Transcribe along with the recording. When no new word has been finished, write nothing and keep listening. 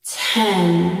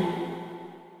10.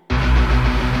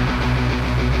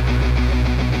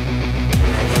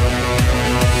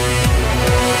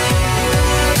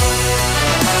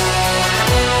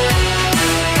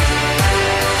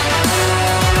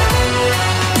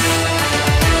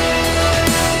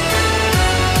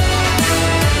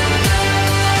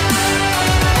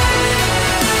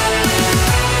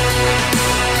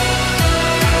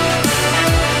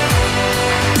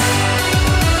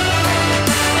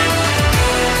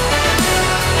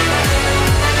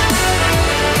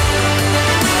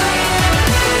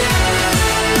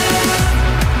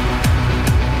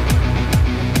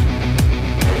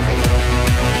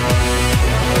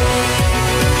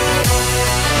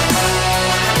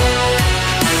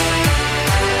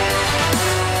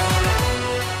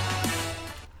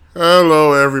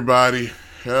 Hello, everybody.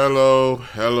 Hello.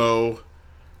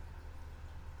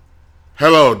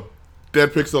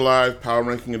 Dead Pixel Live Power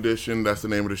Ranking Edition. That's the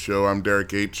name of the show. I'm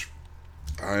Derek H.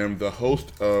 I am the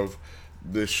host of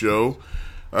this show.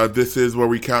 This is where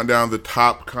we count down the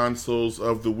top consoles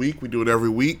of the week. We do it every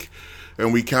week,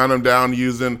 and we count them down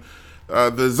using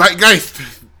the zeitgeist.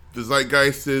 The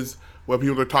zeitgeist is what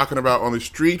people are talking about on the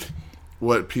street,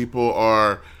 what people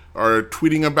are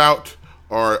tweeting about,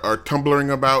 are tumbling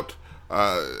about,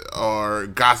 are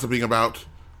gossiping about.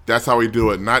 That's how we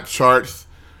do it. Not charts,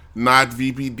 not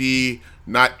VPD,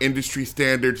 not industry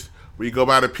standards. We go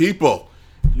by the people.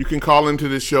 You can call into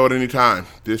this show at any time.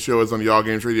 This show is on the All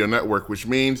Games Radio Network, which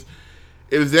means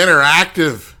it is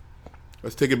interactive.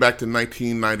 Let's take it back to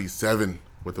 1997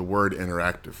 with the word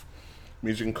interactive. It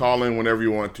means you can call in whenever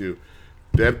you want to.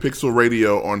 Dead Pixel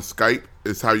Radio on Skype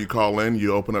is how you call in.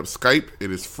 You open up Skype.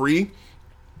 It is free.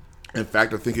 In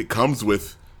fact, I think it comes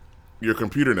with your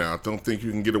computer now. I don't think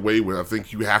you can get away with it. I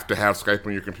think you have to have Skype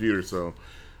on your computer, so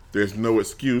there's no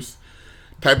excuse.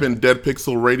 Type in Dead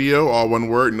Pixel Radio, all one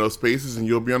word, no spaces, and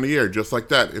you'll be on the air, just like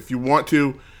that. If you want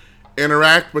to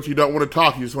interact, but you don't want to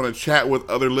talk, you just want to chat with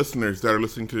other listeners that are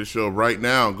listening to the show right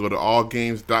now, go to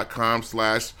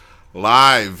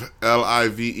allgames.com/live,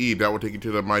 L-I-V-E. That will take you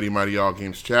to the Mighty All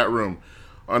Games chat room.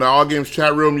 On the All Games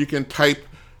chat room, you can type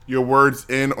your words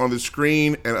in on the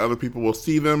screen, and other people will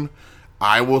see them.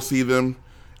 I will see them,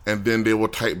 and then they will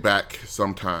type back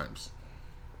sometimes.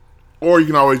 Or you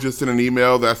can always just send an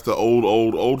email. That's the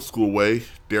old school way.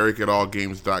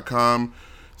 Derek@allgames.com.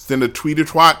 Send a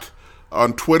twat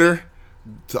on Twitter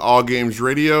to All Games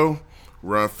Radio.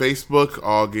 We're on Facebook,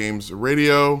 All Games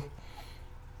Radio.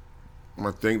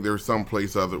 I think there's some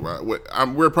place other.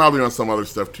 We're probably on some other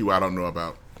stuff too I don't know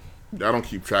about. I don't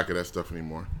keep track of that stuff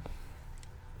anymore.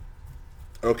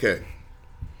 Okay.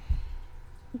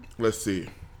 Let's see.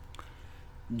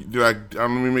 Let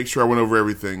me make sure I went over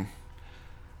everything,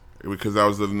 because I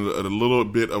was in a little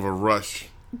bit of a rush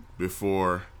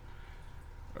before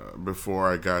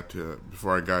I got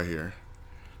here.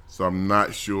 So I'm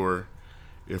not sure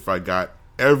if I got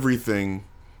everything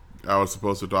I was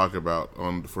supposed to talk about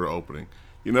for the opening.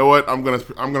 You know what? I'm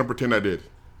gonna pretend I did.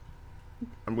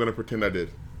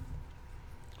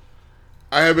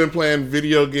 I have been playing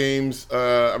video games.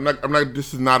 I'm not.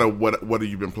 This is not a what have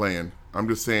you been playing? I'm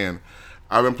just saying,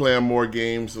 I've been playing more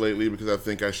games lately because I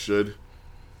think I should.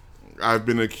 I've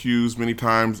been accused many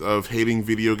times of hating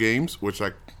video games, which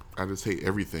I just hate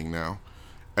everything now.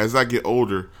 As I get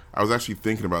older, I was actually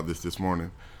thinking about this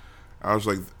morning. I was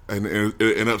like, and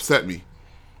it upset me.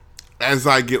 As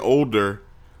I get older,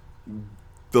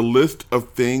 the list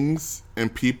of things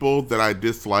and people that I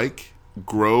dislike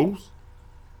grows,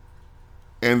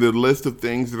 and the list of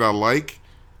things that I like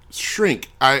shrink.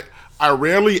 I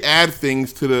rarely add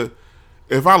things to the.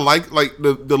 If I like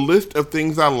the list of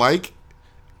things I like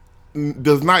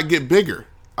does not get bigger.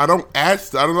 I don't add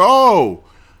stuff. I don't know. Oh,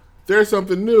 there's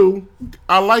something new.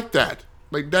 I like that.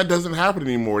 Like, that doesn't happen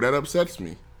anymore. That upsets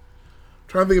me. I'm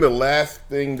trying to think of the last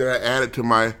thing that I added to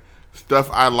my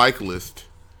stuff I like list.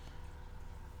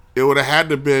 It would have had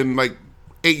to have been like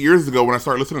 8 years ago when I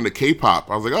started listening to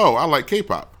K-pop. I was like, oh, I like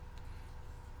K-pop.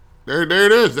 There it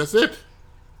is. That's it.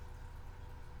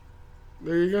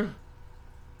 There you go.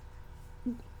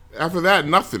 After that,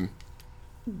 nothing.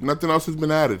 Nothing else has been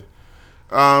added.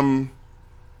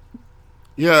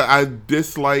 Yeah, I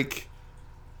dislike.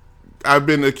 I've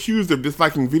been accused of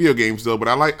disliking video games though, but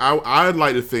I'd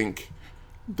like to think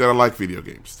that I like video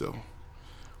games still.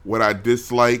 What I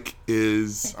dislike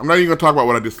is, I'm not even going to talk about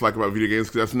what I dislike about video games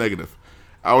because that's negative.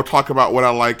 I will talk about what I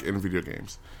like in video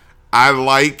games. I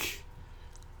like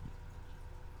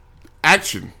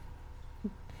action.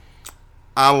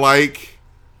 I like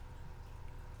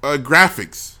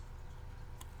graphics.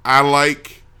 I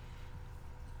like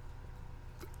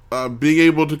being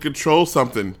able to control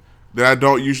something that I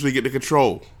don't usually get to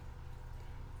control.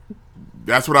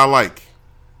 That's what I like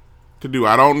to do.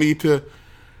 I don't need to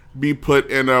be put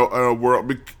in a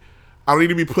world. I don't need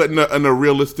to be put in a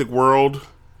realistic world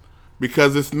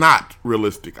because it's not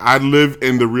realistic. I live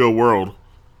in the real world.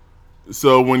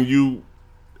 So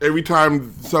every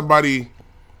time somebody,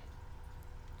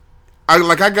 I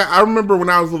remember when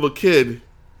I was a little kid,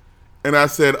 and I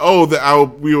said, "Oh,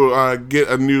 we will get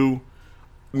a new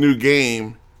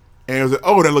game," and I was like,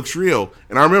 "Oh, that looks real."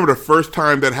 And I remember the first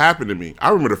time that happened to me. I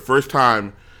remember the first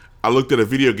time I looked at a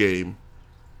video game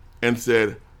and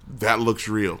said, "That looks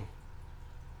real."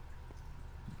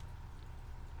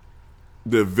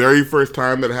 The very first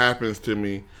time that happens to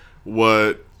me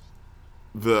was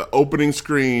the opening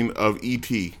screen of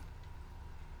E.T.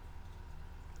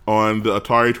 on the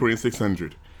Atari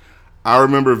 2600. I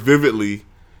remember vividly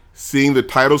seeing the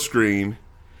title screen,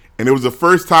 and it was the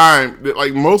first time that,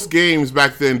 like, most games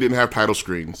back then didn't have title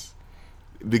screens.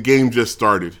 The game just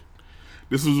started.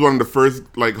 This was one of the first,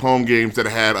 like, home games that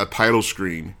had a title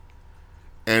screen.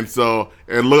 And so,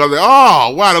 I was like,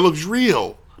 oh, wow, that looks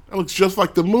real. That looks just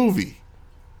like the movie.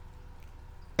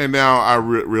 And now I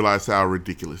realize how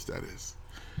ridiculous that is.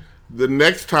 The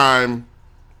next time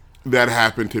that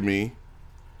happened to me,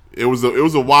 it was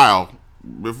a while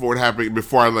before it happened.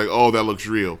 Before I was like, oh, that looks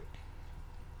real.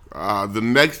 The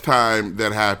next time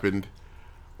that happened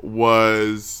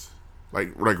was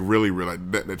like really real.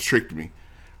 Like that tricked me.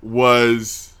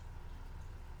 Was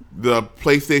the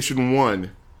PlayStation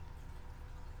 1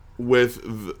 with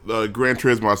the Gran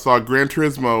Turismo. I saw Gran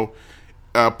Turismo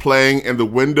playing in the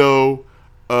window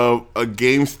of a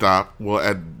GameStop.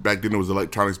 Well, back then it was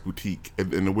Electronics Boutique,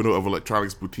 in the window of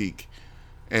Electronics Boutique.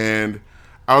 And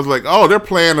I was like, oh, they're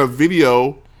playing a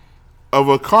video of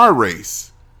a car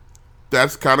race.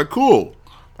 That's kind of cool.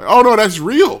 Like, oh, no, that's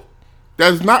real.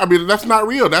 That's not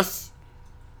real. That's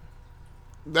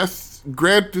this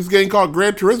game called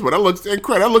Gran Turismo. That looks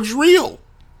incredible. That looks real.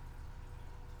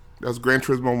 That's Gran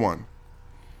Turismo 1.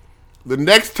 The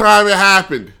next time it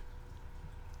happened,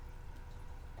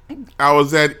 I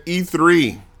was at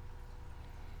E3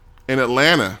 in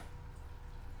Atlanta,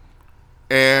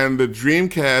 and the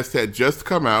Dreamcast had just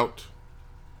come out,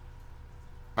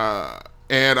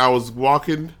 and I was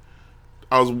walking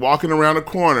around the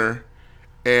corner,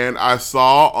 and I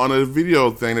saw on a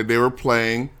video thing that they were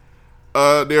playing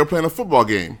a football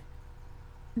game.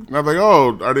 And I was like,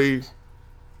 oh,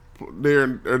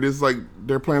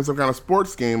 they're playing some kind of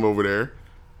sports game over there.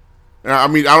 And I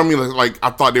don't mean like I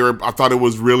thought it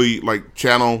was really like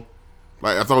channel,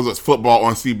 like I thought it was football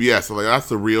on CBS. So like that's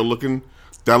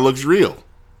that looks real.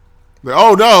 Like,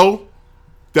 oh no,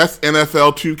 that's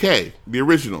NFL 2K, the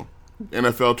original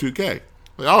NFL 2K.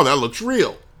 Like, oh, that looks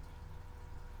real.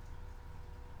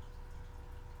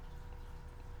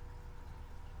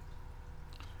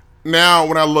 Now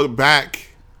when I look back,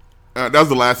 that was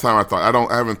the last time I thought.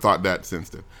 I haven't thought that since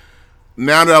then.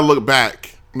 Now that I look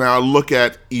back, now I look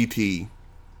at E.T.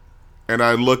 and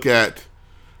I look at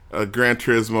Gran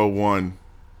Turismo 1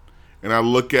 and I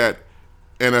look at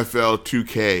NFL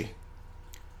 2K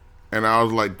and I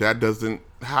was like,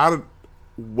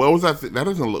 what was that? That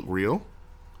doesn't look real.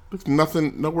 Looks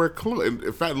nowhere close.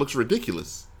 In fact, it looks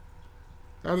ridiculous.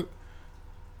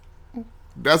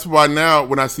 That's why now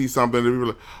when I see something, people are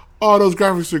like, oh, those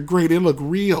graphics are great. They look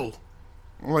real.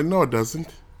 I'm like, no, it doesn't.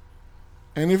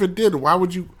 And if it did, why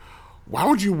would you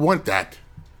want that?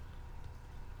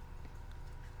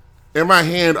 In my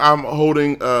hand, I'm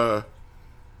holding a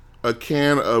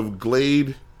can of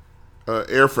Glade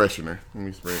air freshener. Let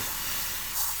me spray it.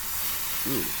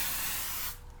 Ooh.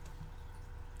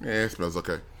 Yeah, it smells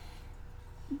okay.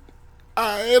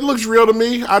 It looks real to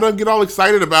me. I don't get all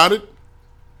excited about it.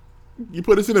 You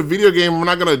put this in a video game, I'm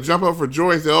not going to jump up for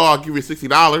joy and say, oh, I'll give you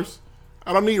 $60.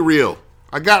 I don't need real.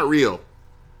 I got real.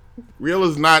 Real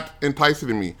is not enticing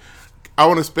to me. I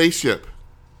want a spaceship.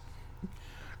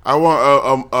 I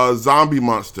want a zombie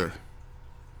monster.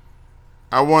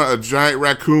 I want a giant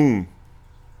raccoon.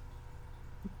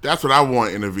 That's what I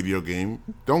want in a video game.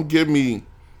 Don't give me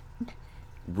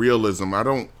realism.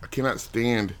 I cannot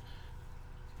stand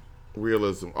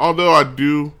realism. Although I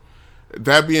do.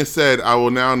 That being said, I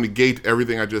will now negate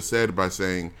everything I just said by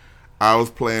saying I was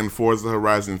playing Forza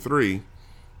Horizon 3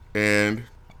 and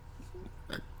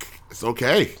it's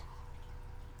okay.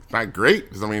 It's not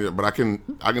great, but I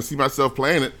can see myself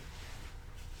playing it.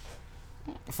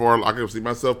 I can see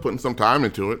myself putting some time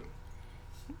into it.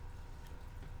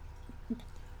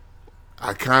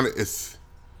 I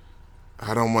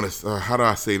don't want to. How do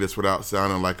I say this without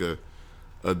sounding like a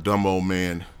dumb old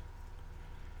man?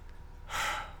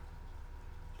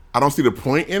 I don't see the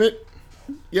point in it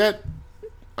yet.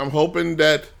 I'm hoping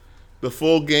that the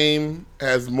full game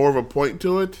has more of a point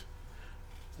to it,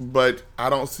 but I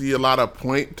don't see a lot of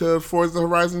point to Forza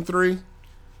Horizon 3.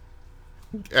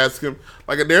 Ask him,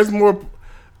 like, there's more.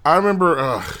 I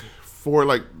remember for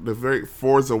like the very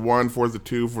Forza 1, Forza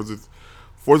 2,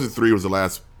 Forza 3 was the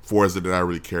last Forza that I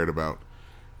really cared about.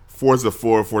 Forza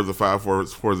 4, Forza 5,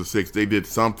 Forza 6, they did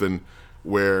something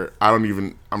where I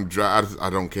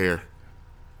don't care.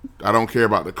 I don't care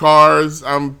about the cars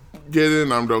I'm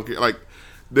getting. I don't care. Like,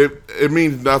 it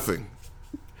means nothing.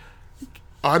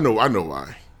 I know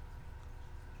why.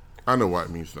 I know why it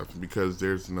means nothing, because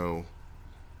there's no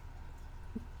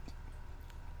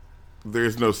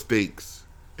stakes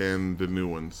in the new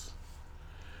ones.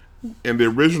 In the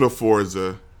original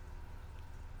Forza,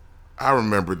 I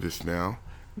remember this now.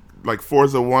 Like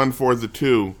Forza 1, Forza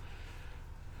 2,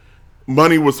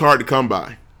 money was hard to come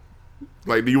by.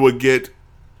 Like, you would get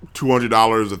 $200,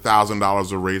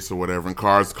 $1,000 a race or whatever, and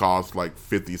cars cost like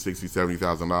 $50,000, $60,000,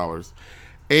 $70,000.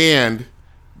 And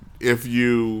if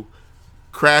you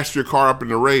crashed your car up in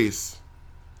the race,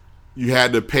 you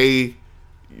had to pay,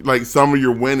 like, some of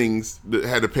your winnings that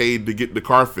had to pay to get the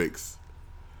car fixed.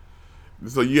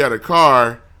 So you had a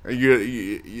car and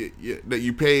that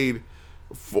you paid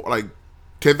for like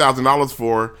 $10,000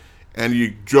 for, and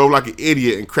you drove like an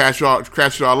idiot and crashed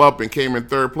it all up and came in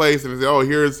third place, and they said, "Oh,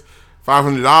 here's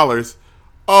 $500."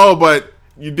 Oh, but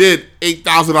you did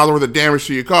 $8,000 worth of damage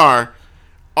to your car.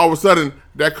 All of a sudden,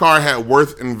 that car had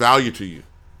worth and value to you.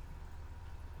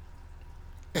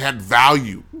 It had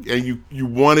value, and you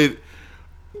wanted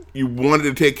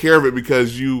to take care of it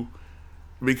because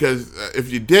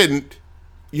if you didn't,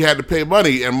 you had to pay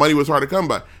money, and money was hard to come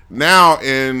by. Now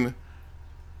in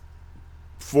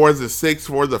Forza 6,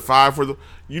 Forza 5,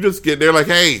 you just get there like,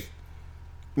 hey,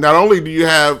 not only do you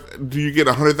get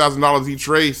 $100,000 each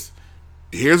race,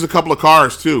 here's a couple of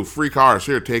cars too, free cars.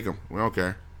 Here, take them. We don't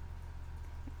care.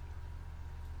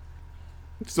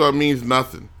 So it means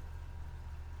nothing.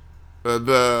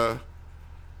 I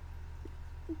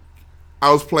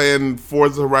was playing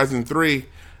Forza Horizon 3.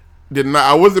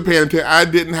 I wasn't paying attention. I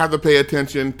didn't have to pay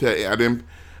attention to.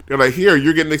 They're like, here,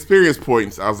 you're getting experience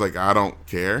points. I was like, I don't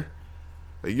care.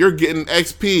 Like, you're getting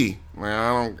XP. Like,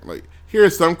 I don't like.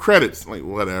 Here's some credits. Like,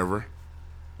 whatever.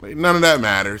 Like, none of that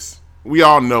matters. We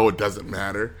all know it doesn't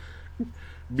matter,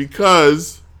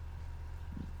 because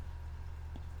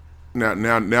now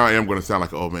I am going to sound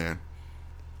like an old man.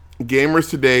 Gamers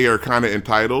today are kind of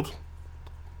entitled,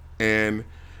 and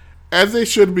as they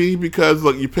should be, because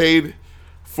look, you paid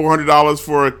 $400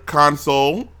 for a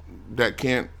console that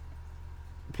can't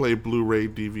play Blu-ray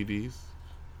DVDs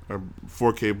or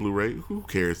 4K Blu-ray. Who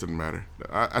cares? Doesn't matter.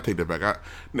 I take that back.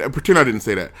 I pretend I didn't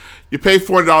say that. You pay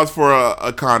 $400 for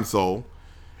a console,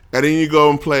 and then you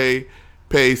go and pay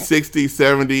 $60,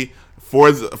 $70.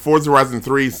 Forza Horizon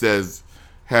 3 says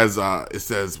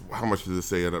how much does it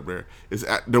say it up there? It's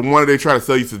the one that they try to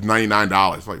sell you says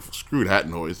 $99. Like, screw that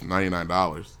noise,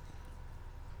 $99.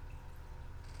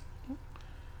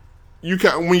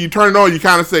 When you turn it on, you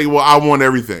kind of say, well, I want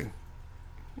everything.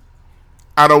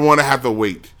 I don't want to have to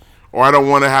wait, or I don't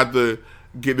want to have to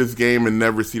get this game and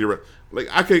never see the rest. Like,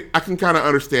 I can kind of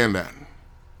understand that,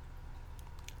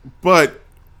 but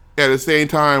at the same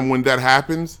time, when that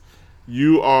happens,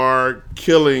 you are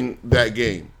killing that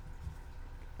game.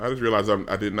 I just realized I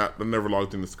never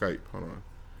logged into Skype. Hold on.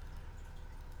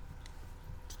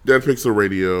 Dead Pixel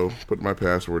Radio. Put my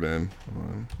password in. Hold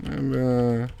on.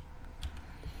 And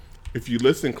if you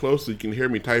listen closely, you can hear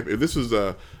me type. If this was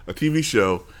a TV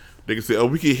show, they can say, oh,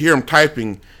 we can hear him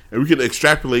typing, and we can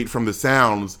extrapolate from the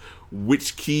sounds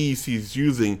which keys he's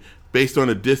using based on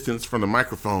the distance from the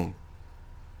microphone.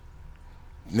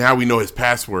 Now we know his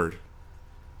password.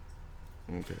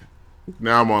 Okay.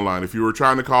 Now I'm online. If you were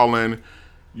trying to call in,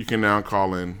 you can now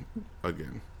call in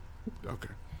again. Okay.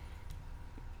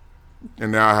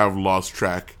 And now I have lost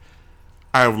track.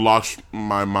 I have lost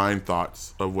my mind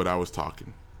thoughts of what I was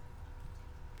talking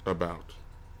about.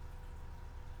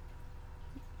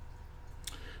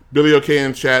 Billy OK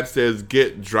in chat says,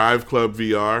 get Drive Club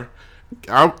VR.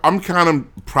 I'm kind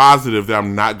of positive that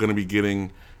I'm not going to be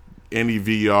getting any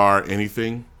VR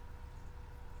anything.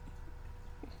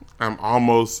 I'm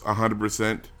almost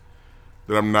 100%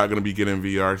 that I'm not going to be getting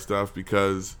VR stuff,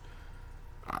 because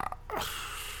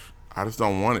I just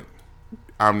don't want it.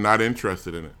 I'm not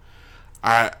interested in it.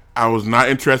 I was not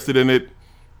interested in it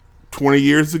 20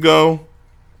 years ago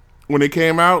when it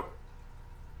came out.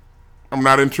 I'm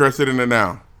not interested in it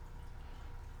now.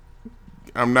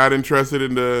 I'm not interested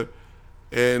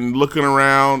in looking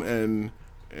around and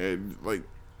like,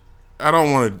 I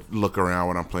don't want to look around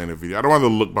when I'm playing a video. I don't want to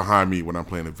look behind me when I'm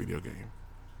playing a video game.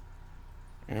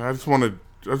 And I just want to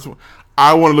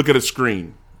I want to look at a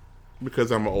screen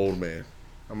because I'm an old man.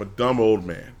 I'm a dumb old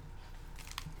man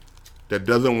that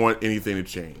doesn't want anything to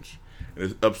change. And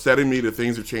it's upsetting me that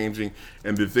things are changing,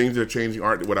 and the things that are changing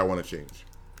aren't what I want to change.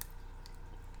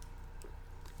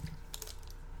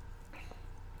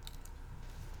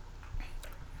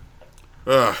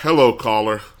 Hello,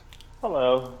 caller.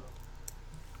 Hello.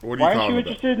 What are you calling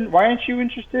about? Why aren't you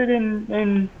interested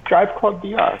in Drive Club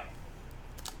VR?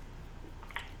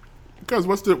 Because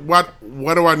what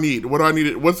do I need? What do I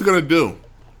need? What's it gonna do?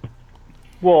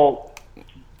 Well,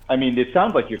 I mean, it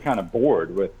sounds like you're kind of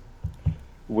bored with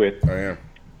I am.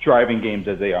 driving games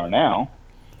as they are now.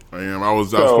 I am. I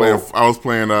was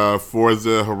playing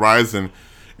Forza Horizon,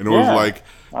 and it was like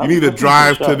you need to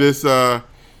drive to this.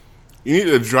 You need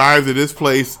to drive to this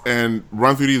place and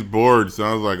run through these boards. And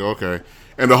I was like, okay.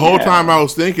 And the whole time I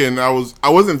was thinking, I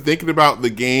wasn't thinking about the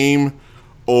game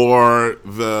or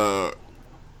the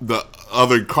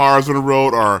other cars on the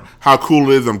road or how cool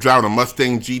it is. I'm driving a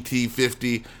Mustang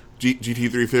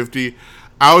GT350.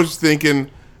 I was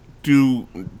thinking, do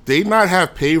they not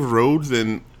have paved roads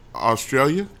in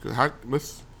Australia?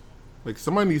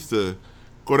 Somebody needs to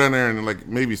go down there and like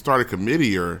maybe start a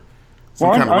committee or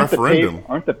some kind of referendum.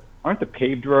 Aren't the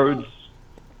paved roads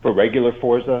for regular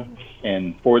Forza,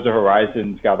 and Forza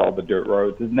Horizon's got all the dirt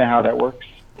roads? Isn't that how that works?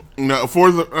 No,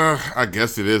 Forza. I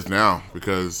guess it is now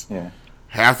because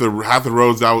half the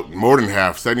roads more than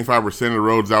half, 75% of the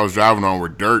roads I was driving on were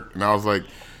dirt, and I was like,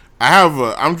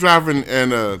 I'm driving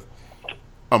in a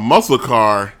muscle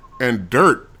car and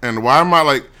dirt, and why am I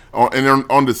like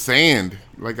on the sand?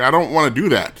 Like I don't want to do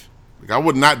that. Like I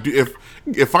would not do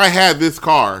if I had this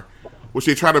car. Which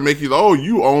they try to make you,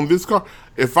 you own this car.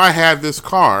 If I had this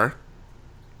car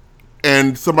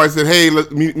and somebody said, hey,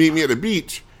 meet me at the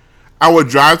beach, I would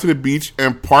drive to the beach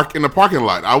and park in the parking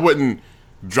lot. I wouldn't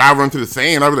drive onto the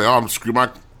sand. I'd be like, I'm screw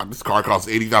this car costs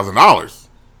 $80,000.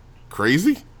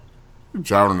 Crazy? You're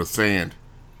driving on the sand.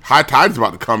 High tide's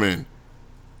about to come in.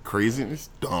 Crazy? It's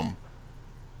dumb.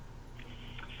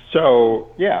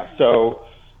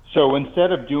 So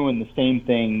instead of doing the same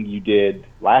thing you did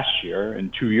last year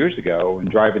and 2 years ago and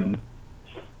driving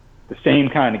the same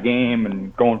kind of game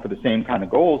and going for the same kind of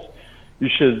goals, you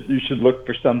should look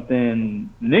for something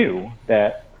new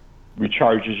that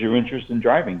recharges your interest in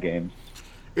driving games.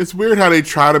 It's weird how they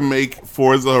try to make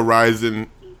Forza Horizon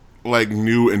like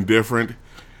new and different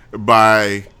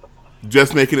by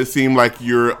just making it seem like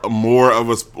you're more of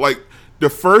like the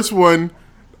first one.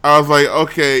 I was like,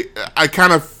 okay, I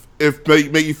kind of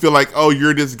make you feel like,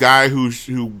 you're this guy who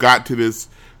got to this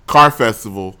car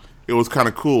festival. It was kind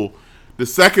of cool. The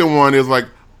second one is like,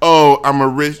 I'm a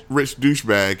rich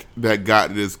douchebag that got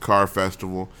to this car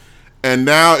festival, and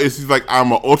now it's like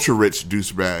I'm an ultra rich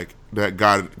douchebag that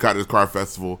got to this car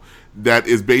festival that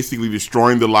is basically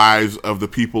destroying the lives of the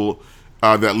people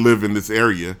that live in this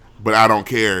area. But I don't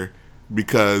care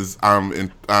because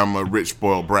I'm a rich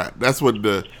spoiled brat. That's what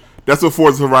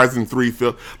Forza Horizon 3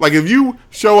 feels like. If you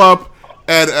show up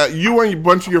at you and a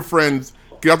bunch of your friends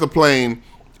get off the plane,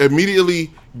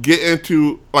 immediately get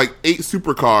into like 8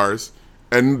 supercars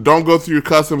and don't go through your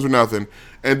customs or nothing,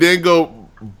 and then go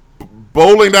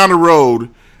bowling down the road,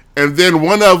 and then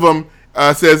one of them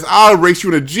says, I'll race you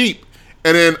in a Jeep,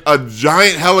 and then a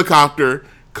giant helicopter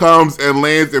comes and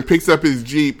lands and picks up his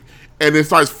Jeep and then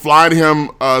starts flying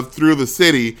him through the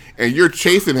city, and you're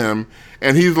chasing him.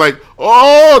 And he's like,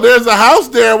 there's a house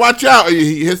there. Watch out. And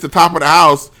he hits the top of the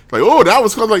house. Like, that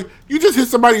was close. Like, you just hit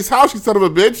somebody's house, you son of a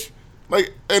bitch.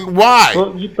 Like, and why?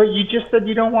 Well, but you just said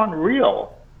you don't want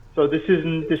real. So this is.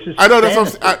 I know that's what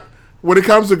I'm saying. When it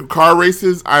comes to car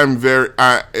races, I'm very.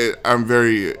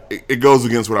 It goes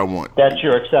against what I want. That's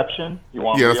your exception. You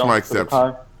want? Yeah, real that's my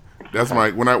exception. That's my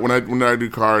when I do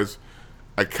cars,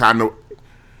 I kind of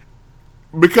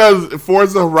because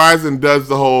Forza Horizon does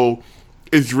the whole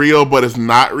it's real but it's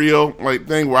not real like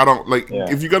thing where I don't like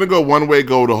if you're gonna go one way,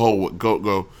 go the whole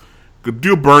go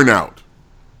do Burnout.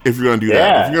 If you're gonna do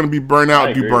that, if you're gonna be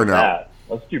Burnout, do Burnout.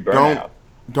 Let's do Burnout.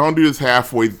 Don't do this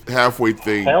halfway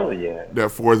thing. Hell yeah.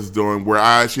 That Forza's doing where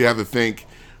I actually have to think,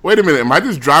 wait a minute, am I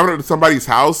just driving up to somebody's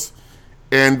house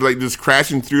and like just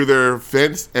crashing through their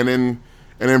fence and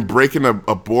then breaking a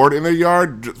board in their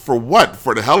yard for what?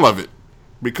 For the hell of it?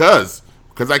 Because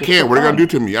I can. What are they gonna do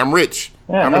to me? I'm rich.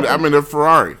 Yeah, I'm in a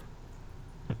Ferrari.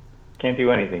 Can't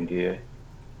do anything to you.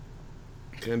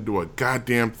 Can't do a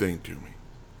goddamn thing to me.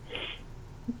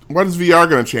 What is VR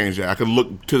gonna change that? I can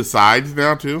look to the sides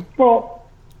now too. Well,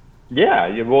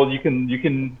 yeah. Well, you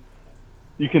can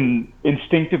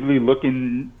instinctively look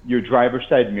in your driver's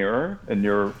side mirror and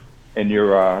your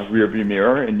rear view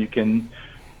mirror, and you can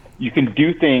you can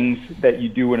do things that you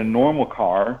do in a normal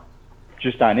car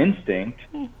just on instinct,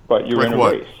 but you're Like in a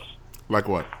what? race. Like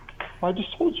what? Well, I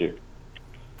just told you.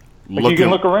 Like you can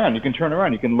look around, you can turn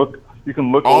around, you can look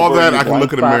all over that your I can blind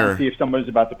look in a spot mirror. and see if somebody's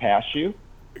about to pass you.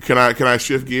 Can I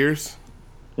shift gears?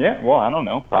 Yeah, well, I don't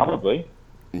know, probably.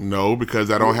 No,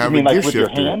 because I don't have You mean a gear like with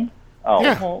shifter. your hand? Oh,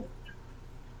 Yeah. well,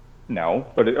 no,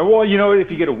 but well, you know, if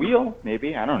you get a wheel,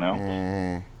 maybe, I don't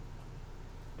know.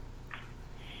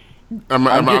 I'm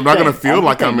just not going to saying, feel just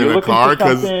like saying, I'm in you're a looking car for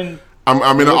because something- I'm in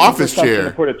you're an looking for office something chair.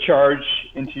 to put a charge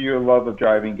into your love of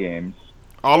driving games.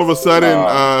 All of a sudden,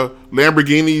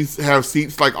 Lamborghinis have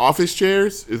seats like office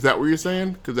chairs. Is that what you're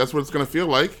saying? Because that's what it's going to feel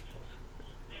like.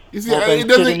 You see, Well, then it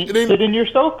doesn't. sit in your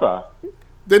sofa.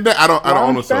 I don't own a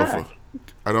Lounge sofa. back.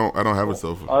 I don't have a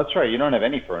sofa. Oh, that's right. You don't have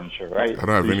any furniture, right? I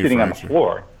don't have You're any sitting furniture. on the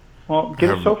floor. Well, get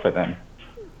a have- sofa then.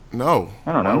 No.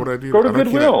 I don't know. Why would I do Go to that?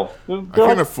 I Goodwill.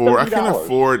 can't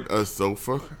afford a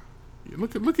sofa.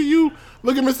 Look at you.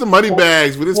 Look at Mr.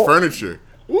 Moneybags with his furniture.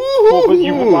 Well, but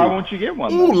why won't you get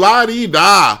one? Ooh, Then? la dee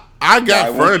da. I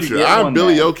got Why won't you furniture. get I'm one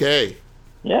Billy then? okay.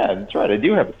 Yeah, that's right. I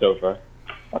do have a sofa.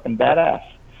 Fucking badass.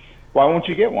 Why won't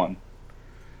you get one?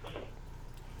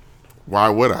 Why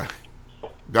would I?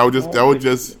 That would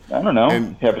just I don't know.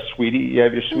 and- You have a sweetie. You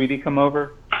have your sweetie come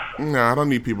over. No, I don't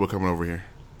need people coming over here.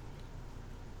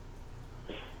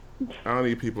 I don't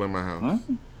need people in my house.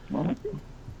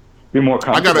 Be more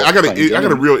I got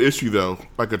comfortable. a real issue though,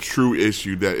 like a true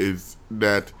issue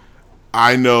that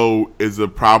I know is a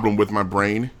problem with my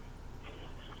brain,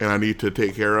 and I need to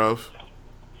take care of.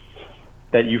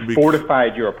 That you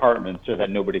fortified your apartment so that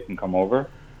nobody can come over.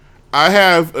 I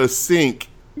have a sink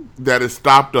that is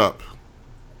stopped up,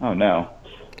 Oh no.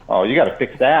 Oh, you got to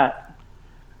fix that.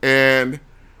 and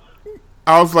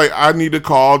I was like, I need to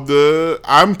call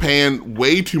I'm paying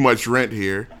way too much rent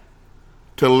here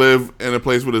to live in a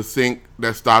place with a sink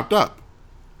that's stopped up.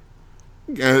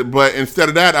 But instead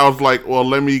of that, I was like, well,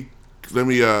 let me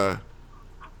get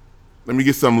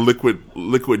some liquid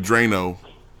Drano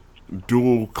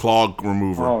dual clog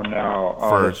remover. Oh no. Oh,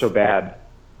 First. that's so bad.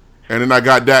 And then I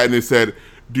got that, and it said,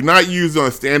 do not use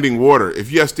on standing water.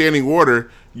 If you have standing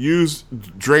water, use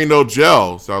Drano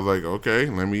gel. So I was like, okay,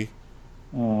 let me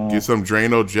get some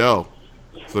Drano gel.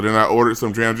 So then I ordered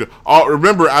some Drano gel. Oh,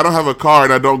 remember, I don't have a car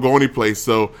and I don't go anyplace,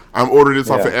 so I'm ordering this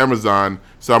off of Amazon.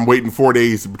 So I'm waiting 4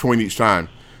 days between each time.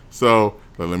 So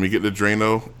let me get the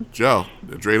Drano gel.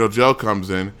 The Drano gel comes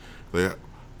in.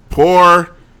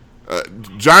 Pour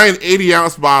giant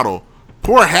 80-ounce bottle.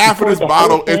 Pour half of this the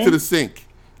bottle whole thing? into the sink.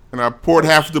 And I poured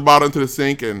half of the bottle into the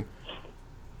sink, and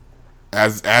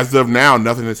as of now,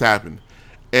 nothing has happened.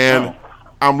 And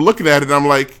I'm looking at it, and I'm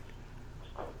like,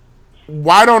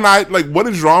 why don't I, like, what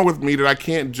is wrong with me that I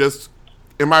can't just,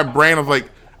 in my brain, I was like,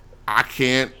 I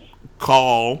can't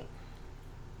call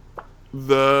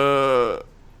the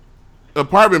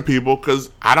apartment people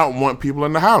because I don't want people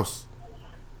in the house.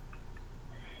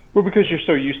 Well, because you're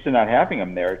so used to not having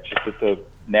them there, it's a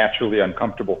naturally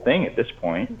uncomfortable thing at this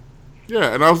point.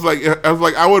 Yeah, and I was like,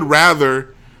 I would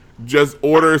rather just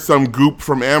order some goop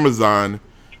from Amazon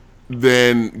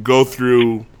than go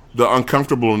through the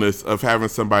uncomfortableness of having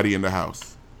somebody in the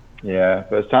house. Yeah,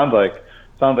 but it sounds like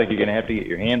you're gonna have to get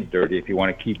your hands dirty if you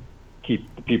want to keep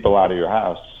the people out of your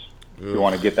house. If you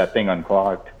want to get that thing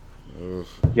unclogged. You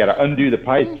got to undo the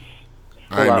pipes.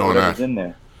 I ain't doing that. In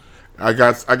there.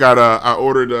 I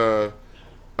ordered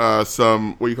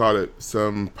some, what do you call it?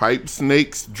 Some pipe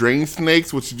snakes, drain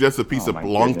snakes, which is just a piece of my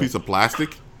long goodness. piece of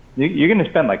plastic. You're going to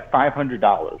spend like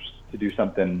 $500 to do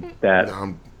something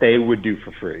that they would do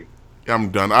for free.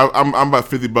 I'm done. I'm about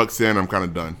 $50 in. I'm kind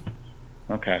of done.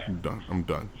 Okay. I'm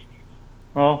done.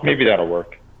 Well, maybe that'll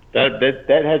work. That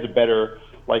has a better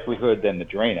likelihood than the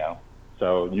Drano,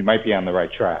 so you might be on the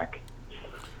right track.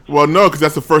 Well, no, because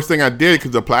that's the first thing I did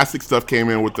because the plastic stuff came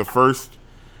in with the first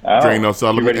Drano. So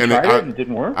I you looked already tried it and it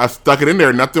didn't work? I stuck it in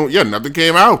there. Nothing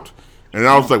came out. And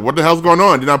I was like, what the hell's going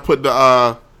on? Then I put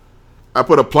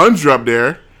a plunger up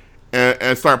there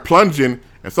and start plunging,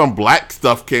 and some black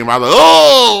stuff came out.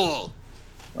 Like,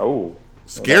 Oh.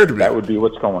 Scared me. That would be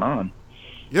what's going on.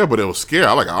 Yeah, but it was scary.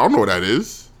 I don't know what that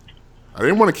is. I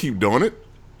didn't want to keep doing it.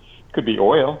 Could be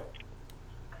oil.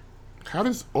 How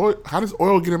does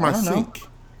oil get in my don't know. sink?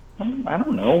 I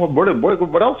don't know.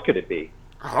 What else could it be?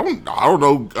 I don't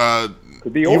know.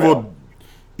 Could be oil.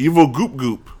 Evil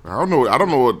goop. I don't know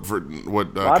what A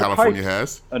lot of California pipes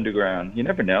has. Underground. You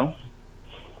never know.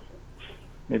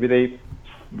 Maybe they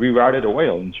rerouted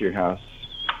oil into your house,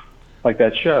 like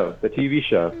that show, the TV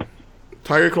show.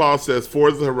 Tiger Claw says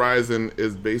Forza Horizon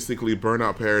is basically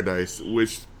Burnout Paradise,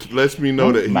 which lets me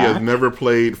know that he has never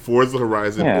played Forza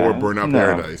Horizon or Burnout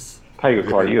Paradise. Tiger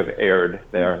Claw, you have erred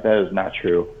there. That is not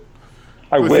true.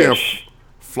 I Listen, wish.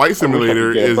 Flight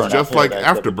Simulator is Burnout just like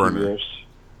Paradise every 2 Afterburner.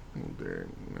 years.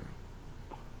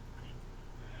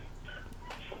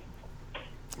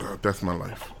 Oh, that's my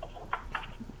life.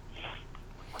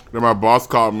 Then my boss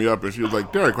called me up and she was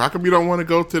like, Derek, how come you don't want to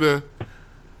go to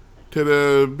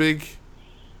the big,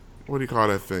 what do you call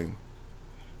that thing?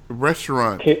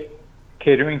 Restaurant.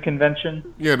 Catering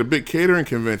convention? Yeah, the big catering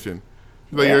convention.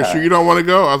 She's like, Yeah. you're sure you don't want to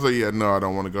go? I was like, yeah, no, I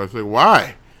don't want to go. She's like,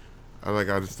 why? I was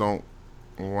like, I just don't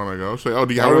want to go. She's like, oh,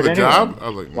 do you have another job? I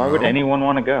was like, why would anyone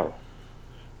want to go?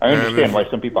 I understand why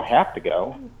some people have to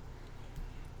go.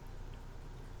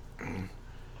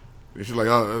 And she's like,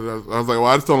 oh, I was like, well,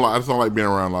 I just don't like being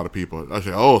around a lot of people. I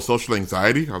said, oh, social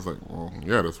anxiety. I was like, well,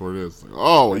 yeah, that's what it is. Like,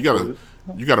 oh,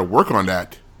 you gotta work on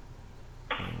that.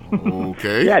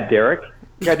 Okay. Yeah, Derek,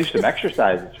 you gotta do some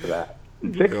exercises for that.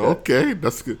 Fix it. Okay,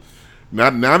 that's good.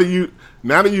 Now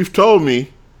that you've told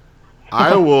me,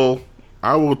 I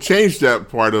will change that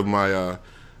part of my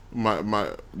my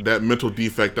that mental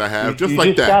defect I have. You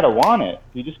just gotta want it.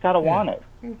 You just gotta want it.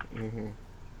 Mm-hmm.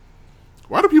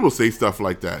 Why do people say stuff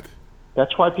like that?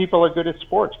 That's why people are good at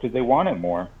sports, because they want it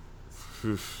more.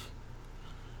 It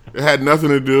had nothing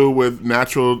to do with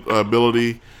natural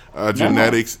ability,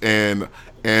 genetics, and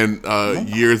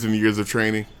years and years of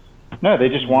training. No, they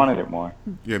just wanted it more.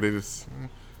 Yeah, they just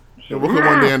woke up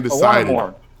one day and decided. I want it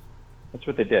more. That's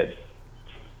what they did.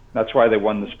 That's why they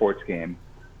won the sports game.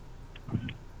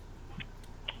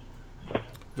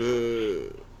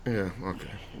 Yeah, okay.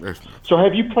 So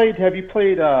have you played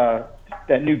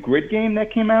that new Grid game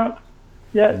that came out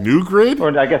yet? New Grid?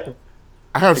 Or I guess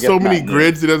so many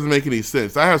grids, it doesn't make any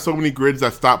sense. I have so many grids, I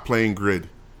stopped playing Grid.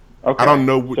 Okay. I don't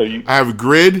know. I have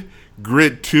Grid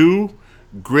 2,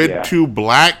 Grid 2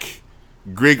 Black,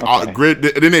 Grid. Grid.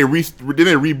 Then they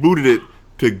rebooted it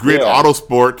to Grid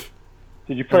Autosport.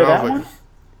 Did you play that one?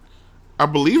 I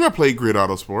believe I played Grid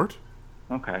Autosport.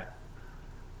 Okay.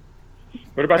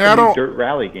 What about the new Dirt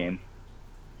Rally game?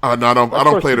 No, I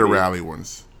don't play the rally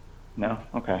ones. No?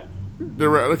 Okay.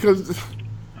 Because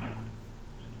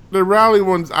the rally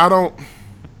ones, I don't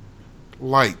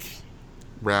like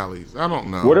rallies. I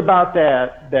don't know. What about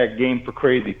that game for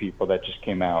crazy people that just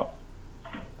came out?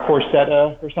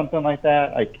 Corsetta or something like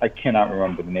that? I cannot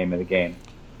remember the name of the game.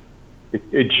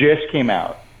 It just came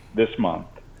out this month.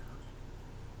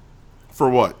 For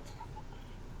what?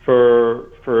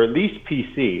 For at least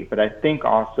PC, but I think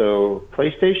also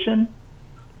PlayStation.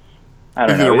 I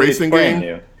don't know. Is it a racing game?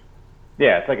 New.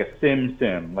 Yeah, it's like a sim,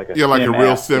 like a like a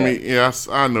real sim. Yes,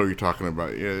 I know what you're talking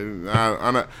about. Yeah,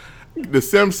 I'm not, the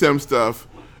sim stuff.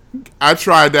 I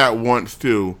tried that once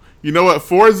too. You know what?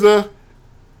 Forza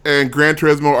and Gran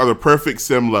Turismo are the perfect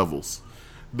sim levels.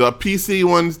 The PC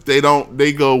ones, they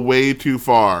go way too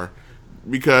far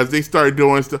because they start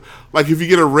doing stuff like if you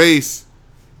get a race.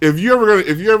 If you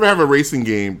ever have a racing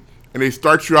game and they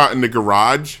start you out in the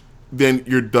garage, then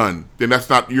you're done. Then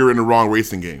you're in the wrong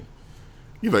racing game.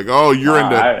 You're like, oh,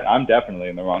 I'm definitely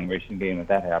in the wrong racing game if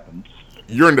that happens.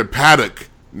 You're in the paddock.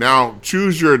 Now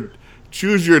choose your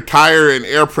tire and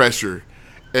air pressure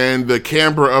and the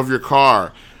camber of your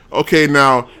car. Okay,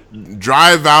 now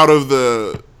drive out of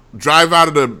the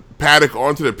paddock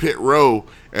onto the pit row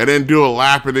and then do a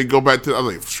lap and then go back to. I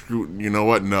was like, screw. You know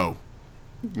what? No,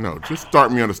 just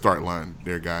start me on the start line,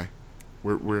 there, guy.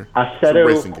 We're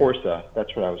Assetto Corsa.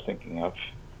 That's what I was thinking of.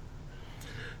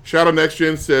 Shadow Next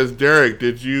Gen says, Derek,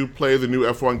 did you play the new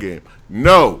F1 game?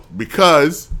 No,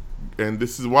 because, and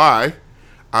this is why,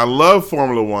 I love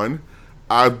Formula One.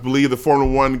 I believe the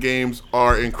Formula One games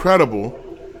are incredible.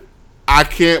 I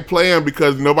can't play them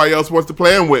because nobody else wants to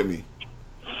play them with me.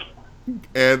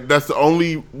 And that's the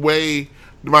only way.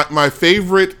 My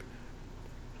favorite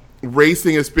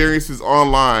racing experiences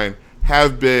online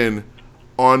have been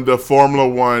on the Formula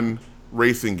One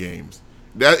racing games.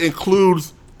 That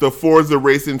includes the Forza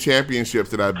Racing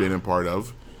Championships that I've been a part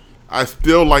of. I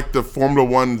still like the Formula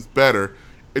Ones better.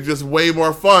 It's just way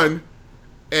more fun,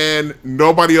 and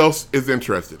nobody else is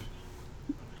interested.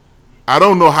 I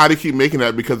don't know how to keep making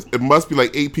that because it must be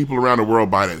like 8 people around the world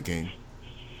buy that game.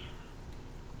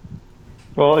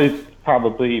 Well, it's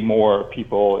probably more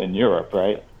people in Europe,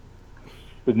 right?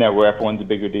 Isn't that where F1's a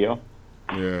bigger deal?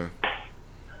 Yeah.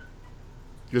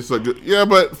 Just like but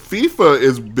FIFA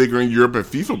is bigger in Europe, and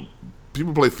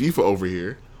people play FIFA over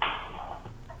here.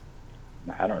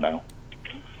 I don't know.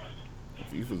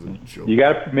 FIFA's a joke. You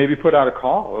got to maybe put out a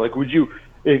call. Like, would you,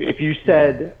 if you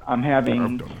said I'm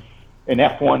having an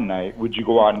F1 night, would you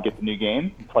go out and get the new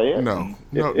game and play it? No.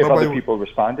 If other people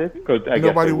responded,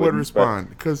 nobody would respond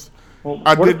because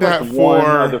I did that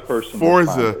for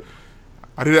Forza.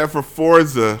 I did that for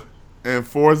Forza, and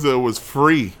Forza was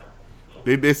free.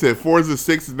 They said Forza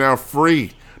 6 is now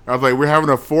free. I was like, we're having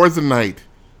a Forza night.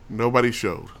 Nobody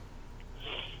showed.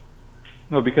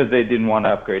 No, because they didn't want to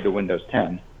upgrade to Windows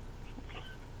 10.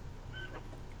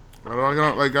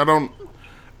 I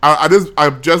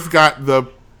just got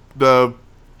the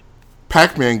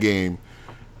Pac-Man game,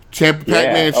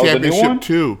 Pac-Man Championship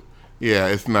 2. Yeah,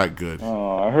 it's not good.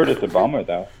 Oh, I heard it's a bummer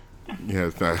though. Yeah,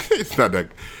 it's not. It's not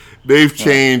that. They've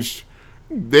changed.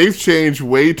 They've changed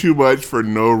way too much for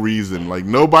no reason. Like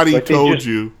nobody told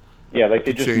you. Yeah, like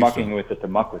they're just mucking with it to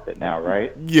muck with it now,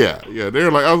 right? Yeah.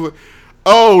 They're like, I was like,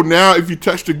 oh, now if you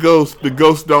touch the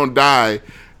ghosts don't die.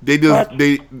 They just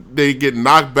they get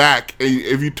knocked back. And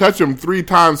if you touch them 3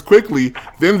 times quickly,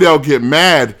 then they'll get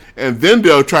mad and then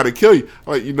they'll try to kill you.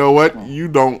 Like, you know what? You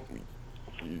don't.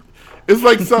 It's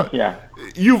like yeah.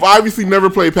 You've obviously never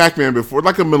played Pac-Man before,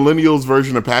 like a millennials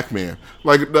version of Pac-Man.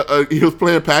 Like he was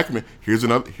playing Pac-Man. Here's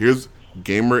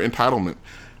gamer entitlement.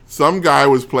 Some guy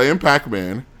was playing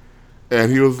Pac-Man,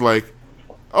 and he was like,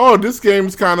 "Oh, this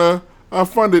game's kind of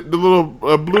fun. The little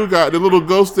blue guy, the little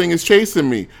ghost thing is chasing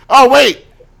me. Oh wait,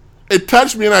 it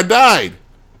touched me and I died.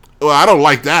 Well, I don't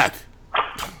like that.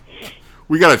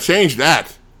 We gotta change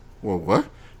that. Well, what?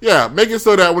 Yeah, make it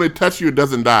so that when it touches you, it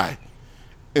doesn't die.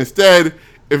 Instead,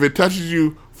 if it touches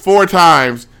you 4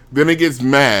 times, then it gets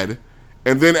mad.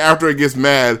 And then after it gets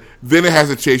mad, then it has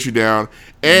to chase you down.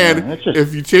 And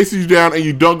if it chases you down and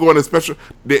you don't go in a special...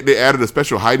 They added a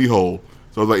special hidey hole.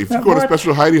 So, like, if you go in a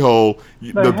special hidey hole,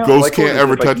 the ghost can't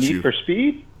ever touch you. Need for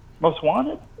Speed? Most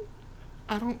Wanted?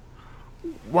 I don't...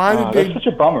 Why did they... That's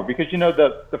such a bummer, because, you know,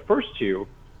 the first 2,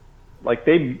 like,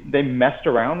 they messed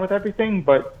around with everything,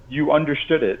 but you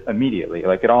understood it immediately.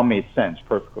 Like, it all made sense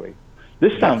perfectly.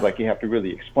 This sounds like you have to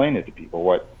really explain it to people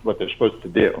what they're supposed to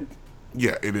do.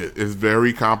 Yeah, it is. It's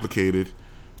very complicated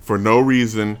for no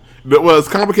reason. Well, it's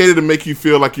complicated to make you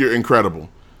feel like you're incredible,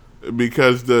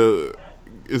 because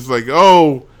it's like,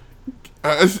 oh,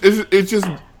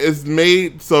 it's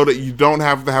made so that you don't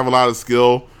have to have a lot of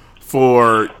skill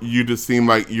for you to seem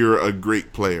like you're a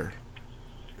great player.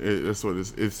 That's what it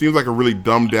is. It seems like a really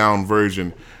dumbed down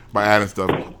version by adding stuff.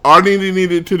 All they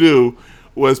needed to do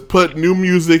was put new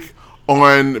music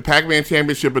on Pac-Man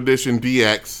Championship Edition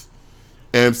DX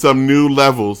and some new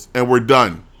levels, and we're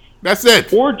done. That's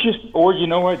it. Or you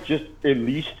know what? Just at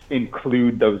least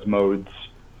include those modes.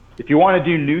 If you want to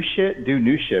do new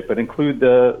shit, but include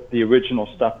the original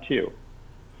stuff too.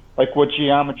 Like what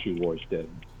Geometry Wars did.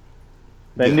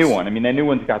 That new one. I mean, that new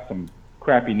one's got some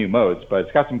crappy new modes, but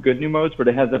it's got some good new modes, but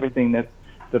it has everything that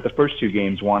the first 2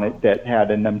 games wanted that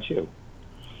had in them too.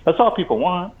 That's all people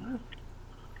want.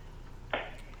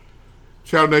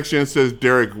 Child Next Gen says,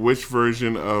 Derek, which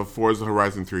version of Forza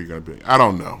Horizon 3 are you going to be? I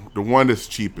don't know. The one that's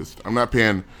cheapest. I'm not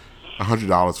paying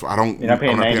 $100 for. You're not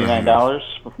paying $99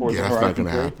 for Forza Horizon 3? Yeah, that's not going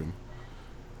to happen.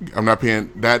 I'm not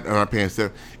paying that. I'm not paying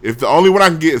 $7. If the only one I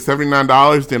can get is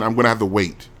 $79, then I'm going to have to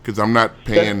wait, because I'm not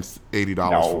paying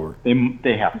 $80 for it.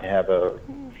 They have to have a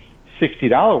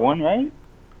 $60 one, right?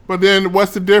 But then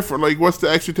what's the difference? Like, what's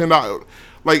the extra $10?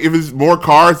 Like, if it's more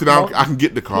cars, then I can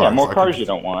get the cars. Yeah, more cars you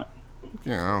don't want.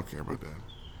 Yeah, I don't care about that.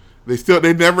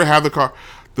 They never have the car.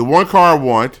 The one car I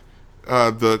want,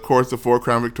 the Ford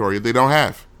Crown Victoria, they don't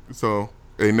have. So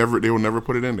they will never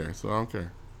put it in there. So I don't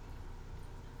care.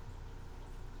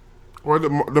 Or the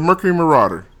Mercury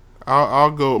Marauder.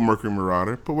 I'll go with Mercury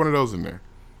Marauder. Put one of those in there.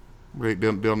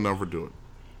 They'll never do it.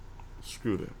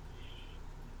 Screw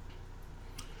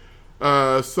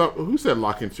that. Who said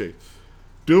Lock and Chase?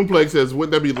 Doomplague says,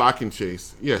 wouldn't that be Lock and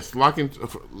Chase? Yes, Lock and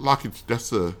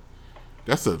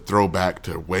that's a throwback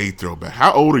to way throwback.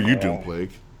 How old are you,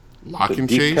 Doomplague? Lock and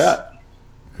Chase? Cut.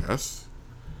 Yes.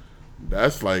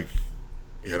 That's like,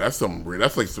 that's like some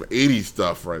 80s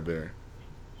stuff right there.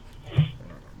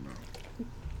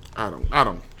 I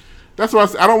don't. That's why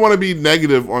I don't want to be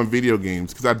negative on video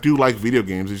games, because I do like video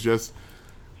games. It's just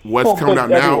what's coming out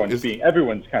now.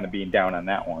 Everyone's kind of being down on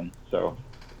that one. So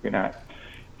you're not.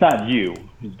 It's not you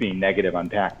who's being negative on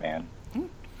Pac-Man.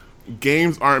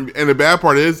 Games aren't, and the bad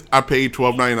part is I paid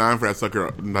 $12.99 for that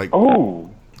sucker. Like,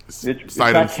 it's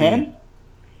not 10?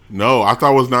 No, I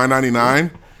thought it was $9.99,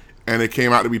 and it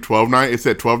came out to be $12.99. It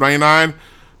said $12.99,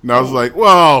 and I was like,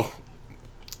 well,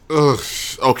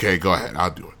 okay, go ahead,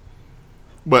 I'll do it.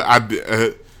 But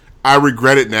I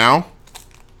regret it now.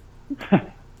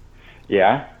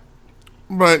 Yeah.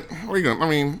 But what are you gonna? I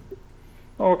mean,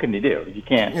 well, what can you do? You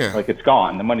can't. Yeah. Like, it's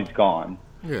gone. The money's gone.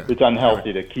 Yeah. It's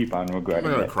unhealthy to keep on regretting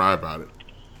it. I'm gonna cry about it.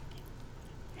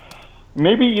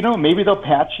 Maybe they'll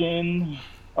patch in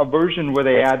a version where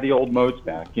they add the old modes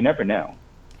back. You never know.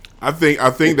 I think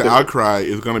the outcry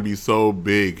is going to be so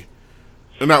big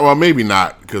Not well, maybe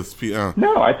not because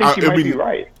No, I think you might be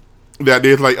right. That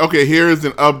there's like, okay, here is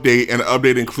an update, and the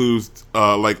update includes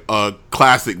like a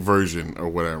classic version or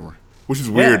whatever, which is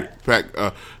weird.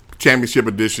 Championship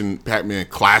Edition Pac-Man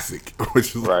Classic,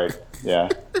 which is right. Yeah,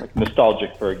 like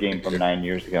nostalgic for a game from 9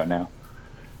 years ago now.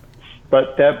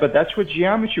 But that's what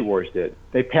Geometry Wars did.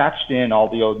 They patched in all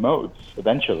the old modes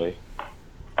eventually.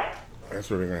 That's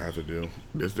what they're gonna have to do.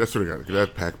 That's what they're gonna.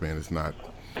 That Pac-Man is not,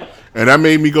 and that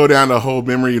made me go down the whole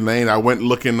memory lane. I went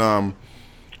looking.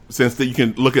 Since that you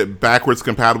can look at backwards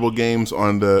compatible games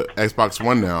on the Xbox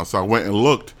One now, so I went and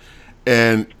looked,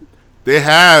 and they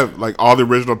have like all the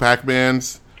original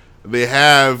Pac-Mans. They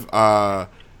have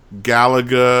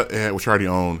Galaga, which I already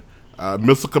own.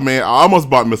 Missile Command. I almost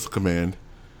bought Missile Command.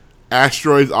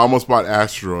 Asteroids. I almost bought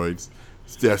Asteroids.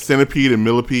 Centipede and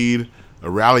Millipede.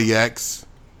 Rally X.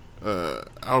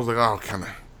 I was like, oh, kind of.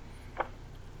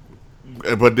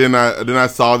 But then I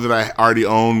saw that I already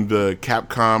owned the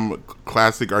Capcom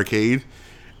Classic Arcade,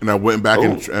 and I went back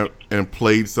and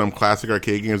played some classic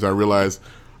arcade games. I realized,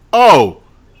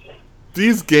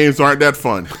 these games aren't that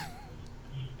fun.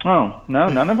 Oh no,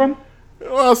 none of them.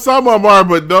 Well, some of them are,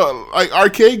 but like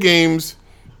arcade games,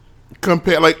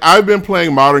 like I've been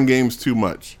playing modern games too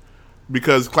much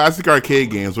because classic arcade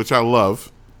games, which I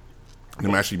love, and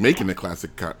I'm actually making a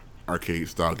classic arcade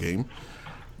style game.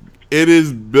 It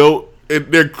is built.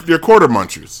 They're quarter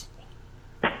munchers.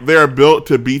 They are built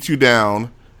to beat you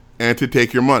down and to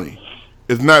take your money.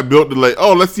 It's not built to like,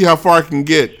 let's see how far I can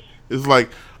get. It's like,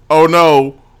 oh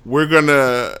no, we're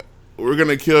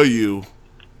gonna kill you,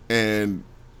 and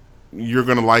you're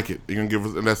gonna like it. You're gonna give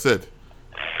us, and that's it.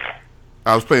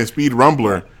 I was playing Speed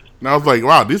Rumbler, and I was like,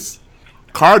 wow, this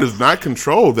car does not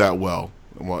control that well.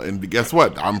 Well, and guess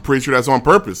what? I'm pretty sure that's on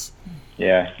purpose.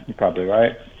 Yeah, you're probably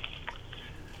right.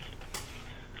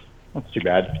 That's too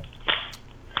bad.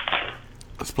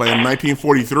 Let's play in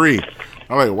 1943.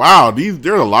 I'm like, wow, there's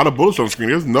a lot of bullets on the screen.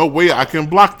 There's no way I can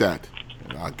block that.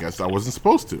 I guess I wasn't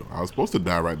supposed to. I was supposed to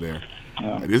die right there.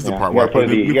 This is the part where I put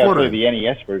the you got to play the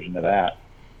NES version of that.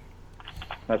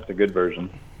 That's the good version.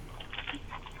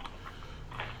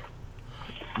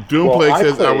 Doomplay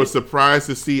says, I was surprised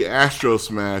to see Astro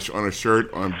Smash on a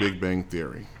shirt on Big Bang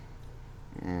Theory.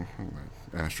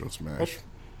 Astro Smash.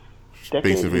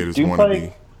 Space Invaders wannabe.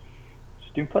 Is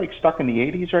Doomplay stuck in the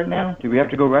 80s right now? Do we have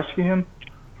to go rescue him?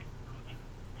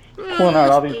 Pulling out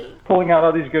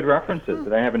all these good references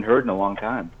that I haven't heard in a long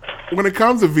time. When it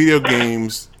comes to video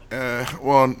games, I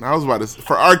was about to say,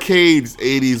 for arcades,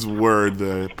 80s were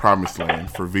the promised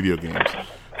land for video games.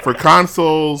 For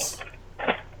consoles,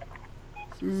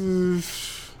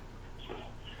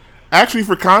 actually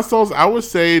for consoles, I would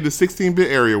say the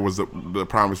 16-bit area was the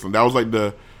promised land. That was like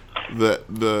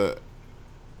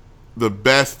the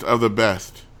best of the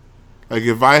best. Like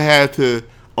if I had to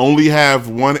only have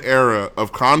one era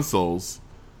of consoles,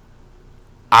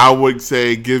 I would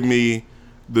say give me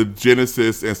the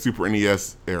Genesis and Super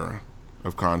NES era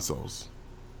of consoles.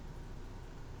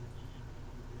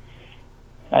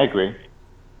 I agree.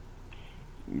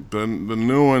 The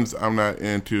new ones I'm not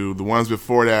into. The ones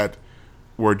before that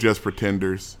were just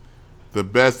pretenders. The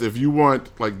best, if you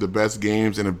want like the best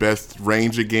games and the best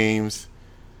range of games,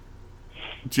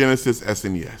 Genesis,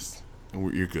 SNES,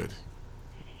 and you're good.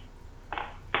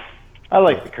 I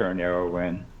like the current era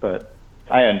win, but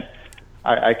I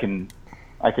can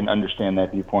understand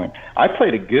that viewpoint. I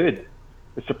played a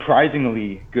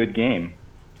surprisingly good game,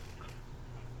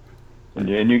 and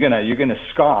you're gonna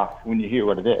scoff when you hear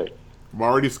what it is. I'm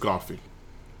already scoffing.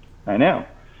 I know.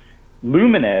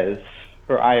 Lumines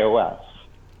for iOS.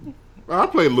 I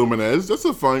played Lumines. That's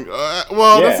a fun.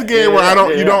 That's a game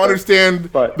where you don't understand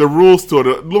the rules to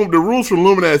it. The rules from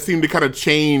Lumines seem to kind of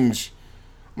change.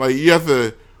 Like you have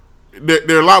to.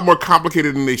 They're a lot more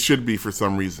complicated than they should be for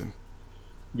some reason.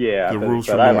 Yeah,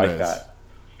 but I like that.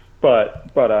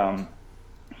 But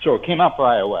so it came out for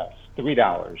iOS,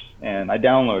 $3, and I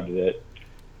downloaded it,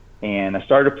 and I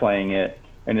started playing it,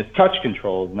 and it's touch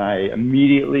controls, and I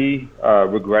immediately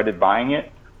regretted buying it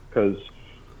because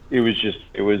it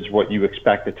was what you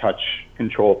expect a touch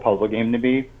control puzzle game to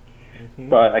be. Mm-hmm.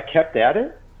 But I kept at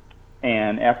it,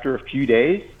 and after a few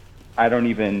days,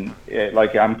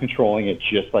 I'm controlling it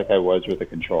just like I was with a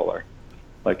controller.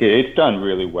 Like it's done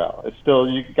really well. It's still,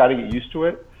 you got to get used to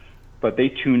it, but they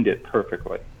tuned it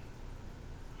perfectly.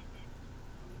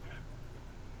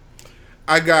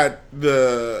 I've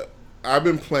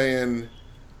been playing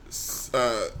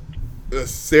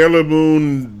Sailor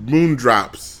Moon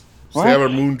Drops. What? Sailor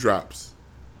Moon Drops.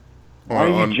 Why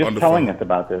are you just telling us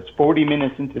about this 40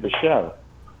 minutes into the show?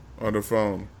 On the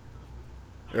phone.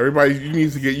 Everybody, you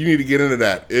need to get into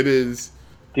that. It is.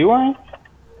 Do I?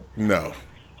 No.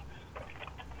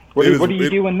 What do you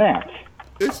do in that?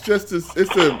 It's just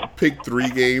it's a pick 3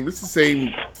 game. It's the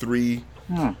same 3.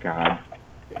 Oh God.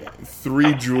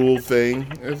 3 jewel thing.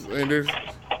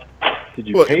 Did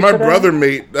you Look, pay my for that? brother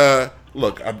made.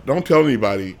 Look, don't tell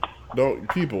anybody. Don't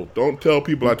tell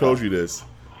people I told you this.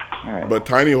 All right. But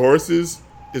Tiny Horses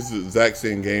is the exact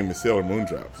same game as Sailor Moon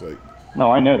Drops. Like,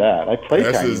 No, I know that. I played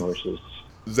That's Tiny his- Horses.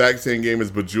 exact same game as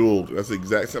Bejeweled. That's the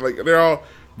exact same. Like, they're all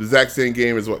the exact same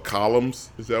game as what, Columns?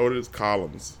 Is that what it is?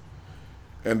 Columns.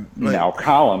 And like, Now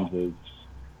columns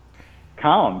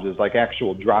is like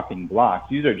actual dropping blocks.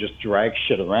 These are just drag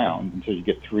shit around until you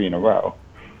get 3 in a row.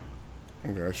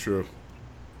 okay, that's true.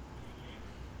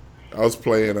 I was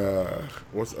playing.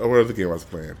 What other game I was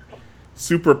playing?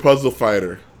 Super Puzzle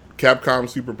Fighter, Capcom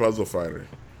Super Puzzle Fighter.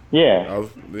 Yeah,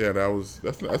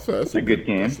 That's a good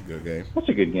game. That's a good game. that's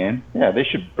a good game. Yeah, they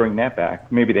should bring that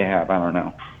back. Maybe they have. I don't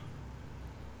know.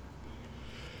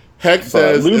 Heck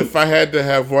says Lou- if I had to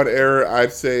have one error,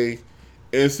 I'd say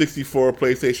N64,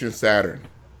 PlayStation, Saturn.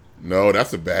 No,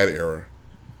 that's a bad error.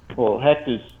 Well, Heck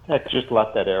just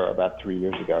left that era about 3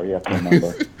 years ago. You have to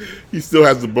remember. He still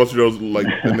has a bunch of those like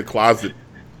in the closet.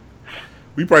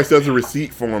 We probably still has a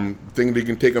receipt for him, thinking they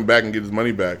can take him back and get his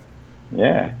money back.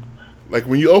 Yeah. Like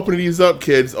when you open these up,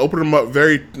 kids, open them up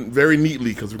very, very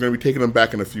neatly because we're going to be taking them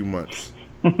back in a few months.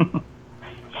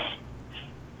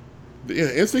 Yeah,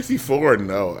 N64,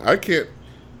 no, I can't.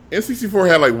 N64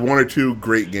 had like 1 or 2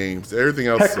 great games. Everything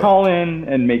else. Heck, sucked. call in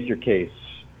and make your case.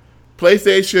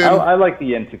 PlayStation. I like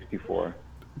the N64.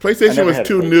 I PlayStation never was had a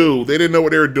too PlayStation. new. They didn't know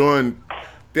what they were doing.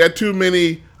 They had too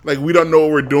many. Like, we don't know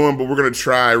what we're doing, but we're gonna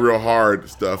try real hard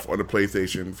stuff on the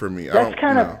PlayStation. For me, That's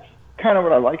kind of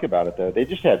what I like about it, though. They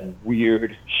just had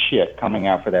weird shit coming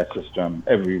out for that system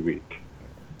every week.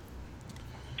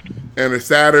 And the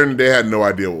Saturn, they had no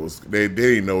idea what was. They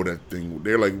didn't know that thing.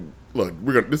 They're like, look,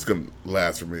 this is gonna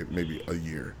last for maybe a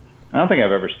year. I don't think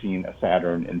I've ever seen a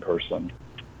Saturn in person.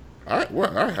 I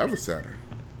have a Saturn.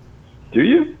 Do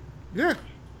you? Yeah.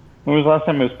 When was the last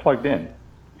time it was plugged in?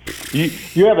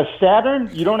 You have a Saturn?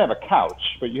 You don't have a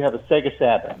couch, but you have a Sega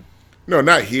Saturn. No,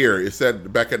 not here. It's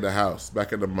back at the house,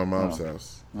 back at my mom's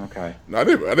house. Okay. No, I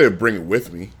didn't bring it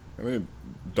with me. I didn't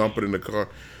dump it in the car.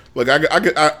 Look,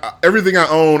 I everything I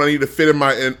own, I need to fit in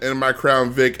my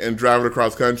Crown Vic and drive it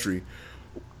across country.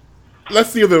 Let's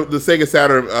see if the Sega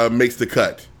Saturn makes the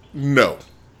cut. No,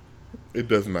 it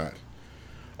does not.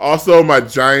 Also, my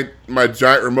giant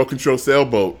remote control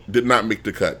sailboat did not make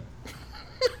the cut.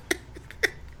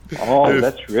 Oh,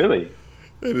 that's really.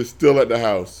 It is still at the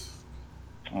house.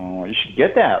 Oh, you should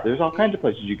get that. There's all kinds of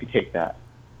places you could take that.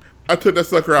 I took that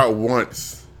sucker out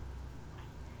once,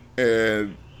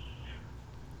 and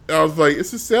I was like,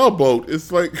 "It's a sailboat."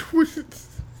 It's like,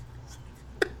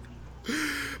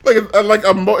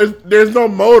 there's no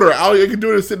motor. All you can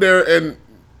do is sit there and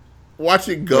watch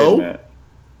it go. Wait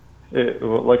a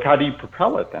minute. How do you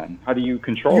propel it then? How do you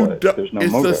control it? There's no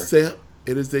motor.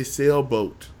 It is a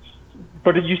sailboat.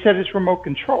 But you said it's remote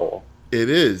control. It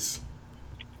is.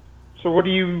 So what are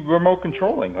you remote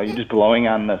controlling? Are you just blowing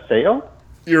on the sail?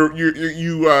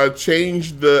 You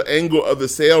change the angle of the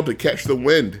sail to catch the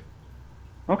wind.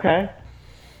 Okay.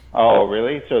 Oh,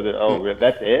 really? So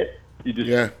that's it? You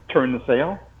just turn the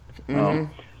sail?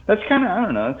 Mm-hmm. That's kind of, I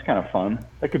don't know, that's kind of fun.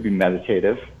 That could be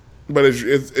meditative. But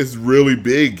it's really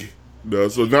big, though.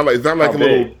 So it's not like How a big?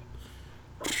 little,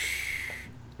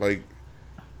 like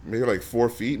maybe like 4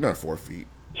 feet, not 4 feet.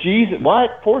 Jeez,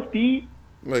 what? 4 feet?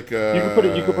 Like You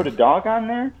could put a dog on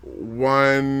there?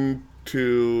 1,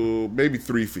 2, maybe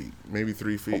 3 feet. Maybe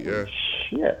 3 feet. Yeah,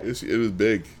 Shit, it was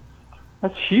big.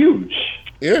 that's huge.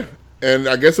 Yeah, and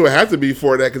I guess it would have to be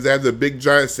for that because it has a big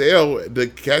giant sail to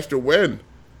catch the wind.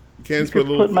 You can't You just put could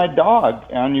a little. put my dog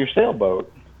on your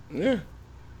sailboat. Yeah.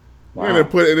 Wow.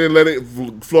 And then let it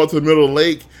float to the middle of the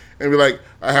lake and be like,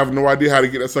 I have no idea how to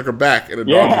get that sucker back. And the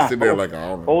dog just sitting there like, I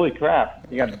don't know. Holy crap.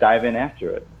 You got to dive in after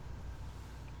it.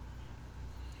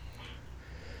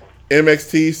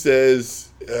 MXT says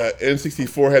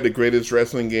N64 had the greatest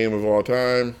wrestling game of all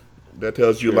time. That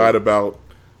tells you a lot about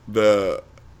the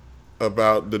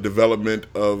development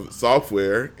of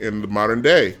software in the modern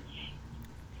day.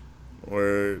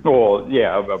 Well,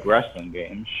 yeah, of wrestling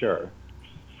games, sure.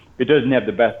 It doesn't have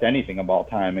the best anything of all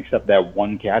time except that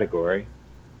one category.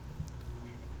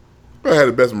 It had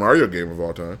the best Mario game of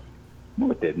all time.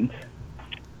 No, it didn't.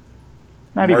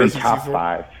 Not Mario even top 64?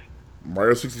 5.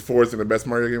 Mario 64 is the best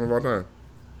Mario game of all time.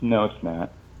 No, it's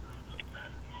not.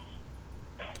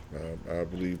 I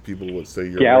believe people would say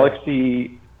you're Galaxy,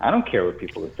 wrong. I don't care what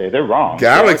people would say. They're wrong.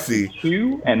 Galaxy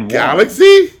 2 and 1.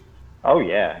 Galaxy? Oh,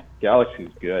 yeah.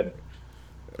 Galaxy's good.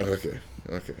 Okay.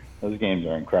 Okay. Those games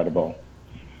are incredible.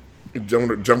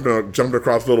 Jumped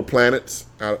across little planets.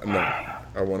 No,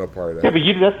 I want a part of that.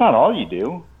 Yeah, but that's not all you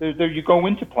do. You go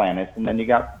into planets, and then you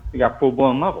got full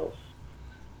blown levels.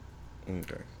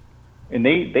 Okay. And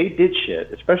they did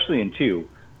shit, especially in 2.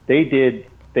 They did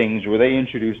things where they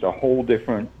introduced a whole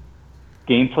different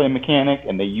gameplay mechanic,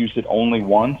 and they used it only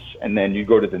once, and then you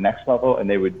go to the next level, and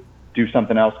they would do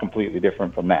something else completely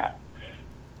different from that.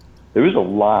 There was a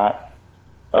lot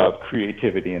of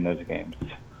creativity in those games.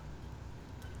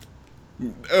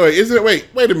 Oh,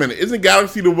 wait a minute. Isn't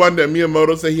Galaxy the one that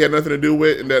Miyamoto said he had nothing to do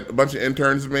with and that a bunch of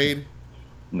interns made?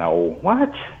 No.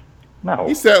 What? No.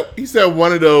 He said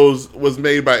one of those was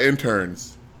made by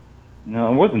interns.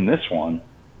 No, it wasn't this one.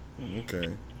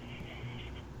 Okay.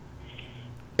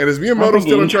 And is Miyamoto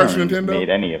still in charge of Nintendo? Made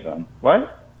any of them?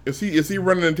 What? Is he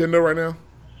running Nintendo right now?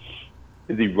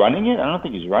 Is he running it? I don't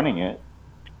think he's running it.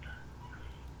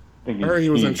 I heard he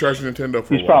was in charge of Nintendo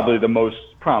for a while. He's probably the most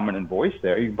prominent voice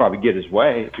there. He could probably get his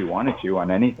way if he wanted to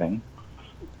on anything.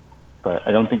 But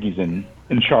I don't think he's in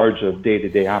charge of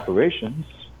day-to-day operations.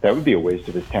 That would be a waste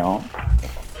of his talent.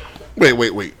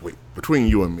 Wait. Between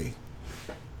you and me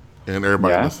and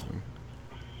everybody listening,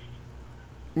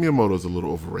 Miyamoto's a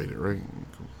little overrated, right?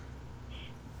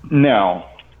 No.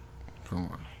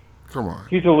 Come on.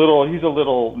 He's a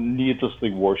little needlessly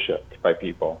worshipped by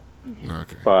people.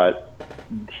 Okay. But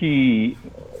he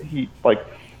like,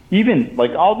 even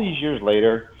like all these years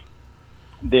later,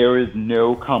 there is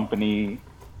no company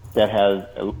that has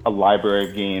a library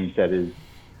of games that is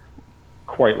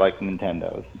quite like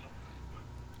Nintendo's.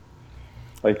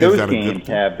 Like, those games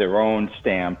have their own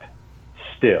stamp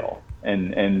still,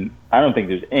 and I don't think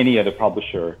there's any other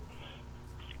publisher,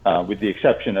 with the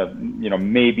exception of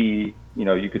maybe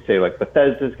you could say like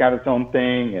Bethesda's got its own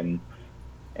thing,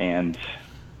 and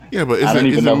yeah, but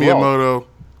isn't Miyamoto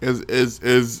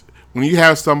is when you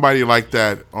have somebody like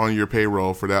that on your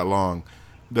payroll for that long,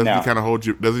 doesn't he kind of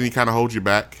hold you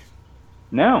back?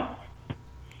 No.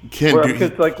 Can't do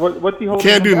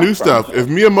new stuff. From? If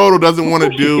Miyamoto doesn't want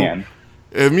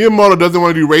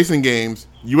to do racing games,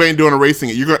 you ain't doing a racing.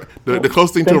 The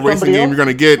closest thing to a racing game you're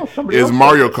gonna get is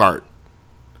Mario Kart.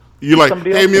 You're like,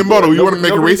 hey Miyamoto, you want to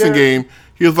make a racing game?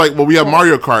 He was like, well, we have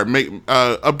Mario Kart.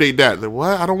 Update that. Like,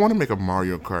 what? I don't want to make a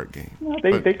Mario Kart game. No,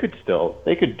 they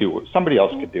could do it. Somebody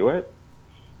else could do it.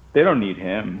 They don't need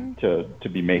him to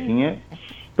be making it.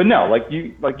 But no,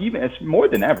 even it's more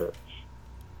than ever.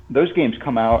 Those games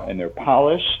come out and they're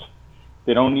polished.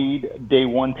 They don't need day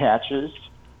one patches.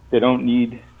 They don't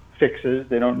need fixes.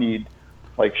 They don't need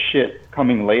shit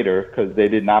coming later because they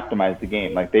didn't optimize the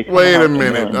game. Wait a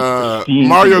minute.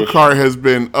 Mario Kart has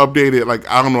been updated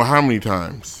I don't know how many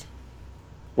times.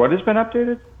 What has been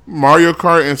updated? Mario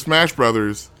Kart and Smash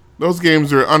Brothers. Those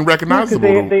games are unrecognizable.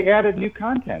 Yeah, they added new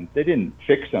content. They didn't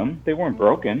fix them. They weren't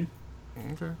broken.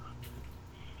 Okay.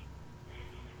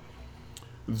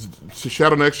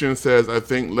 Shadow Next Gen says, I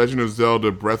think Legend of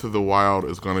Zelda Breath of the Wild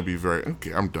is going to be very...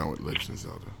 Okay, I'm done with Legend of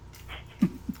Zelda.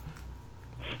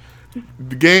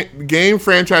 The game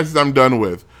franchises I'm done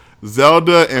with.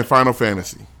 Zelda and Final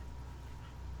Fantasy.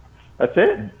 That's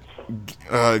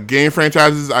it? Game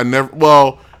franchises I never...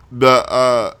 Well,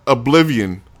 the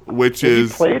Oblivion, which is...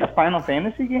 You played a Final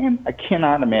Fantasy game? I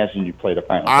cannot imagine you played a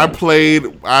Final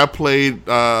Fantasy.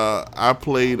 I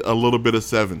played a little bit of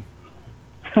 7.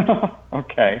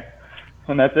 Okay,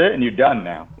 and that's it, and you're done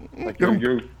now.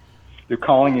 You're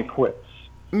calling it quits.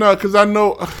 No, because I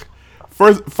know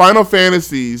first Final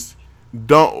Fantasies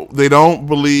don't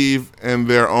believe in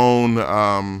their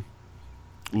own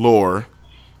lore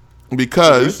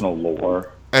because there's no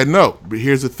lore. And no, but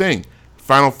here's the thing: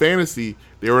 Final Fantasy,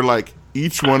 they were like,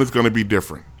 each one is going to be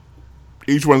different.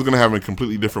 Each one's going to have a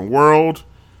completely different world.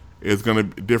 It's going to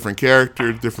be different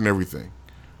characters, different everything.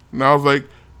 And I was like,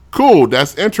 cool,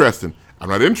 that's interesting. I'm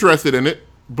not interested in it,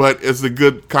 but it's a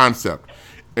good concept.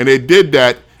 And they did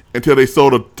that until they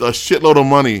sold a shitload of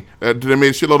money. They made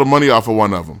a shitload of money off of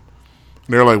one of them.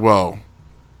 And they're like, well,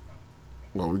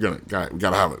 we gotta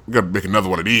make another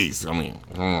one of these. I mean,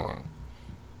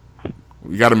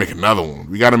 we gotta make another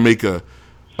one. We gotta make a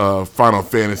Final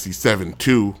Fantasy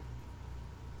 7-2.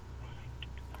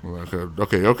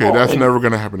 Okay, that's never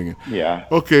gonna happen again. Yeah.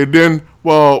 Okay, then,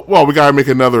 well, we gotta make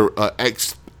another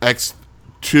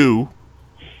X2.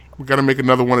 We got to make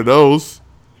another one of those.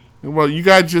 Well, you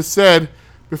guys just said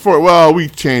before, well, we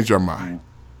changed our mind.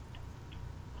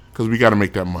 Because we got to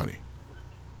make that money.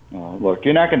 Look,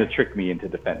 you're not going to trick me into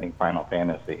defending Final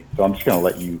Fantasy. So I'm just going to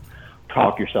let you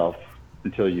talk yourself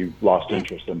until you lost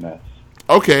interest in this.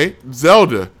 Okay,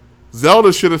 Zelda.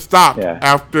 Zelda should have stopped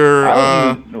after...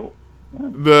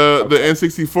 The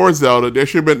N64 Zelda. There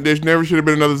never should have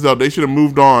been another Zelda. They should have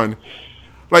moved on.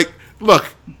 Like,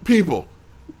 look, people.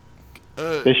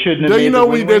 They shouldn't have made the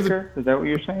Wind Waker? Is that what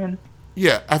you're saying?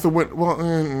 Yeah, after Wind... Well,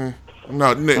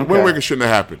 no, Wind Waker shouldn't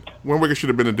have happened. Wind Waker should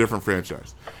have been a different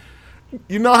franchise.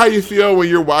 You know how you feel when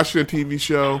you're watching a TV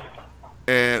show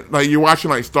and, like, you're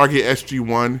watching, like, Stargate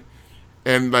SG-1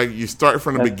 and, like, you start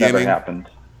from the beginning. Never happened.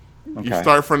 Okay.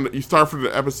 You start from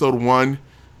the episode 1,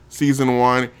 season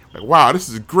 1. Like, wow, this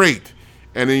is great.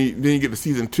 And then you get to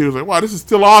season 2. It's like, wow, this is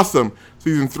still awesome.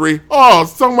 Season 3, oh,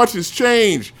 so much has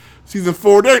changed. Season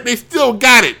 4, they still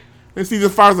got it. And season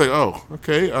 5 is like, oh,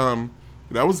 okay,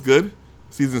 that was good.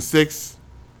 Season 6,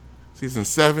 season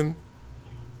 7,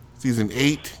 season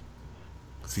 8,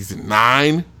 season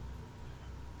 9,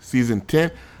 season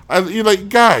 10. You're like,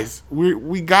 guys,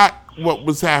 we got what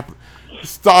was happening.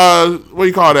 What do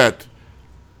you call that?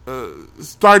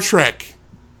 Star Trek.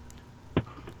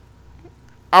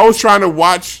 I was trying to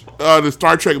watch the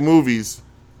Star Trek movies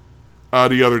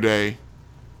the other day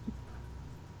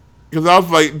because I was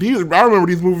like, I remember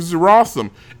these movies were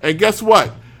awesome. And guess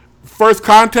what? First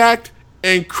Contact,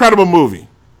 incredible movie.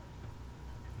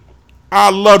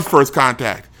 I loved First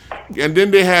Contact. And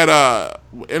then they had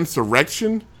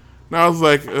Insurrection. And I was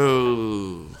like,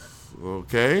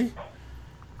 okay.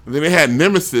 And then they had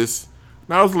Nemesis.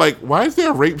 And I was like, why is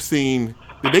there a rape scene?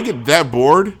 Did they get that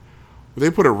bored? They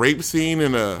put a rape scene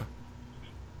in a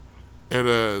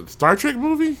Star Trek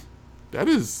movie? That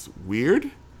is weird.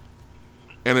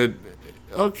 And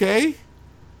okay.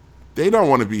 They don't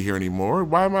want to be here anymore.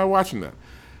 Why am I watching that?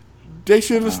 They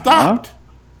should have stopped.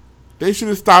 They should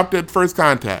have stopped at First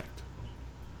Contact.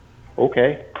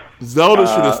 Okay. Zelda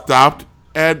should have stopped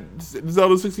at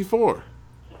Zelda 64.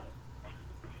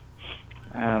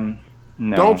 No.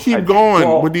 Don't keep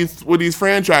going with these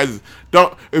franchises.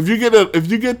 Don't if you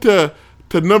get to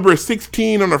number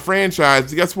 16 on a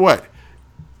franchise, guess what?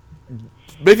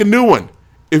 Make a new one.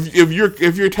 If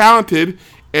you're talented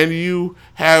and you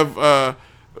have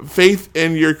faith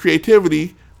in your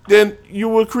creativity, then you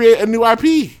will create a new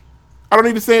IP. I don't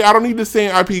need the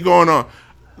same IP going on.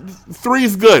 3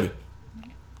 is good.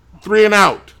 3 and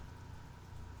out.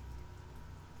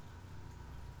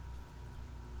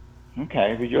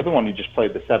 Okay, but you're the one who just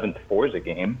played the 7th Forza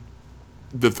game.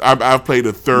 I've played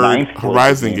the 3rd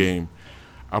Horizon game.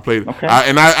 I played, okay.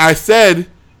 And I said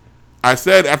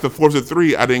after Forza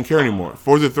 3, I didn't care anymore.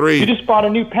 Forza 3. You just bought a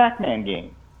new Pac-Man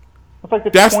game. It's like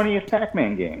the 20th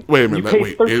Pac-Man game. Wait a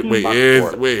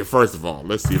minute. Wait. First of all,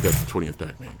 let's see if that's the 20th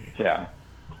Pac-Man game. Yeah.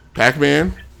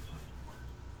 Pac-Man,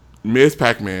 Ms.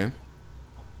 Pac-Man,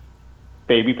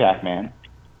 Baby Pac-Man.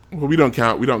 Well, we don't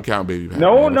count Baby Pac-Man.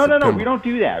 No. We don't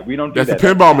do that. That's a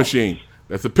pinball machine.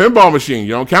 That's a pinball machine.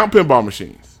 You don't count pinball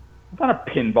machines. It's not a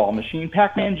pinball machine.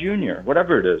 Pac-Man Jr.,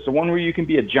 whatever it is. The one where you can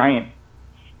be a giant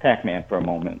Pac-Man for a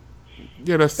moment.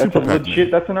 Yeah, that's Super Pac-Man. Legit,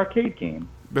 that's an arcade game.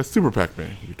 That's Super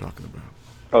Pac-Man you're talking about.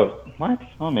 Oh, what?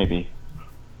 Oh, maybe.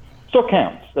 Still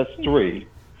counts. That's 3.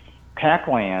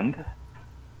 Pac-Land.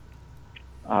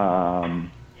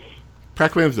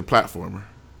 Pac-Land's the platformer.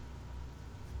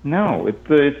 No, it's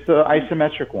the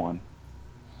isometric one.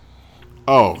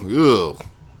 Oh, ugh.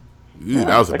 Yeah,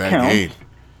 that was a bad game.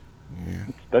 Yeah.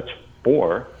 That's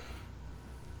 4.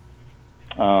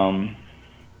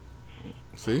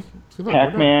 See?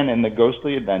 Pac-Man and the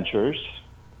Ghostly Adventures.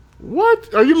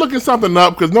 What? Are you looking something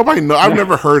up? Because nobody knows. I've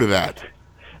never heard of that.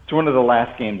 It's one of the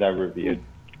last games I reviewed.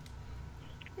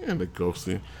 And the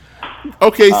Ghostly.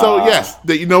 Okay, so yes,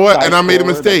 you know what? And I made a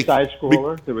mistake.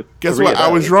 Guess what? I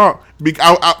was wrong.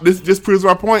 This proves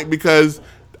my point because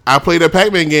I played a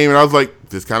Pac-Man game and I was like,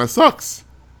 this kind of sucks.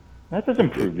 That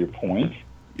doesn't prove your point.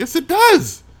 Yes, it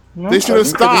does. No, they should have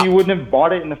stopped. You wouldn't have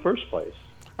bought it in the first place.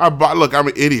 Look, I'm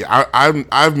an idiot.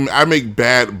 I make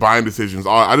bad buying decisions.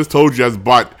 I just told you I just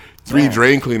bought 3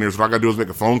 drain cleaners. What I gotta do is make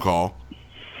a phone call.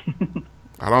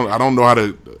 I don't know how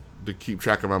to keep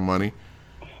track of my money.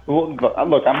 Well,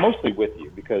 look, I'm mostly with you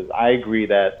because I agree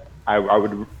that I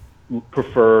would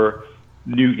prefer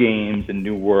new games and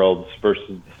new worlds versus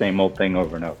the same old thing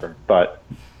over and over. But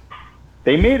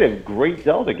they made a great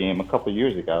Zelda game a couple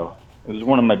years ago. It was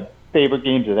one of my favorite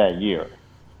games of that year.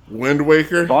 Wind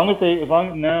Waker?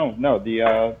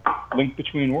 The Link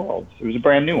Between Worlds. It was a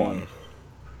brand new one.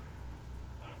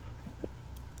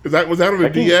 Was that on the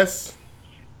DS?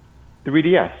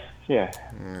 3DS, yeah.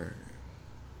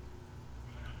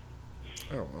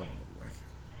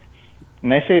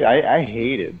 And I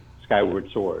hated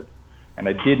Skyward Sword, and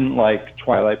I didn't like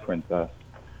Twilight Princess,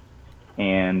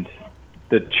 and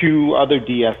the 2 other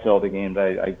DS Zelda games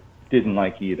I didn't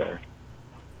like either.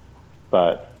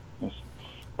 But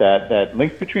that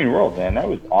link between worlds, man, that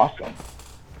was awesome.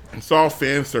 It's all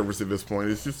fan service at this point.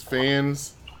 It's just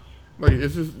fans, like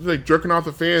it's just like jerking off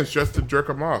the fans just to jerk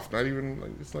them off. Not even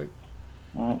like it's like.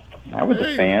 Well, I was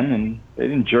a fan, and they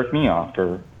didn't jerk me off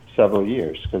for several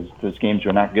years because those games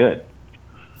were not good.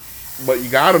 But you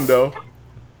got them though.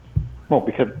 Well,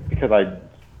 because I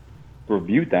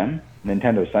reviewed them.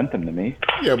 Nintendo sent them to me.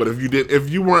 Yeah, but if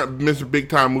you weren't Mr. Big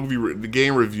Time the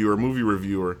game reviewer, movie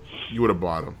reviewer, you would have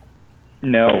bought them.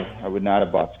 No, I would not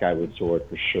have bought Skyward Sword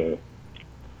for sure.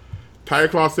 Tiger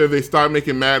Claw said if they start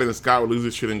making Madden, and Scott would lose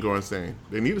his shit and go insane.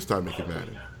 They need to start making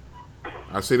Madden.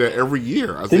 I say that every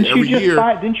year. Didn't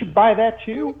you buy that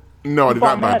too? No, I did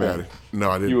not buy Madden. No,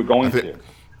 I didn't. You were going to.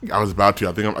 I was about to.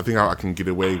 I think I can get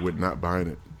away with not buying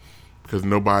it because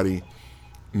nobody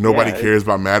cares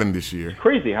about Madden this year. It's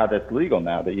crazy how that's legal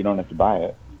now that you don't have to buy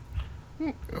it.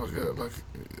 Okay, like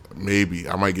maybe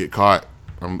I might get caught.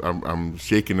 I'm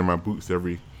shaking in my boots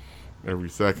every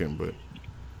second, but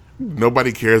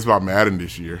nobody cares about Madden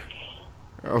this year.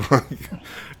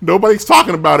 Nobody's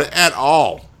talking about it at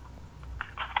all.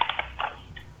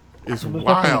 It's There's wild.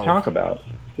 nothing to talk about.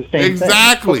 It's the same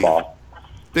Exactly.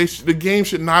 thing. The game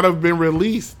should not have been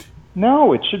released.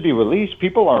 No, it should be released.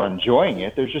 People are enjoying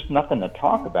it. There's just nothing to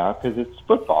talk about because it's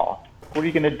football. What are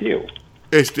you going to do?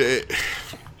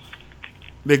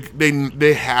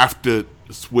 They have to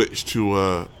switch to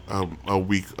a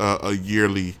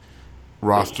yearly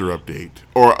roster update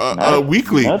or a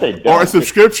weekly or a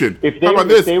subscription. How about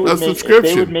this? A subscription.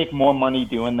 If they would make more money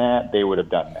doing that, they would have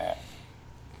done that.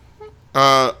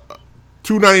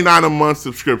 $2.99 a month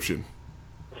subscription.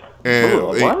 And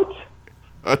what?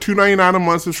 A $2.99 a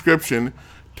month subscription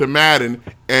to Madden,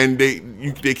 and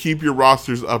they keep your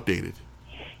rosters updated.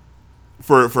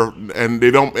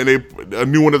 A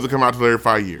new one doesn't come out till every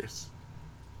 5 years.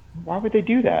 Why would they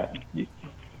do that?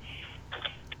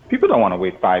 People don't want to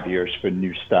wait 5 years for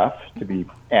new stuff to be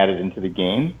added into the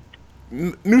game.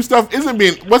 New stuff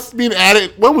what's being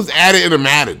added? What was added into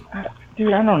Madden?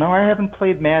 Dude, I don't know. I haven't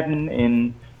played Madden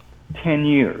in 10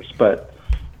 years, but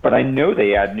I know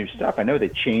they add new stuff. I know they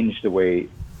change the way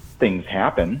things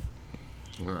happen.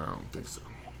 No, I don't think so.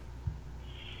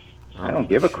 I don't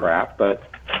give a crap, but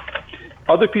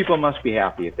other people must be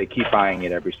happy if they keep buying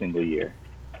it every single year.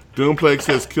 Doomplague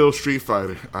says kill Street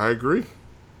Fighter. I agree.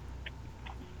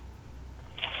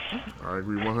 I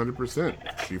agree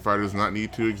 100%. Street Fighter does not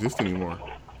need to exist anymore.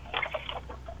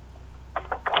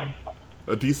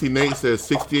 A DC Nate says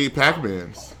 68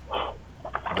 Pac-Mans.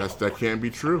 That can't be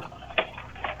true.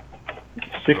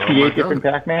 68 different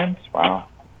Pac-Mans? Wow.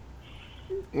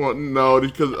 Well, no,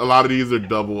 because a lot of these are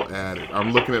double added.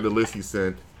 I'm looking at the list he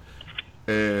sent,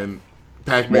 and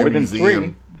Pac-Man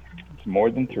Museum. It's more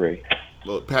than 3.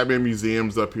 Look, Pac-Man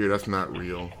Museum's up here. That's not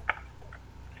real.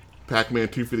 Pac-Man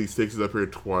 256 is up here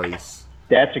twice.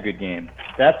 That's a good game.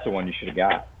 That's the one you should have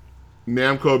got.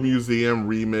 Namco Museum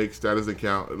Remix, that doesn't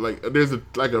count. Like, there's a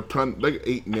ton, like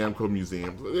 8 Namco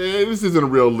museums. This isn't a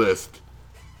real list.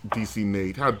 DC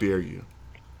Nate, how dare you?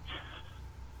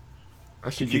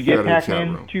 Did you get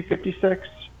Pac-Man 256?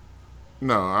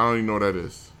 No, I don't even know what that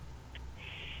is.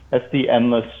 That's the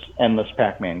endless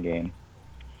Pac-Man game.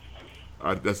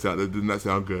 That did not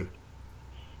sound good.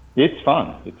 It's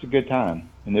fun. It's a good time.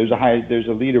 And there's a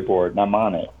leaderboard, and I'm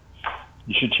on it.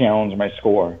 You should challenge my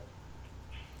score.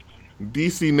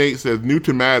 DC Nate says, new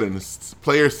to Madden,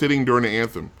 players sitting during the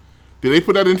anthem. Did they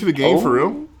put that into the game for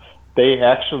real? They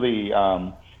actually,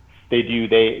 they do.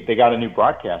 They got a new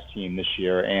broadcast team this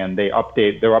year, and they're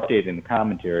updating the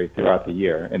commentary throughout the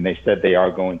year, and they said they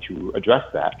are going to address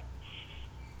that.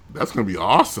 That's going to be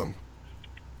awesome.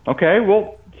 Okay,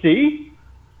 well, see?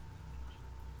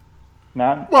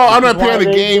 I'm not paying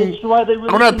the game.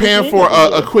 I'm not paying for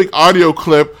a quick audio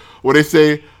clip where they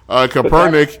say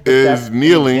Kaepernick is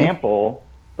kneeling.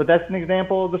 But that's an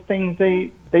example of the things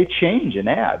they change and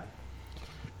add.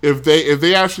 If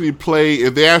they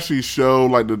actually show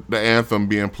like the anthem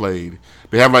being played,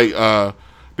 they have a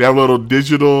little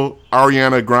digital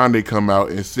Ariana Grande come out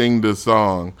and sing the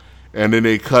song, and then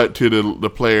they cut to the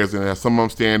players and have some of them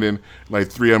standing, like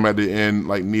 3 of them at the end,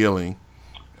 like kneeling.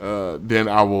 Then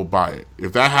I will buy it.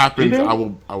 If that happens, I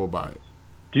will buy it.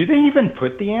 Do they even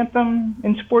put the anthem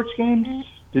in sports games?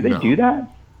 Do they do that?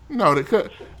 No, they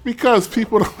could, because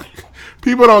people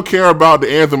don't care about the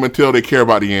anthem until they care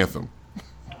about the anthem.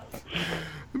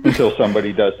 Until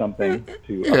somebody does something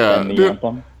to upend the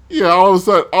anthem. Yeah, all of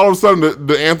a sudden,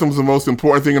 the anthem's the most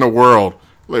important thing in the world.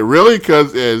 Like, really?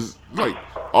 Because as like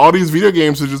all these video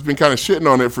games have just been kind of shitting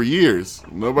on it for years.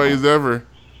 Nobody's ever.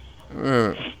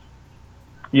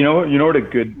 You know what a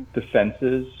good defense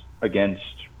is against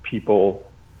people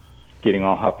getting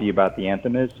all huffy about the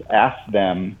anthem is, ask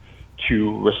them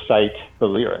to recite the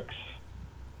lyrics.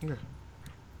 Yeah.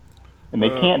 And they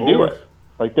can't do it.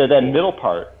 Like that middle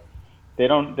part, they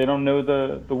don't know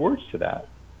the words to that.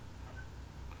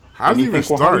 How do you even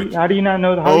start? How do you not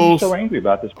know? How are you so angry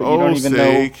about this? But you don't even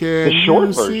know the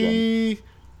short version.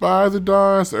 By the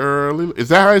dawn's early, is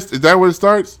that what it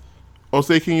starts? Oh,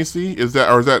 say can you see? Is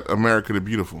that America the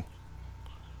Beautiful?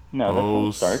 No, that's how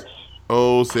it starts.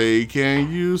 Oh, say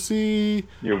can you see?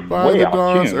 You're by way the off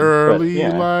dawn's tune, early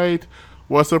light,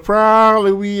 what so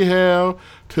proudly we held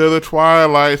till the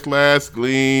twilight's last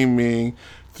gleaming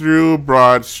through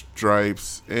broad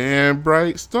stripes and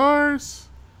bright stars,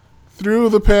 through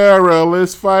the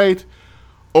perilous fight,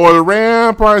 o'er the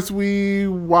ramparts we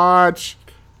watch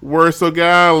were so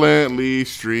gallantly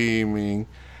streaming,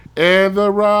 and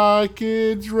the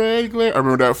rocket's red glare. I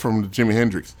remember that from Jimi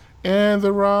Hendrix. And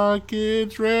the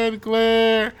rocket's red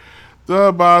glare,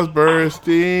 the bombs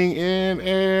bursting in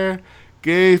air,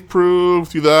 gave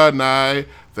proof to the night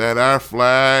that our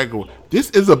flag. This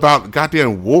is about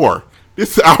goddamn war.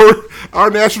 This is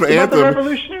our national it's anthem. About the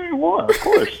Revolutionary War, of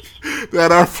course.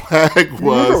 That our flag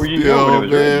was still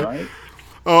there. Right?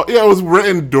 Oh yeah, it was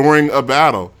written during a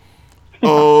battle.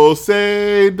 Oh,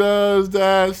 say does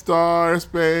that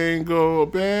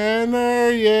star-spangled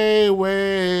banner yea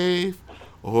wave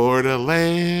o'er the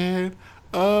land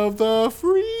of the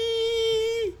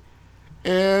free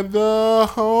and the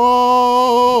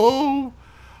home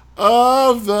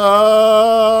of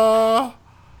the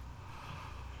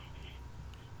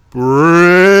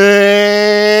brave.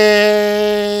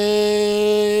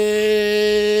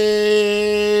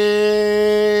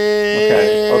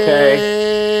 Okay.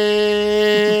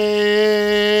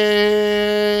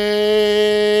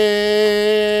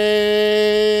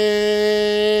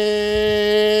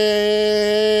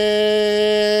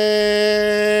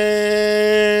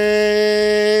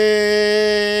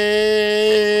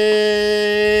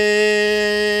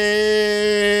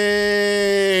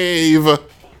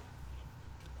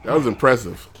 That was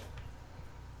impressive.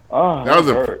 Oh, that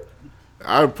was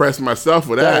I impressed myself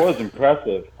with that. That was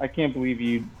impressive. I can't believe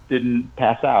you didn't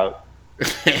pass out.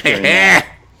 I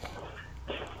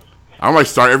might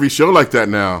start every show like that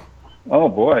now. Oh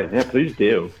boy, yeah, please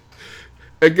do.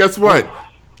 And guess what?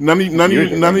 None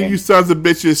of you sons of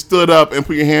bitches stood up and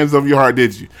put your hands over your heart,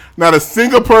 did you? Not a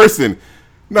single person.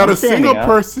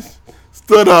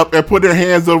 Stood up and put their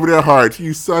hands over their hearts.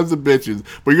 You sons of bitches.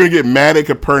 But you're gonna get mad at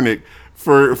Copernic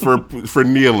for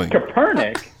kneeling.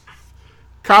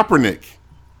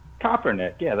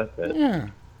 Copernic, yeah, that's it. Yeah.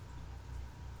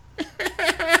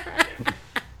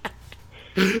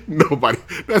 Nobody.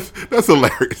 That's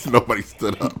hilarious. Nobody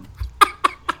stood up.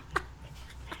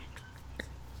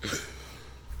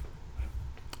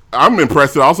 I'm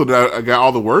impressed also that I got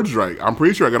all the words right. I'm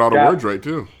pretty sure I got all the words right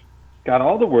too. Got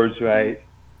all the words right.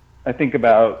 I think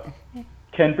about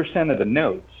 10% of the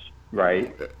notes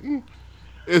right.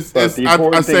 I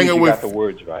sang it with got the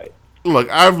words right. Look,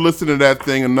 I've listened to that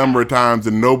thing a number of times,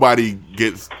 and nobody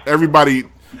knows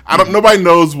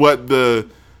what the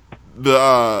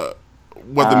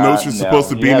notes are supposed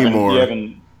to be anymore. You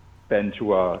haven't been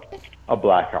to a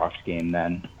Blackhawks game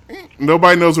then.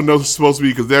 Nobody knows what notes are supposed to be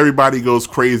because everybody goes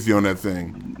crazy on that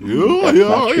thing.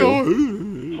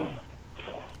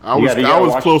 I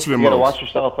was closer than most. You got to watch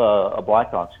yourself a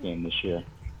Blackhawks game this year.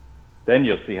 Then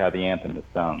you'll see how the anthem is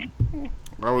sung.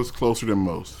 I was closer than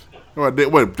most. They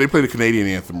played the Canadian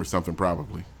anthem or something,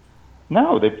 probably.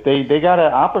 No, they got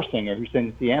an opera singer who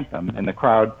sings the anthem, and the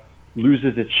crowd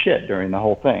loses its shit during the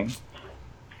whole thing.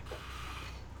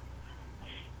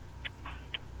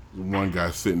 One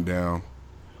guy sitting down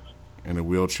in a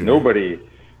wheelchair. Nobody.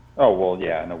 Oh well,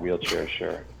 yeah, in a wheelchair,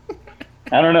 sure.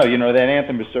 I don't know. You know, that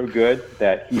anthem is so good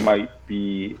that he might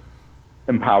be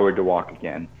empowered to walk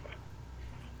again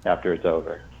after it's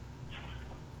over.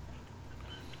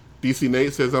 DC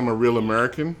Nate says, I'm a real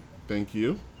American. Thank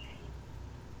you.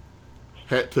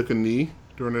 Het took a knee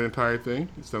during the entire thing,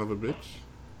 you son of a bitch.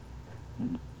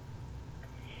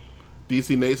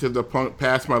 DC Nate says, I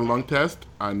passed my lung test.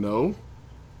 I know.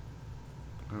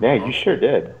 Yeah, you sure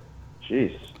did.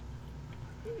 Jeez.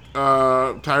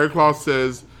 Tiger Claw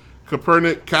says,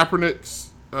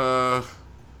 Kaepernick's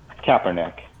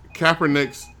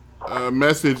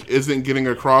message isn't getting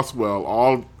across well.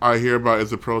 All I hear about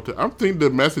is a protest. I'm thinking the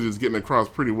message is getting across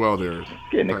pretty well there.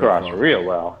 Getting across real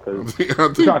well.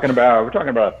 We're talking about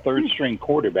a third string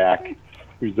quarterback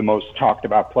who's the most talked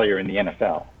about player in the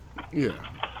NFL. Yeah.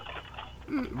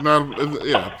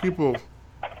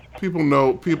 People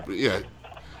know people. Yeah.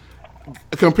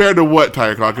 Compared to what,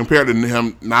 Tiger Claw? Compared to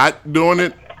him not doing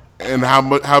it, and how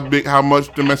much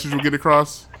the message will get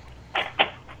across.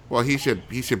 Well, he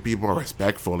should be more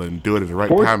respectful and do it at the right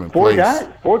time and place.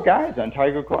 Four guys on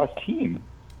Tiger Claw's team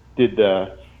took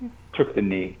the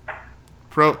knee.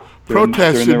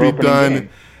 Protests should be done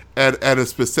at a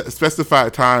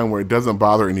specified time where it doesn't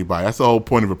bother anybody. That's the whole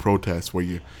point of a protest, where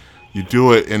you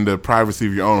do it in the privacy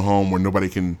of your own home, where nobody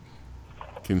can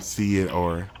see it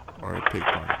or take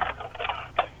part.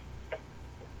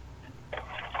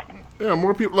 Yeah,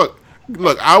 more people.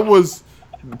 Look.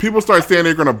 People start saying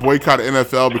they're going to boycott the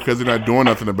NFL because they're not doing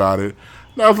nothing about it.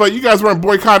 And I was like, you guys weren't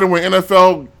boycotting when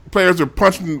NFL players are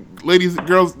punching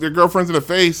their girlfriends in the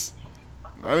face.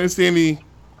 I didn't see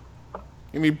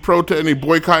any protest, any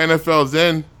boycott NFL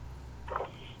then.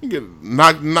 He get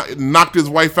knocked his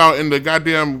wife out in the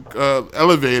goddamn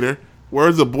elevator.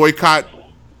 Where's the boycott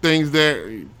things there?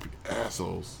 You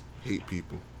assholes. Hate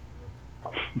people.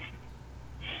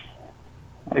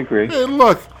 I agree. Hey,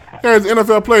 look. There's an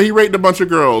NFL player. He raped a bunch of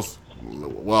girls.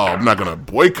 Well, I'm not going to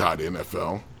boycott the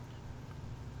NFL.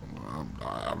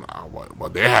 Well,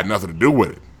 they had nothing to do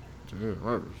with it.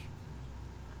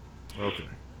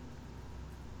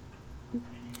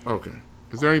 Okay.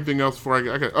 Is there anything else before I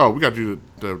get? Oh, we got to do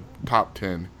the top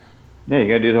 10. Yeah, you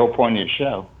got to do the whole point of your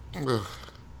show.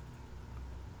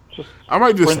 I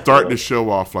might just start the show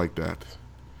off like that.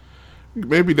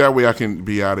 Maybe that way I can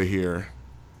be out of here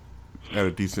at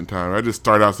a decent time. I just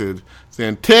start out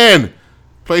saying 10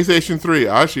 PlayStation 3.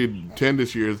 Actually, 10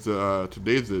 this year is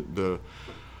today's the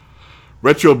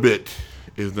retro bit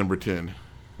is number 10.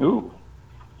 Ooh,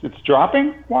 it's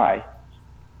dropping. Why?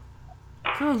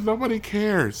 Because nobody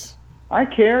cares. I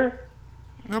care.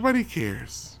 Nobody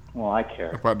cares. Well, I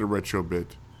care about the retro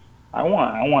bit. I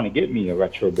want to get me a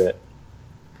retro bit.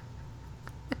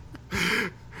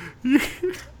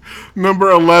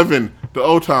 Number 11, the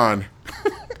Otan.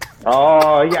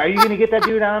 Oh, yeah. Are you going to get that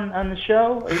dude on the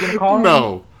show? Are you going to call him?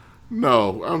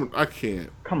 No, I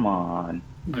can't. Come on.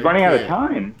 He's running out of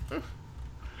time. He's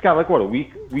got, a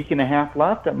week and a half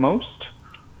left at most.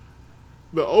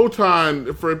 The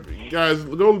Otan, for guys,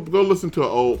 go listen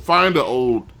to find an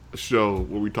old show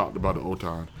where we talked about the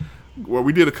Otan, where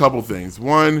we did a couple things.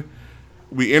 One,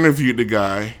 we interviewed the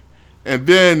guy, and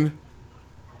then,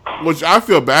 which I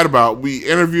feel bad about, we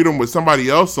interviewed him with somebody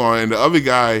else on, and the other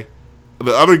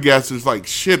guest is like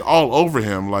shit all over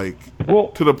him, look,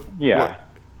 yes,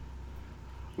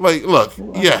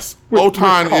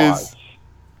 Otan is,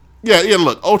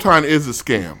 look, Otan is a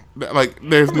scam.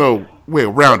 There's no way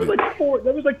around it.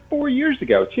 That was 4 years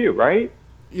ago too, right?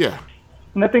 Yeah.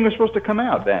 And that thing was supposed to come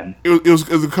out then. It was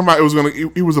going to come out.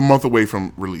 It was a month away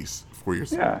from release 4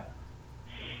 years ago. Yeah.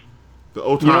 The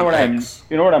Otan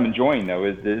You know what I'm enjoying though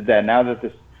is that now that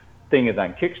this thing is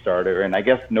on Kickstarter, and I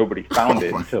guess nobody found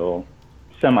it until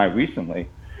semi-recently,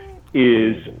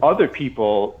 is other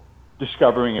people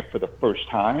discovering it for the first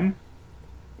time,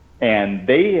 and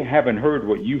they haven't heard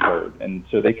what you heard, and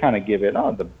so they kind of give it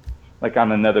on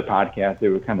another podcast they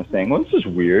were kind of saying, well, this is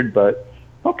weird, but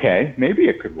okay, maybe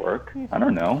it could work. I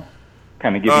don't know.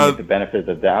 Kind of giving it the benefit of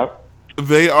the doubt.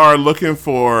 They are looking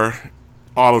for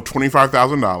all of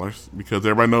 $25,000 because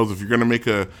everybody knows if you're going to make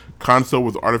a console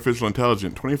with artificial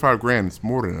intelligence, $25,000 is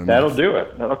more than enough. That'll do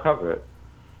it. That'll cover it.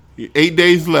 8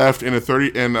 days left in a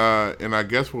 30 and I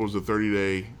guess what was the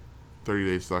 30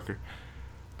 day sucker.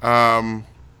 How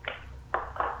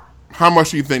much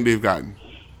do you think they've gotten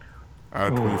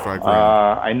out of $25,000?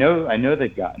 I know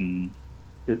they've gotten.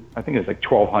 I think it's like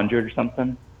 1,200 or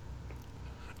something.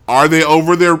 Are they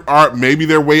over their? Maybe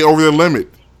they're way over their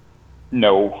limit.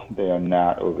 No, they are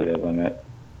not over their limit.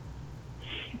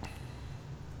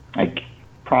 I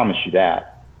promise you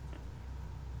that.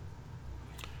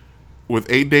 With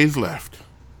 8 days left,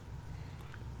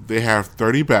 they have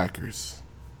 30 backers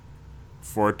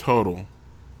for a total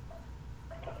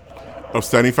of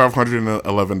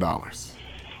 $7,511.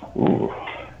 Ooh.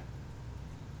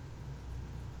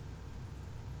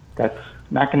 That's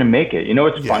not going to make it. You know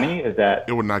what's funny is that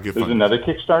it would not get there's funded. another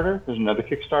Kickstarter. There's another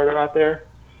Kickstarter out there.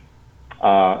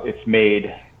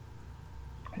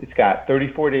 It's got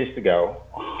 34 days to go,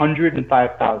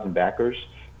 105,000 backers,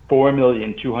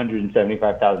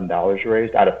 $4,275,000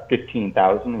 raised out of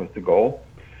 15,000 was the goal.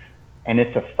 And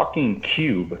it's a fucking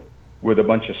cube with a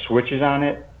bunch of switches on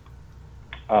it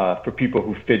for people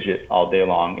who fidget all day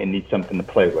long and need something to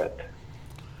play with.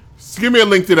 Just give me a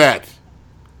link to that.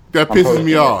 That pisses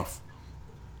me off.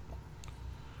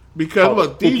 Because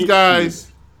look, these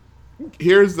guys,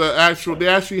 here's the actual, they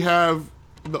actually have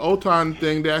the Otan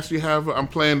thing, they actually have, I'm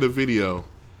playing the video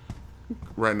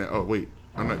right now. Oh, wait,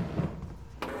 I'm not,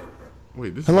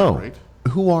 wait, this Hello. is not right.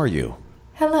 Who are you?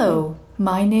 Hello,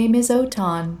 my name is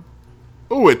Otan.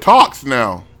 Oh, it talks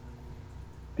now.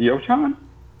 The Otan?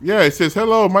 Yeah, it says,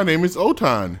 "Hello, my name is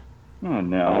Otan." Oh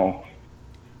no.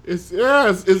 It's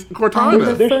Cortana. I'm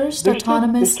the There's- first there's still-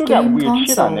 autonomous they still got game weird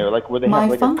shit on there, console. like where they My have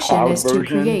like a function cloud is to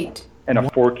version create. and a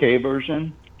 4K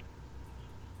version.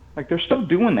 Like they're still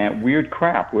doing that weird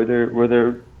crap where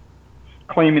they're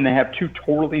claiming they have two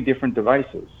totally different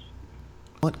devices.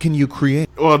 What can you create?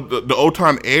 Well, the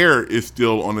Otan Air is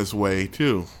still on its way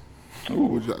too.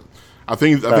 Which I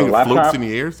think it laptop? floats in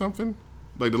the air or something.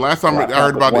 Like the last time I heard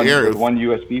Laptop about with the air, with it one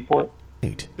USB port.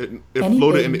 it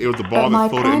floated and it was a ball but my that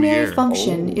floated in the primary air.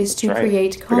 function is to That's right.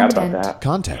 create Forgot about content. that.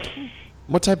 Content.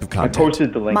 What type of I content?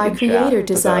 posted the link My in chat creator for the-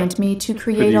 designed me to for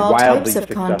create the all wildly types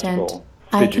of content. successful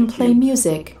I can Fidget play Cube.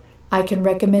 music. I can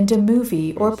recommend a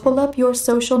movie or pull up your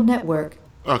social network.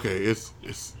 Okay, it's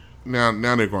now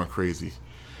they're going crazy.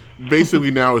 Basically,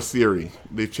 now it's Siri.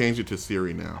 They changed it to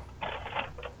Siri now.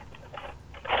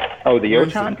 Oh, the What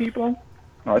is Otan it? people?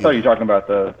 Oh, I thought you were talking about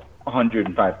the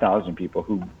 105,000 people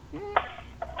who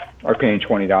are paying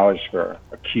 $20 for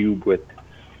a cube with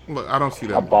Look, I don't see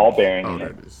that. a ball bearing Oh, in there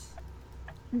it. it is.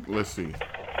 Let's see.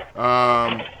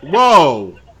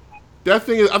 Whoa! That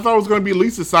thing is. I thought it was going to be at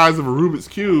least the size of a Rubik's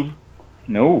cube.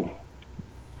 No.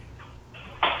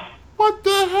 What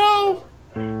the hell?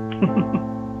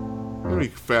 Let me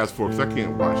fast forward because I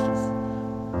can't watch this.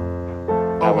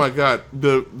 Oh my god!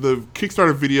 The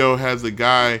Kickstarter video has a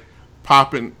guy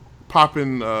popping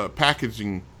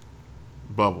packaging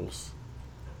bubbles.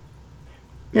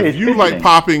 Yeah, If it's you like fidgeting.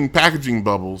 popping packaging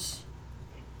bubbles,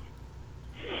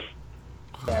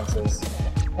 Dances.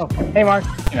 Oh, hey Mark.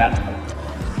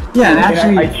 Yeah, and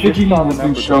actually, I just fidgeting saw the has been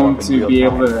numbers shown go up in to real be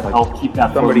time. able to Like, help keep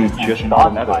that somebody focus and just attention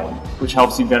bought another occupied, one. which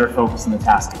helps you better focus on the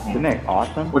task at Isn't hand. that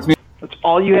awesome? What's ma- That's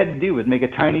all you had to do was make a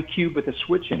tiny cube with a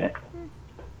switch in it.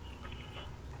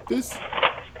 this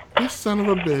son of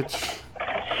a bitch.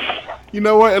 You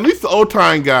know what? At least the old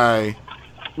time guy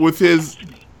with his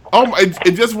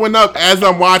it just went up as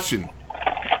I'm watching.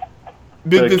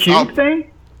 Did The this cube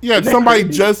thing? Yeah, Isn't that somebody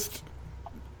crazy? just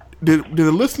did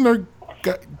a listener.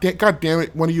 God damn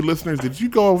it! One of you listeners, did you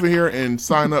go over here and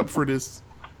sign up for this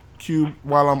cube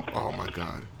while I'm? Oh my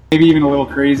god! Maybe even a little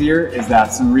crazier is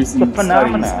that some recent It's a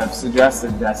phenomenon. studies have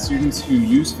suggested that students who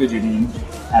use fidgeting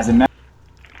as a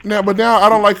Now, but now I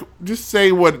don't like. Just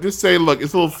say look, it's a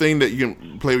little thing that you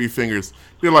can play with your fingers.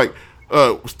 They're like,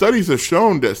 studies have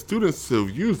shown that students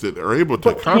who've used it are able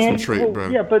to But concentrate well,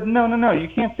 better. Yeah, but no. You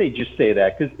can't just say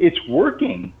that because it's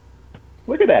working.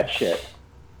 Look at that shit.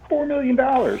 $4 million.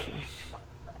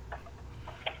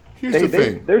 Here's the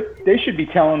thing. They should be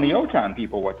telling the Otan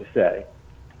people what to say.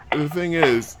 The thing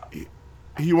is,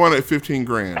 he wanted 15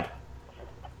 grand.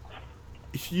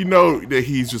 You know that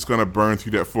he's just gonna burn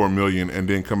through that 4 million and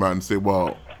then come out and say,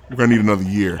 "Well, we're gonna need another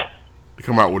year to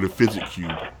come out with a fidget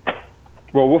cube."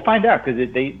 Well, we'll find out because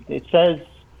it says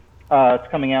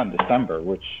it's coming out in December,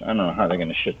 which I don't know how they're going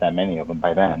to ship that many of them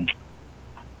by then.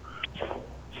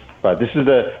 But this is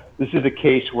a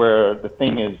case where the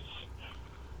thing is.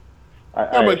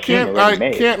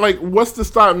 Yeah, but what's to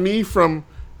stop me from?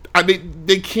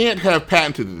 They can't have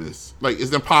patented this. Like,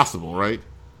 it's impossible, right?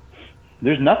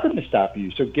 There's nothing to stop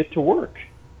you, so get to work.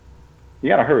 You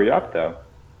got to hurry up, though.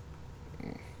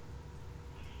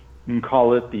 You can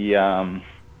call it the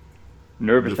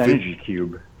nervous The fi- energy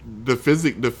cube. The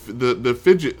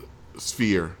fidget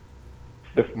sphere.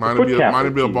 The Mine foot would be a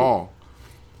capsule cube. ball.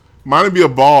 Mine would be a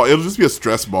ball. It'll just be a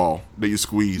stress ball that you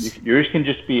squeeze. Yours can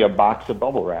just be a box of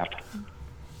bubble wrap.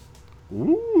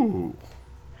 Ooh,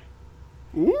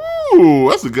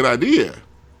 that's a good idea.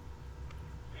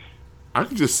 I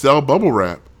could just sell bubble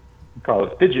wrap. Call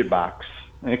it fidget box,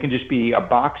 and it can just be a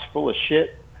box full of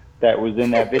shit that was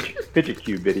in that fidget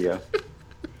cube video.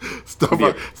 Stuff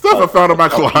I found in my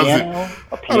closet. piano-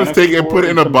 a I just piano take it and put it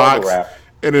in a keyboard and some bubble box wrap.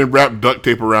 and then wrap duct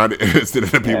tape around it and send it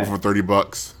to people Yeah. for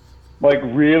 $30. Like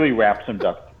really wrap some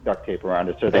duct tape around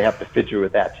it, so they have to fidget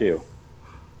with that too.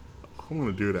 I'm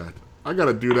gonna do that. I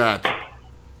gotta do that.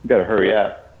 You gotta hurry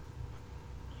up.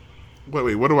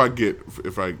 Wait, what do I get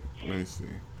if I? Let me see.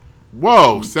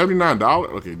 Whoa,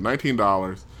 $79. Okay,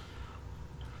 $19.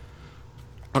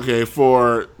 Okay,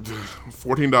 for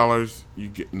 $14 you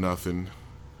get nothing.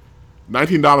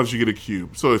 $19 you get a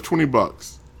cube, so it's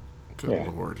 $20. Good Yeah.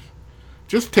 lord!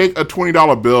 Just take a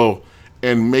 $20 bill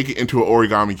and make it into an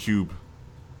origami cube.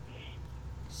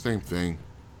 Same thing.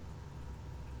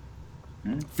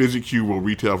 Fidget cube will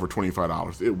retail for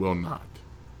 $25. It will not.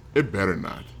 It better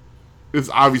not. It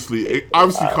obviously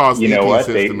costs You know 18 what?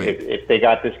 cents to make. If they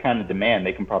got this kind of demand,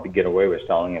 they can probably get away with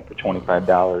selling it for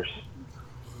 $25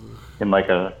 in like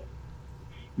a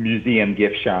museum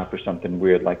gift shop or something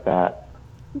weird like that.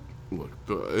 Look,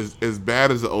 as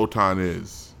bad as the Otan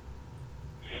is,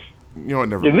 You know, it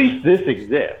never. At least this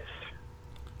exists.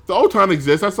 The Otan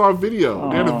exists. I saw a video.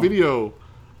 They had a Oh. video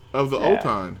of the Yeah.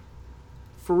 Otan.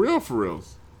 For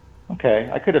reals. Okay,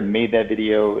 I could have made that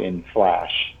video in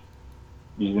Flash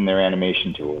using their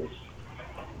animation tools.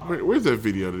 Where's that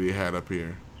video that they had up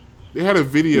here? They had a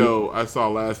video I saw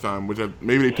last time, which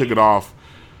maybe they took it off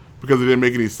because it didn't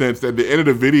make any sense. At the end of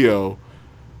the video,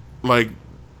 like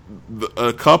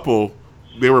a couple,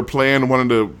 they were playing one of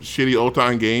the shitty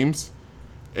Otan games,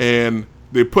 and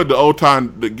they put the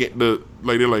Otan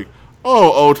they're like,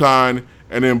 oh, Otan,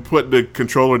 and then put the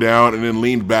controller down and then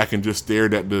leaned back and just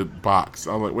stared at the box.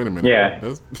 I was like, wait a minute. Yeah.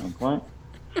 That's- What?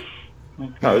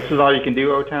 Oh, this is all you can do,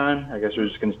 Otan? I guess we're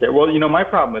just going to stay. Well, my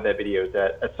problem with that video is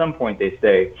that at some point they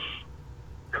say,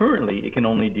 currently it can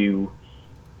only do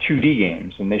 2D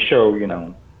games, and they show,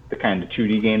 the kind of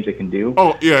 2D games it can do.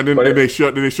 Oh yeah, and then they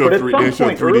show But at 3D some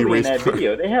point early in race that car.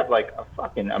 video, they have like a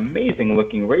fucking amazing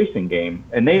looking racing game,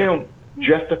 and they don't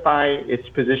justify its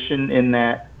position in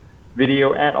that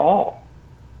video at all.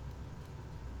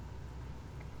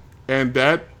 And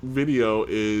that video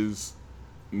is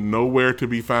nowhere to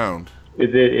be found. Is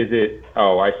it?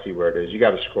 Oh, I see where it is. You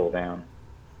got to scroll down.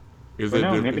 Is But it?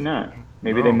 no, maybe not.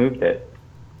 Maybe No. they moved it.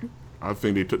 I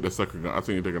think they took the sucker. I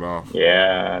think they took it off.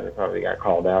 Yeah, they probably got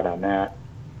called out on that.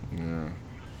 Yeah.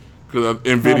 Because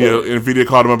Nvidia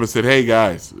called them up and said, "Hey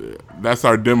guys, that's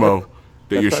our demo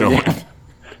that you're That's showing." yeah.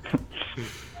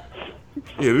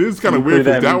 Yeah, it is kind of Include weird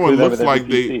because that one include looks with like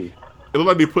WPC. it looked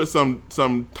like they put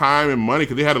some time and money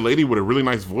because they had a lady with a really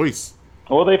nice voice.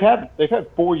 Well, they've had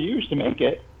 4 years to make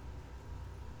it.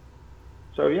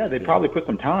 So yeah, they probably put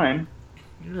some time.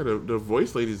 Yeah, the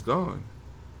voice lady's gone.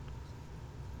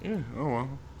 Yeah, oh well.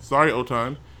 Sorry,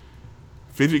 Otan.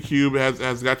 Fidget Cube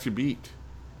has got you beat.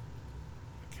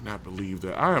 I cannot believe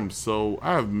that. I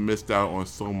have missed out on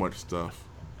so much stuff.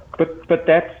 But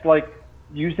that's like,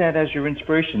 use that as your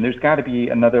inspiration. There's got to be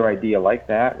another idea like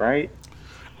that, right?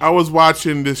 I was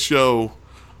watching this show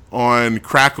on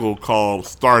Crackle called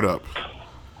Startup,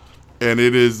 and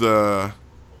it is not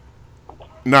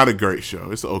a great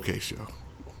show. It's an okay show.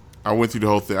 I went through the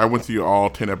whole thing. I went through all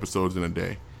 10 episodes in a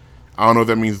day. I don't know if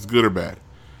that means it's good or bad,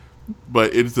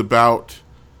 but it is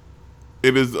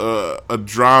a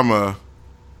drama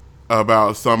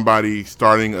about somebody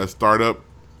starting a startup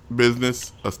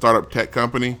business, a startup tech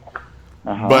company.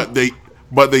 Uh-huh. But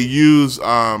they use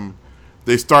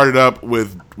they started up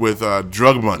with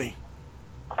drug money,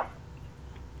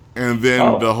 and then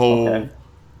Oh,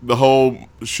 the whole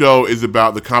show is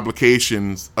about the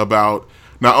complications about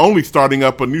not only starting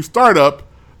up a new startup,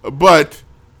 but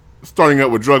starting up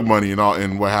with drug money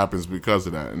and what happens because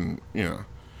of that, and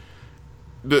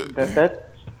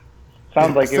That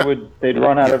sounds like they'd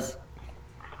run out of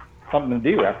something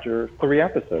to do after 3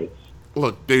 episodes.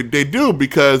 Look, they do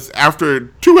because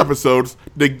after 2 episodes,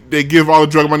 they give all the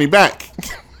drug money back.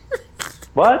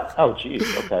 What? Oh, jeez.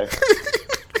 Okay.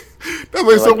 That's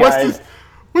like, so like, what's guys, this?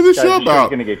 What's this show Guys, about?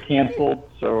 going to get canceled,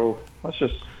 so let's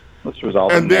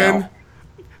resolve And it then now.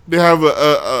 they have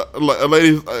a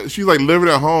lady. She's like living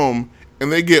at home,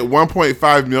 and they get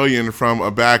 $1.5 million from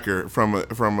a backer, from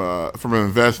an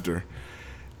investor,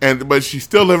 but she's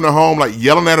still living at home, like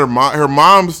yelling at her mom. Her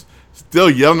mom's still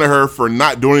yelling at her for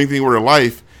not doing anything with her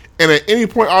life, and at any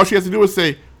point, all she has to do is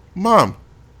say, "Mom,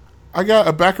 I got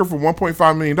a backer for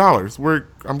 $1.5 million.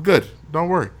 I'm good. Don't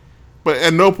worry." But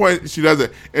at no point she does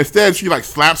it. Instead, she like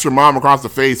slaps her mom across the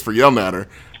face for yelling at her.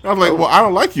 And I was like, "Well, I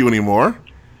don't like you anymore."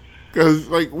 Because,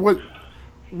 like,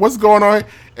 what's going on?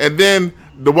 And then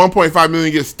the $1.5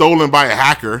 million gets stolen by a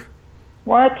hacker.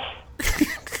 What?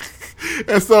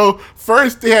 And so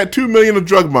first they had $2 million of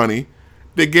drug money.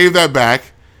 They gave that back.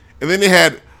 And then they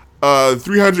had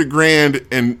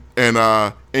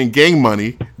 $300,000 in gang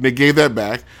money. And they gave that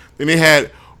back. Then they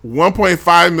had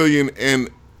 $1.5 million in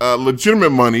legitimate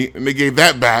money, and they gave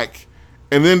that back.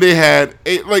 And then they had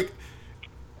this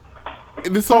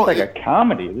Sounds like a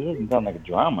comedy. This doesn't sound like a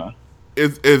drama.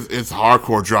 It's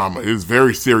hardcore drama. It's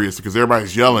very serious because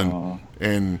everybody's yelling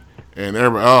and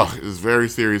everybody. It's very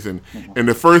serious. And in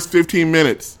the first 15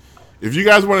 minutes, if you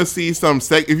guys want to see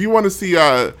if you want to see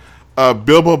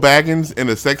Bilbo Baggins in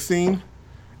a sex scene,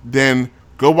 then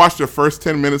go watch the first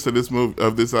 10 minutes of this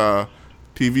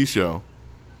TV show,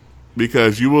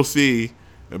 because you will see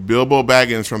Bilbo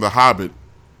Baggins from The Hobbit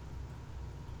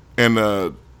and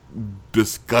a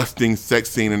disgusting sex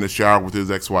scene in the shower with his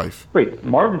ex-wife. Wait,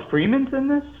 Martin Freeman's in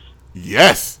this?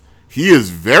 Yes, he is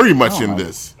very much in my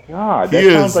this. God, He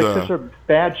that sounds is, like such a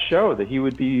bad show that he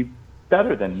would be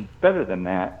better than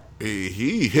that.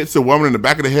 He hits a woman in the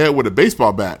back of the head with a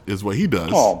baseball bat, is what he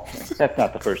does. Oh, that's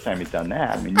not the first time he's done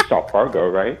that. I mean, you saw Fargo,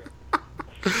 right?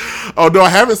 Oh no, I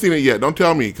haven't seen it yet. Don't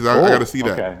tell me because I got to see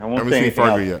that. Okay, I won't haven't say seen anything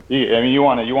Fargo else. yet. I mean, you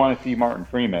want to see Martin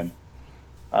Freeman.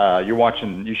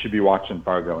 You should be watching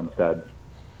Fargo instead.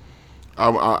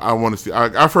 I want to see.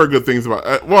 I've heard good things about.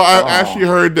 I actually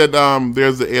heard that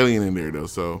there's an alien in there though,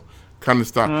 so kind of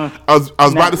stop. I was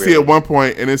about to see it at one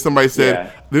point, and then somebody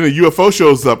said, then a UFO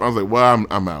shows up. I was like, well,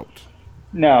 I'm out.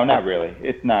 No, not really.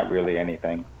 It's not really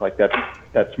anything. Like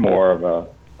that's more of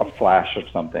a flash of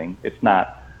something. It's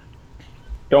not.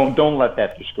 Don't let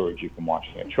that discourage you from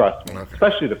watching it. Trust me,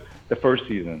 especially the first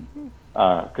season,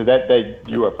 because that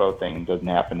UFO thing doesn't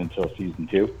happen until season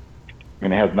 2,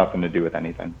 and it has nothing to do with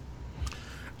anything.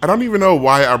 I don't even know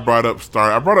why I brought up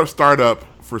Startup. I brought up Startup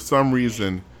for some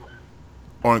reason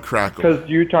on Crackle. Because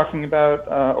you're talking about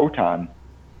Otan.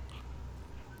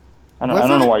 I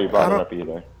don't know why you brought it up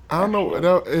either. I don't know.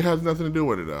 No, it has nothing to do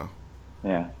with it though.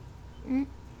 Yeah.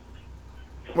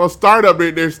 Well, Startup,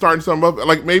 they're starting something up.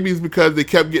 Like maybe it's because they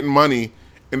kept getting money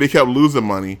and they kept losing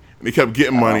money and they kept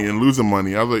getting money and losing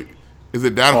money. I was like, is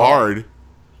it that hard?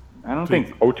 I don't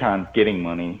think Otan's getting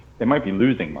money. They might be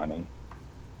losing money.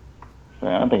 So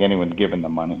I don't think anyone's giving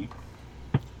them money.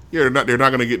 Yeah, they're not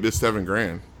going to get this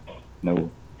 $7,000.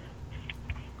 No.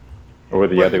 Or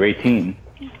the other 18.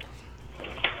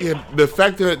 Yeah, the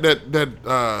fact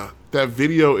that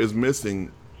video is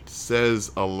missing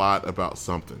says a lot about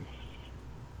something.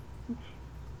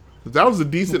 That was a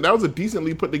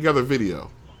decently put together video.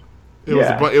 It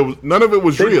was none of it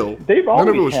was real. They've always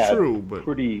none of it was had true, but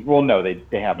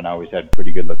they haven't always had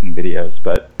pretty good looking videos,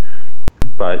 but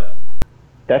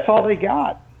that's all they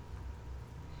got.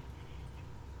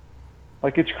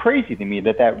 Like, it's crazy to me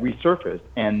that resurfaced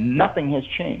and nothing has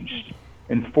changed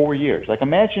in 4 years. Like,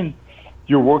 imagine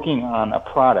you're working on a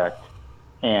product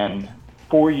and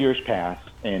 4 years pass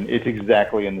and it's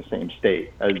exactly in the same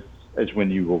state as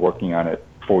when you were working on it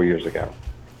 4 years ago.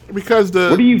 Because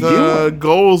the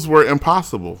goals were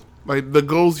impossible. Like the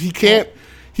goals, he can't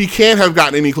have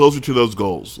gotten any closer to those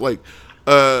goals. Like,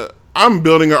 I'm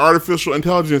building an artificial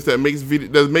intelligence that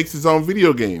makes its own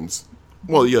video games.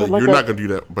 Well, yeah, you're not going to do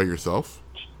that by yourself,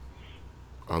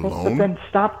 alone. But then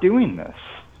stop doing this.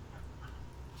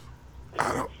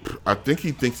 I think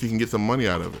he thinks he can get some money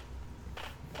out of it.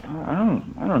 I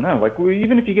don't know. Like,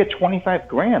 even if you get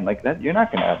 $25,000, like that, you're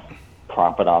not going to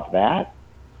profit off that.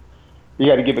 You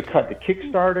got to give a cut to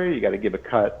Kickstarter. You got to give a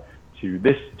cut to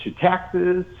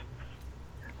taxes.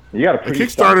 You got to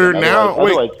Kickstarter now.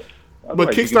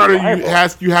 But Kickstarter,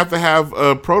 you have to have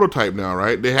a prototype now,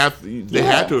 right? They had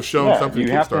to have shown something.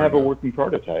 You have to have a working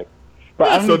prototype. But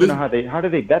I don't even know how do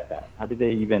they vet that? How do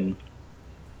they even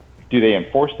do they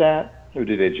enforce that, or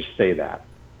do they just say that?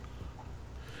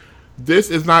 This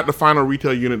is not the final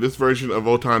retail unit. This version of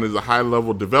Otan is a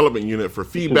high-level development unit for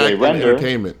feedback and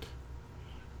entertainment.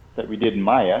 That we did in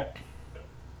Maya.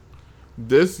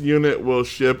 This unit will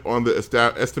ship on the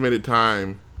estimated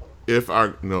time it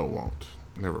won't.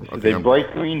 Never. Okay, it's a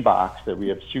bright green box that we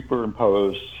have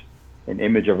superimposed an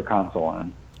image of a console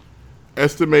on.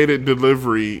 Estimated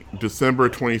delivery December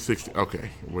 2016. Okay.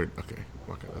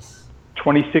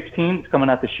 2016. It's coming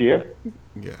out this year.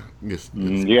 Yeah. Yes.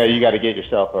 You got to get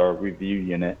yourself a review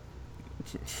unit.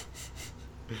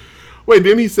 Wait,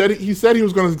 didn't he said he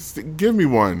was going to give me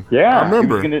one? Yeah, I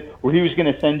remember. He was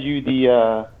going to send you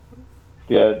the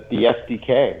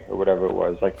SDK or whatever it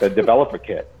was, like the developer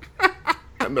kit.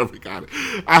 I never got it.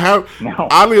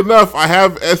 Oddly enough, I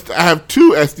have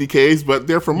 2 SDKs, but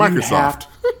they're from Microsoft.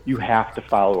 You have to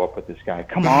follow up with this guy.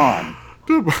 Come on.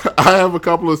 Dude, I have a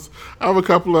couple of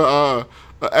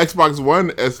Xbox One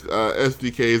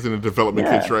SDKs in the development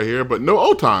kits right here, but no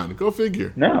Otan. Go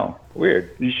figure. No,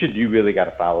 weird. You really got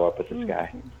to follow up with this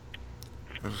guy.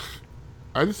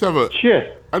 I just feel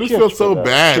so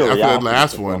bad after that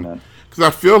last one because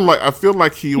I feel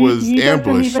like he was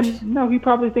ambushed. He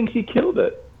probably thinks he killed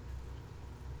it.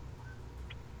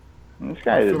 And this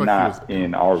guy is not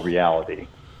in our reality.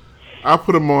 I'll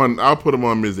put him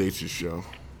on Ms. H's show.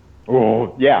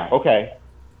 Oh yeah, okay,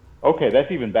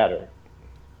 that's even better.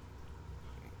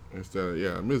 Instead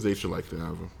of Ms. H would like to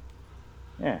have him.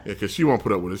 Yeah, because she won't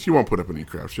put up with it. She won't put up any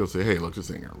crap. She'll say, "Hey, look, this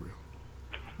ain't not real."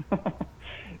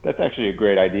 That's actually a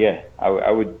great idea.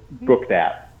 I would book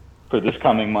that for this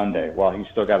coming Monday while he's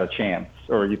still got a chance,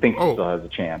 or you think he still has a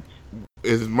chance.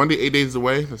 Is Monday 8 days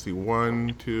away? Let's see,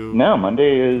 1, 2. No,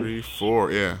 Monday is 3,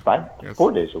 4. Yeah,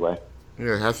 4 days away.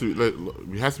 Yeah, it has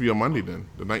to be on Monday then,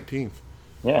 the 19th.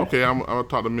 Yeah. Okay, I'm gonna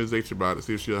talk to Ms. H about it.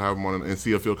 See if she'll have him on, and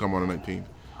see if he'll come on the 19th.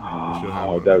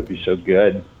 Oh, that would be so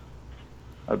good.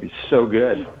 That would be so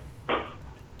good.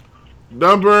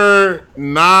 Number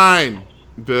 9,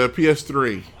 the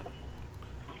PS3.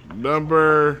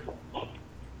 Number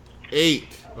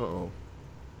 8. Uh-oh.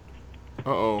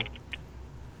 Uh-oh.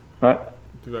 What?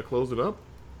 Did I close it up?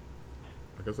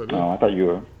 I guess I did. Oh, I thought you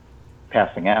were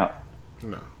passing out.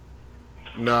 No,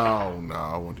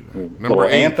 I won't do that. Number Number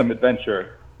 8. Anthem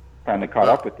Adventure finally caught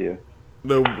up with you.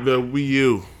 The Wii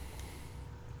U.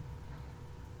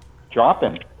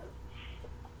 Dropping.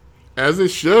 As it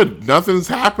should. Nothing's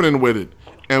happening with it.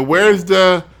 And where's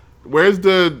the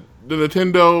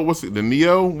Nintendo? What's it? The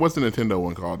Neo? What's the Nintendo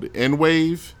one called? The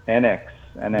N-Wave? NX.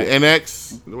 The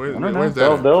NX? Where's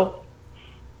that?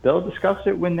 They'll discuss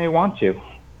it when they want to.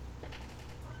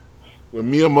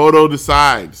 When Miyamoto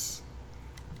decides.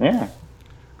 Yeah.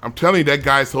 I'm telling you, that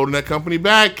guy's holding that company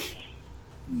back.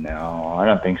 No, I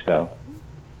don't think so.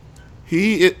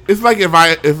 It's like if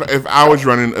I was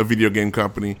running a video game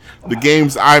company, the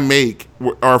games I make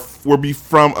will be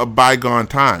from a bygone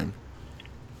time.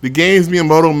 The games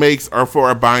Miyamoto makes are for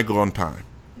a bygone time.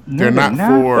 No, they're not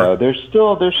for. Though. They're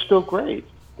still great.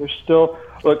 They're still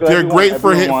they're great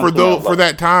for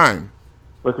that time.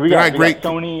 Look, we got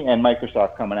Sony and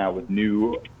Microsoft coming out with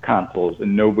new consoles,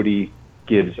 and nobody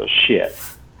gives a shit.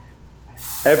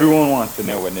 Everyone wants to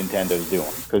know what Nintendo's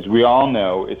doing because we all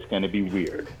know it's going to be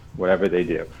weird, whatever they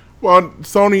do. Well,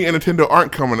 Sony and Nintendo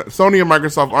Sony and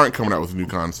Microsoft aren't coming out with new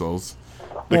consoles.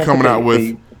 They're coming out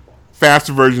with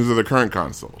faster versions of the current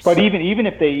consoles. But even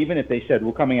if they said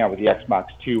we're coming out with the Xbox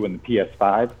 2 and the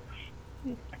PS5,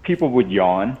 people would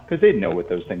yawn because they'd know what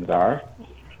those things are.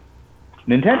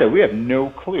 Nintendo, we have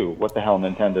no clue what the hell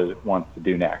Nintendo wants to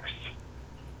do next.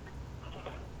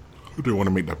 They want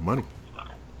to make that money.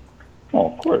 Well,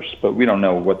 of course, but we don't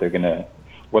know what their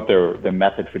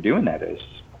method for doing that is.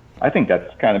 I think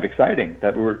that's kind of exciting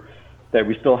that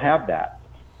we still have that.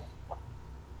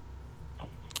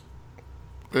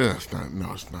 It's not.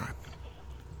 No, it's not.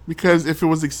 Because if it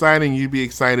was exciting, you'd be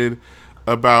excited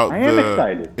about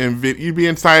you'd be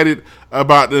excited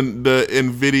about the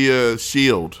NVIDIA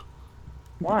Shield.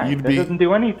 Why? That doesn't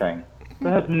do anything.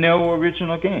 That has no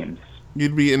original games.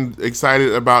 You'd be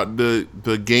excited about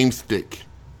the Game Stick.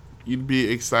 You'd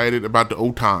be excited about the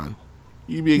Otan.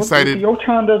 You'd be excited. The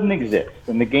Otan doesn't exist,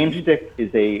 and the Game Stick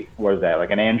is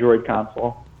like an Android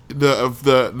console?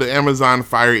 The Amazon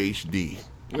Fire HD.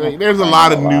 There's a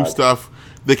lot of new stuff.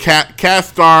 The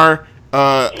Castar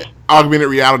augmented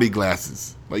reality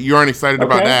glasses. Like, you aren't excited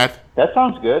about that? That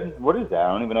sounds good. What is that?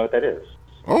 I don't even know what that is.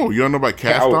 Oh, you don't know about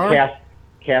Castar?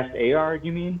 Cast AR,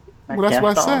 you mean? Well, that's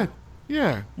what I said.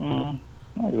 Yeah. Not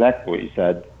exactly what you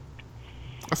said.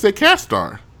 I said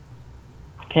Castar.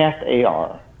 Cast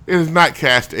AR. It is not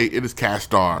Cast A. It is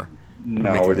Castar.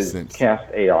 No, it is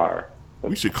Cast AR.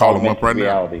 We should call them up right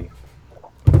reality.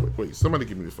 now. Wait, somebody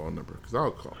give me the phone number because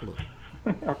I'll call. Look.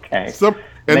 Okay.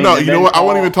 No, you know what? I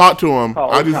won't even talk to them.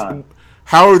 I just.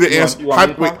 How are they answer?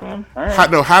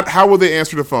 How will they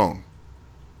answer the phone?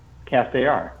 Cast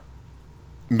AR.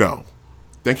 No.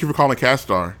 Thank you for calling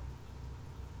Castar.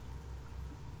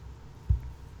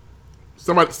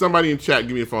 Somebody in chat,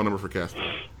 give me a phone number for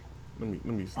Castar. Let me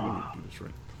do this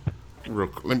right.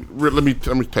 Let me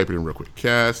type it in real quick.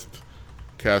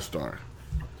 Castar.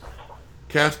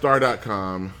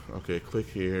 Castar.com. Okay, click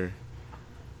here.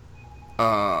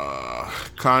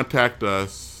 Contact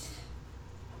us.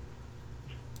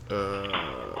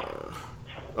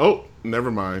 Oh,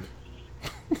 never mind.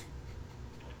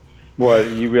 What,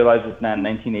 you realize it's not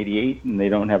 1988 and they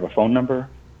don't have a phone number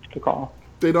to call?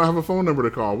 They don't have a phone number to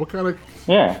call. What kind of...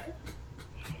 Yeah.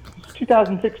 It's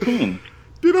 2016.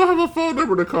 They don't have a phone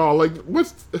number to call. Like,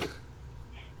 what's...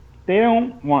 They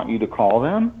don't want you to call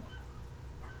them.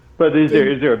 But is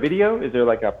there a video? Is there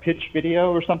like a pitch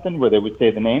video or something where they would say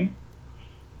the name?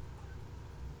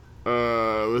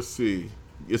 Let's see.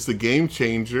 It's the Game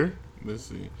Changer. Let's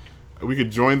see. We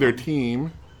could join their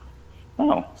team.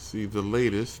 Oh. See the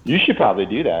latest. You should probably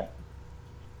do that.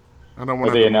 I don't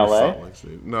want to. Are they in LA?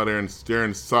 No, they're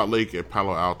in Salt Lake at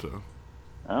Palo Alto.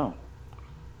 Oh.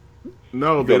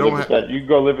 No, they don't have. You can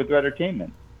go live with Red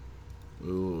Entertainment.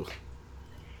 Ooh.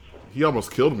 He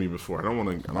almost killed me before. I don't want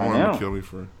him to kill me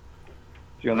for. So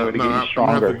you'll know to get you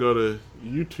stronger. I'm gonna have to go to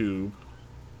YouTube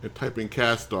and type in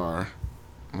Castar.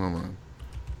 Hold on.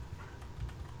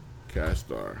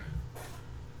 Castar.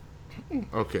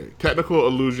 Okay. Technical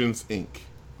Illusions Inc.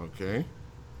 Okay.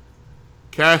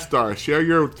 Castar. Share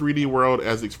your 3D world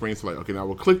as experience light. Okay, now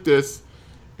we'll click this,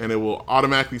 and it will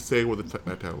automatically say what the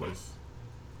title is.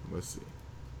 Let's see.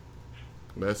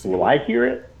 Will I hear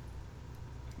it?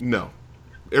 No.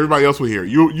 Everybody else will hear it.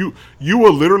 You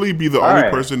will literally be the only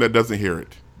person that doesn't hear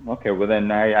it. Okay, well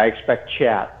then I expect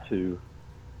chat to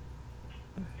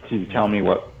tell me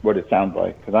what it sounds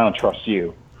like, because I don't trust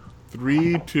you.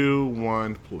 3, 2,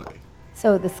 1, play.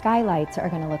 So the skylights are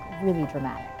going to look really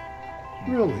dramatic.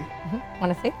 Really?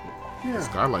 Want to see? Yeah. The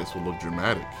skylights will look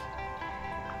dramatic.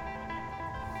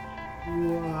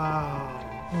 Wow.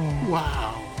 Yeah.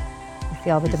 Wow. You see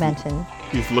all the dimensions.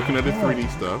 He's looking at the 3D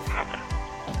stuff.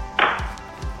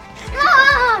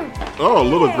 Mom! Oh, a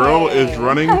little girl is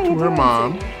running to her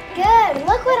mom. Good.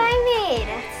 Look what I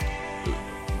made.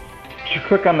 Did you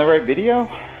click on the right video?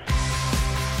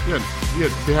 Yeah,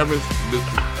 they have this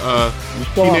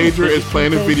teenager is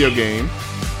playing a video game.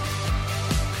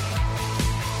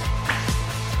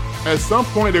 At some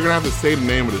point, they're gonna have to say the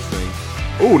name of this thing.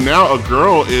 Oh, now a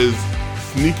girl is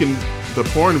sneaking the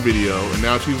porn video, and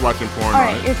now she's watching porn. All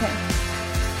right, your turn.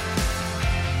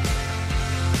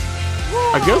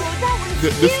 I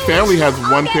guess this family has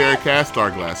one pair of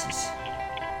Castar glasses.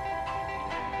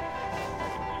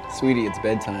 Sweetie, it's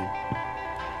bedtime.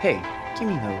 Hey, give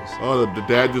me those. Oh, the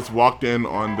dad just walked in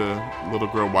on the little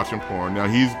girl watching porn. Now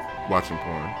he's watching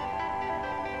porn.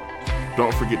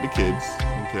 Don't forget the kids,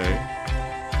 okay?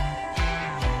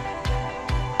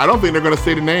 I don't think they're going to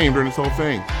say the name during this whole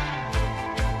thing.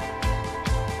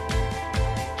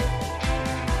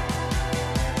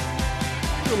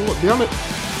 Damn it.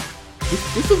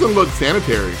 This doesn't look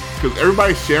sanitary because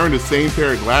everybody's sharing the same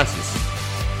pair of glasses.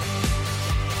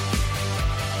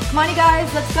 Come on, you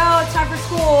guys, let's go. It's time for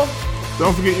school.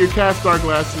 Don't forget your Castar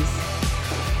glasses.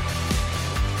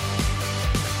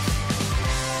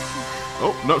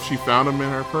 Oh, no, she found them in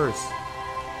her purse.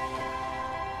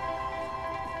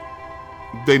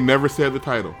 They never said the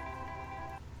title.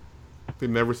 They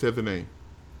never said the name.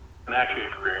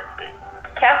 Castar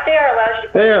allows you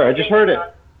to... There, I just heard it.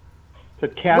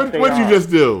 It said What did you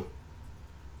just do?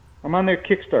 I'm on their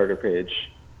Kickstarter page.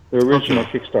 Their original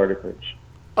Kickstarter page.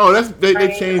 Oh, they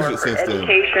changed it since then.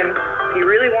 Education. If you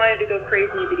really wanted to go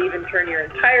crazy, you could even turn your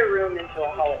entire room into a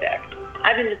holodeck.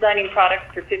 I've been designing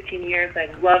products for 15 years. I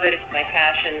love it. It's my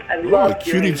passion. I love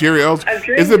Cutie Jerry Ellsworth.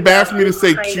 Is it bad for me to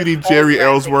say Cutie Jerry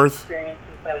Ellsworth?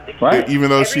 Right. Even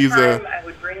though she's a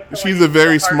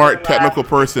very smart technical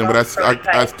person, but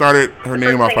I started her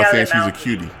name off by saying she's a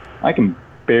cutie. I can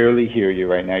barely hear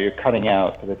you right now. You're cutting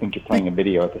out because I think you're playing a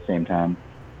video at the same time.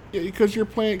 Yeah, because you're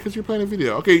playing a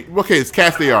video. Okay, it's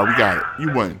Castar. We got it.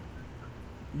 You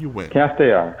win.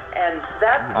 Castar. And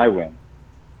that's... I win.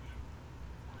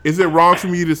 Is it wrong for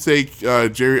me to say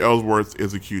Jerry Ellsworth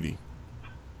is a cutie?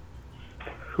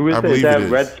 Who is I that? believe Is that it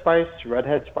is.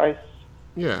 Redhead Spice?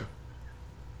 Yeah.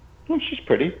 Well, she's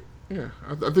pretty. Yeah,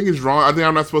 I think it's wrong. I think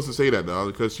I'm not supposed to say that though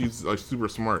because she's like super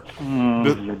smart.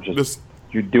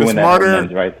 You're doing that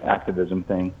men's rights activism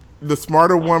thing. The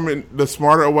smarter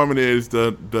a woman is,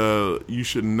 the you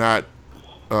should not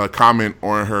comment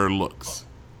on her looks.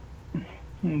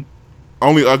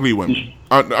 Only ugly women.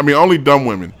 Only dumb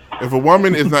women. If a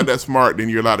woman is not that smart, then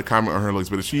you're allowed to comment on her looks.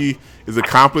 But if she is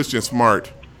accomplished and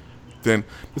smart, then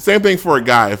the same thing for a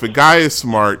guy. If a guy is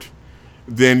smart,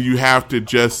 then you have to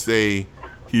just say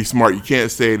he's smart. You can't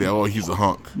say that he's a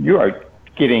hunk. You are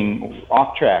getting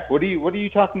off track. What are you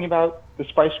talking about the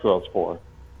Spice Girls for?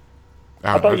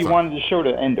 I thought you wanted the show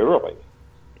to end early.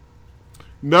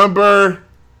 Number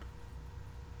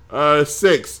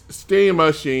 6, Steam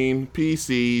Machine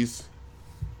PCs.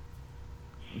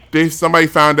 Somebody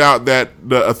found out that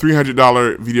a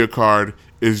 $300 video card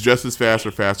is just as fast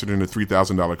or faster than the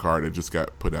 $3,000 card that just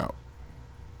got put out.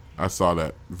 I saw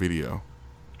that video.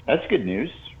 That's good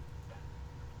news.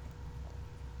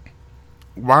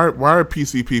 Why are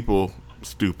PC people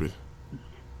stupid?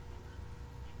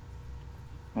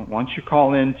 Why don't you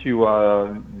call into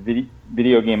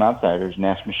Video Game Outsiders and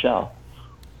ask Michelle?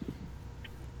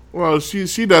 Well,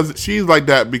 she does. She's like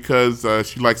that because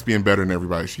she likes being better than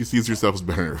everybody. She sees herself as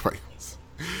better than everybody else.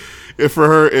 If for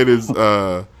her it is,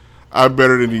 I'm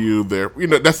better than you. There,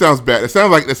 that sounds bad. It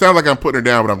sounds like I'm putting her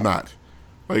down, but I'm not.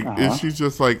 Like she's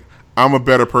just like, I'm a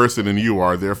better person than you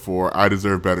are. Therefore, I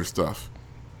deserve better stuff.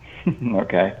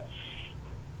 Okay.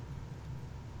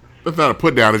 That's not a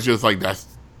put down. It's just like that's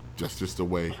just the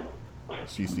way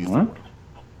she sees it.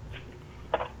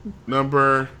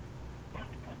 Number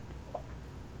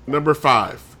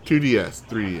 5, 2DS,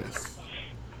 3DS.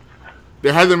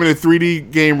 There hasn't been a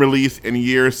 3D game release in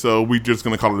years, so we're just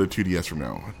going to call it a 2DS from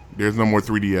now on. There's no more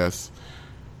 3DS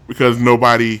because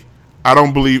I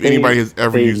don't believe anybody has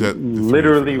ever used that.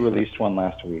 Literally released one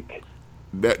last week.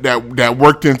 That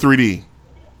worked in 3D.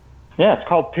 Yeah, it's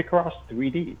called Picross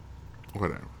 3D.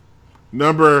 Whatever.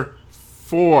 Number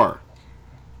 4.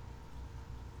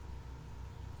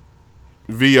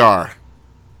 VR.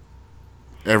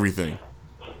 Everything.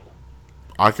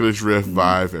 Oculus Rift,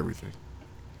 Vive, everything.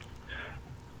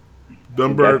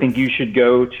 I think you should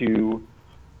go to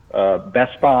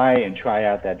Best Buy and try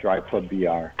out that Drive Club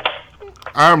VR.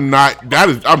 I'm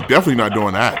definitely not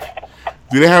doing that.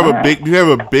 Do they have a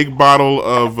big bottle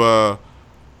of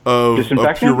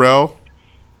Purell?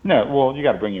 No, well, you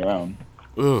got to bring your own.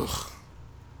 Ugh.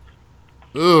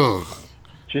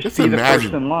 Just be the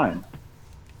first in line.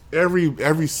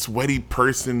 Every sweaty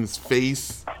person's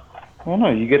face. Well,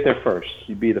 no, you get there first.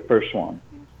 You be the first one.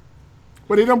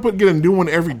 Well, they don't get a new one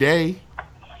every day.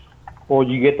 Well,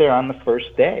 you get there on the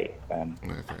first day, then.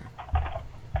 Okay.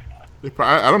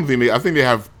 I think they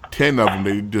have 10 of them.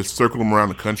 They just circle them around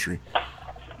the country.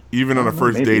 Even on the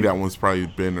first day, that one's probably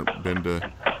been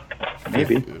to.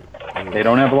 Maybe. They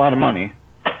don't have a lot of money.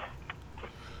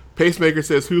 Pacemaker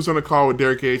says, who's on the call with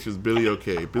Derek H? Is Billy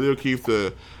O'Keefe. Billy O'Keefe,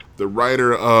 the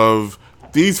writer of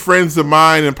These Friends of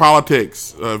Mine in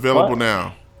Politics, available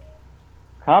now.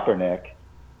 Coppernick.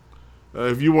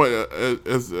 If you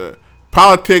want,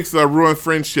 Politics Ruin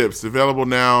Friendships, available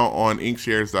now on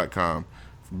inkshares.com.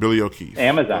 Billy O'Keefe.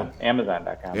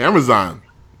 Amazon.com. Amazon.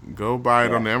 Go buy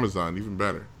it on Amazon, even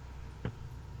better.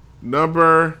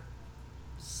 Number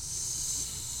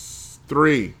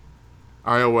 3,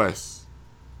 iOS.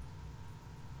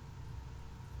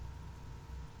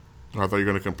 I thought you were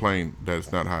going to complain that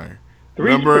it's not higher.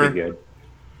 3's pretty good.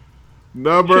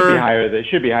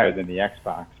 Should be higher than the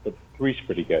Xbox, but 3's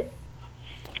pretty good.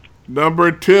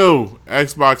 Number 2,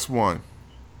 Xbox One.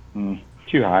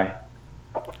 Too high.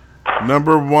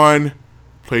 Number 1,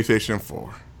 PlayStation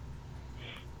 4.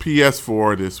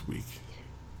 PS4 this week.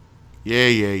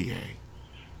 Yay.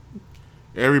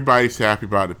 Everybody's happy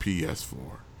about the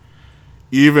PS4.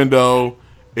 Even though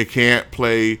it can't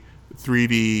play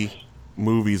 3D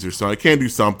movies or something. It can't do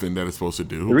something that it's supposed to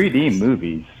do. 3D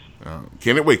movies?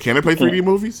 Can it play 3D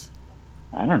movies?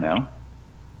 I don't know.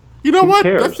 You know what?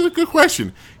 That's a good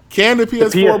question. Can the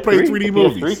PS4 play 3D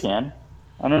movies? The PS3 can.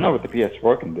 I don't know what the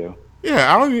PS4 can do.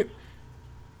 Yeah, I don't even...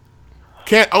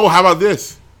 how about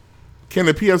this? Can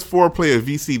the PS4 play a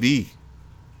VCD?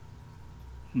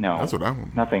 No. That's what I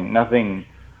want.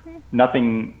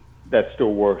 Nothing that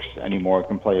still works anymore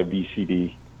can play a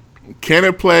VCD. Can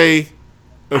it play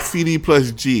a CD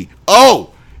plus G?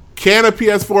 Oh! Can a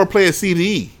PS4 play a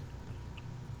CD?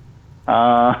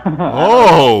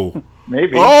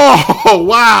 Maybe. Oh,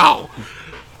 wow!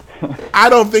 I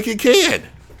don't think it can.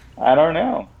 I don't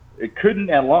know. It couldn't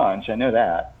at launch, I know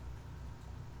that.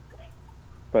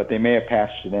 But they may have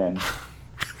patched it in.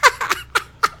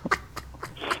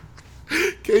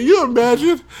 Can you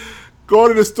imagine going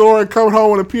to the store and coming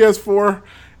home with a PS4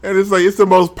 and it's the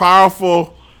most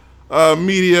powerful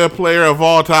media player of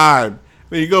all time?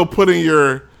 Then you go put in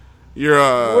your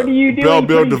what are you doing? Bell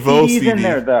Bill DeVoe CDs CD in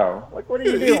there though. Like, what are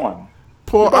you doing? I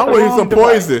want to hear some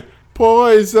Poison.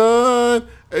 Poison.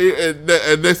 And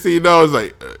next thing you know, it's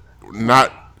like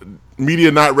not media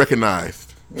not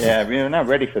recognized. Yeah, we're not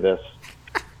ready for this.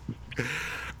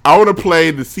 I want to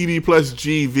play the CD plus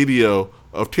G video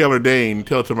of Taylor Dayne,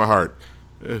 Tell It to My Heart.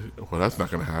 Well, that's not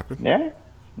going to happen. Yeah?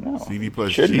 No. CD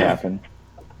plus Shouldn't G. happen.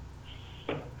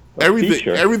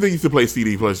 Everything used to play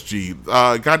CD plus G.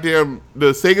 Goddamn,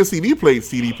 the Sega CD played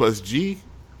CD plus G.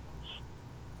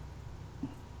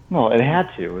 Well, it had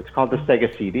to. It's called the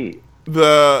Sega CD.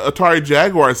 The Atari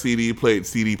Jaguar CD played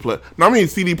CD plus... No, I mean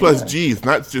CD plus Gs,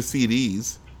 not just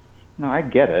CDs. No, I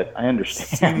get it. I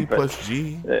understand. CD plus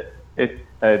G.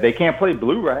 They can't play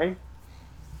Blu-ray.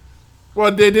 Well,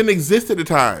 they didn't exist at the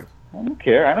time. I don't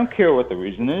care. I don't care what the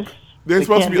reason is. They're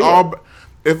supposed to be all...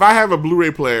 If I have a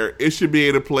Blu-ray player, it should be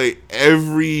able to play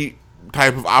every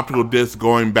type of optical disc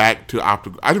going back to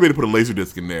optical... I should be able to put a laser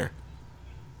disc in there.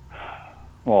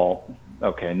 Well,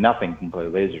 okay, nothing can play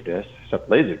laser disc except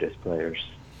laser disc players.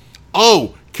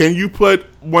 Oh, can you put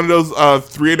one of those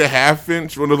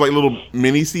 3.5-inch, one of those like little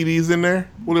mini CDs in there?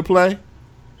 Will it play?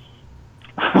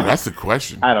 Well, that's the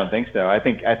question. I don't think so. I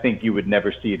think you would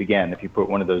never see it again if you put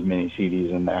one of those mini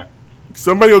CDs in there.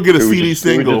 Somebody will get a CD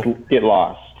single. It would just get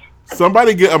lost.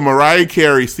 Somebody get a Mariah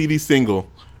Carey CD single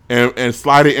and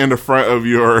slide it in the front of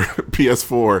your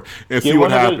PS4 and see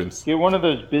what happens. Get one of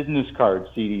those business card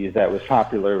CDs that was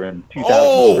popular in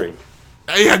 2003.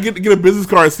 Oh, yeah, get a business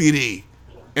card CD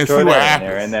and see what happens.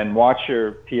 There, and then watch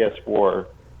your PS4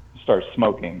 start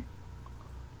smoking.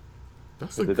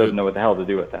 It doesn't know what the hell to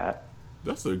do with that.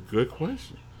 That's a good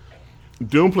question.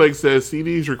 Doomplague says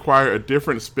CDs require a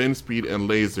different spin speed and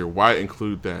laser. Why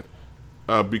include that?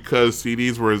 Because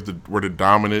CDs were the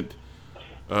dominant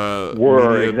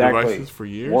media devices for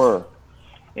years. Were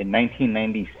in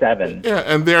 1997. Yeah,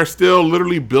 and there are still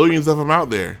literally billions of them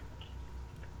out there,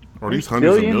 or at least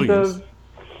hundreds of millions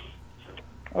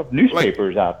of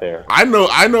newspapers out there. I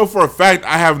know for a fact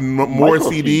I have more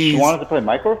CDs. You wanted to play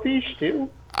microfiche too?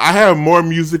 I have more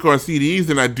music on CDs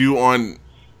than I do on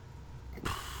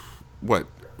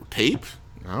tape?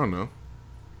 I don't know.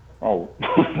 Oh,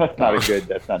 that's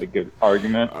not a good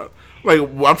argument.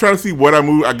 I'm trying to see what I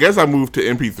moved. I guess I moved to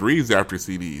MP3s after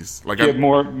CDs. You have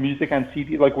more music on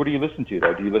CD. Like, what do you listen to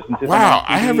though? Do you listen to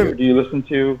I haven't. Or do you listen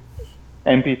to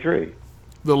MP3?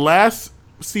 The last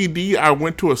CD I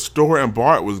went to a store and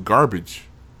bought was Garbage.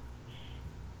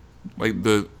 Like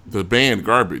the band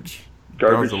Garbage.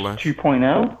 Garbage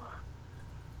 2.0.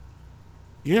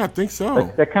 Yeah, I think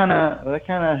so. That kind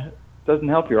of doesn't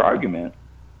help your argument.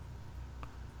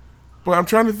 But I'm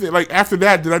trying to think. Like after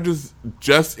that, did I just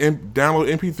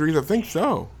download MP3s? I think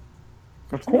so.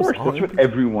 Of course, that's what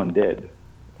everyone did.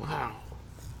 Wow.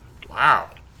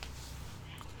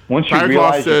 Once you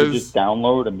realize you could just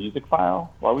download a music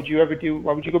file, why would you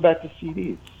go back to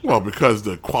CDs? Well, because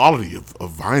the quality of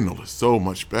vinyl is so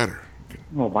much better.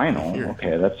 Well, vinyl,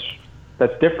 okay,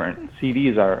 that's different.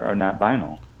 CDs are not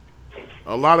vinyl.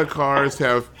 A lot of cars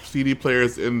have CD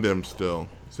players in them still,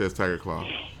 says Tiger Claw.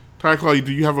 Tiger Claw,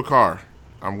 do you have a car?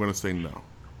 I'm going to say no.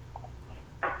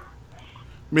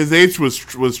 Ms. H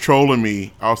was trolling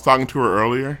me. I was talking to her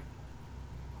earlier,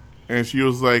 and she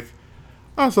was like,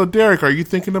 "Oh, so Derek, are you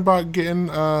thinking about getting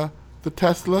the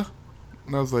Tesla?"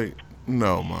 And I was like,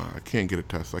 "No, Ma, I can't get a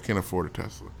Tesla. I can't afford a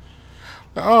Tesla."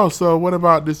 "Oh, so what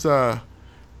about this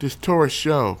Taurus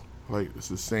show? Like, it's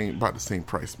about the same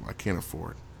price. Ma. I can't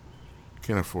afford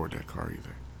that car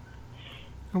either."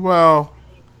 "Well,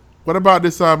 what about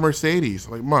this Mercedes?"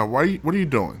 Like, Ma, what are you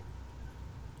doing?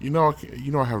 You know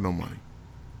I have no money.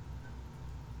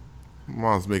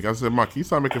 Mom's making. I said, "Ma, can you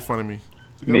stop making fun of me?"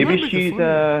 Maybe she's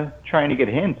trying to get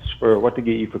hints for what to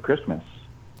get you for Christmas.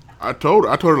 I told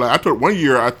her one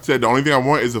year I said the only thing I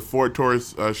want is a Ford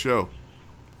Taurus show.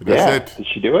 Did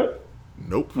she do it?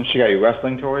 Nope. And she got you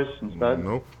wrestling toys instead?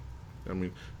 Nope. I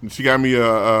mean, she got me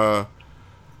a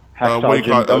little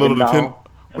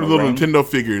Nintendo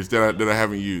figures that I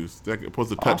haven't used. That supposed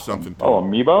to touch something. Oh,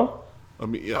 Amiibo?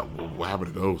 Yeah. What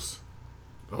happened to those?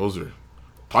 Those are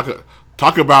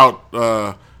talk about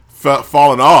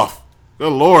falling off.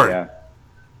 Good Lord. Yeah.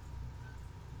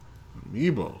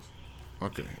 Amiibos.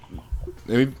 Okay.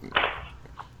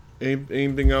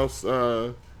 Anything else,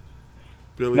 Billy?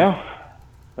 No.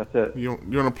 That's it. You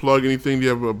want to plug anything? Do you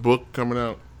have a book coming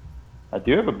out? I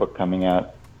do have a book coming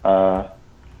out,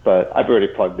 but I've already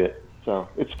plugged it, so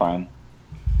it's fine.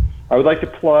 I would like to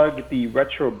plug the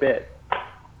Retro Bit.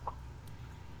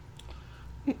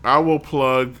 I will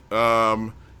plug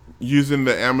using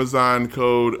the Amazon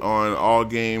code on all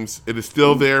games. It is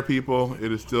still there, people.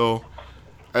 It is still.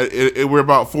 We're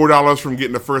about $4 from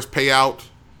getting the first payout,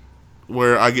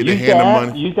 where I get to hand the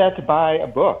money. Use that to buy a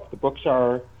book. The books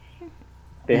have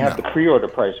the pre-order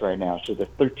price right now, so they're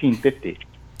 $13.50.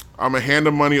 I'm gonna hand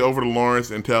the money over to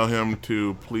Lawrence and tell him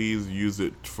to please use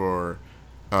it for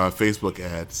Facebook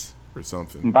ads or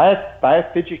something. Buy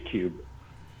a fidget cube.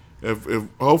 If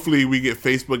hopefully we get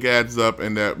Facebook ads up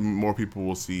and that more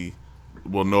people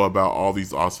will know about all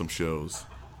these awesome shows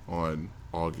on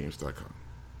allgames.com.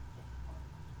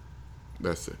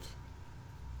 That's it.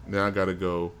 Now I gotta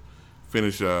go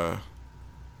finish. You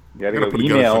gotta go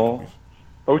email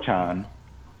Otan.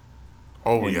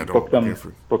 Oh yeah, book them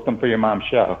for your mom's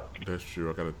show. That's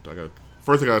true. I gotta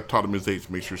first I gotta talk to Ms. H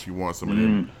to make sure she wants some of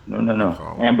them. No.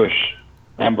 Ambush.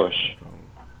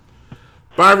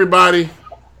 Bye everybody.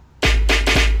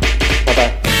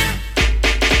 Bye-bye.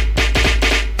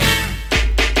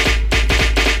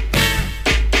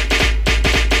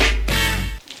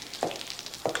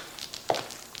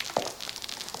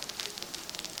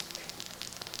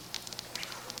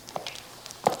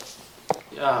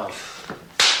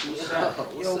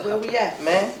 Yo, where we at,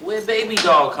 man? Where Baby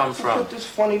Doll come from? Put this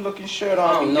funny looking shirt on.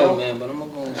 I don't know, man, but I'm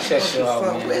gonna check it out,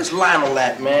 man. Where's Lionel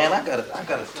at, man? I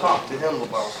gotta talk to him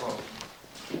about something.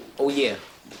 Oh yeah,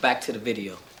 back to the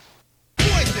video.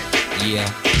 Yeah,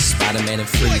 Spider-Man and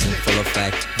freezing full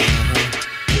effect.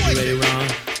 You ready, Ron?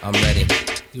 I'm ready.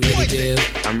 You ready, Dib?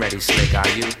 I'm ready, Slick. Are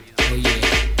you? Oh yeah,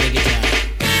 take it down.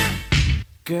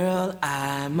 Girl,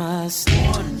 I must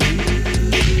warn you.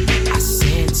 I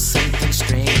sense something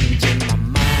strange in my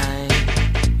mind.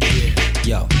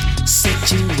 Yo,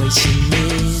 situation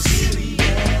is serious.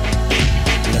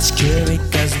 Let's cure it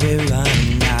 'cause we're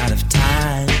running out of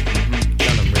time.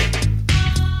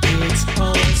 It's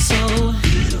all so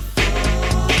beautiful.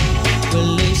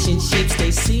 Relationships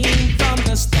they seem from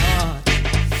the start.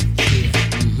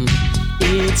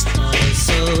 It's all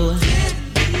so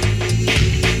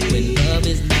when love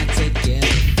is not together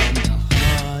from the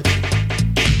heart.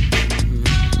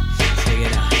 Check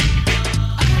it out.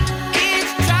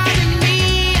 It's driving me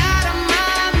out of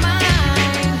my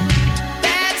mind.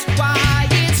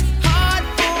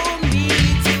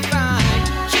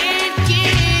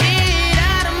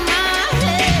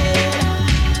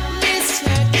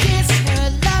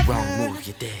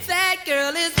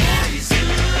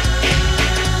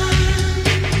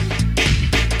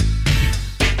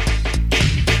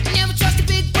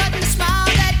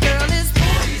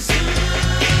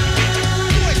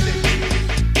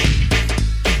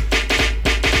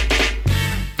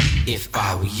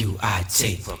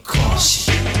 take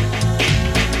precaution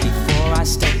before I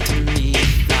step to meet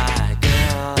fly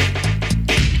girl.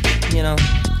 You know,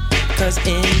 'cause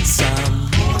in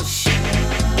some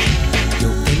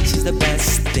your bitch is the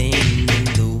best thing in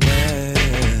the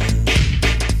world.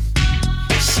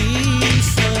 She's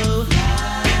so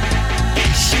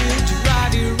high, she'll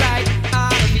drive you right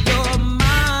out of your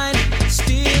mind,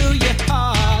 steal your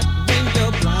heart when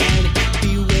you're blind.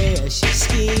 Beware, she's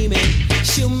scheming,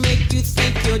 she'll make you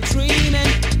think you're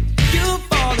dreaming. You'll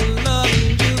fall in love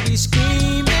and you'll be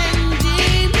screaming,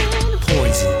 demon.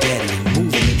 Poison, deadly,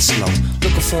 moving it slow.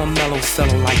 Looking for a mellow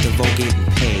fellow like DeVoe, getting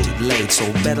paid, laid, so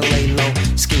better lay low.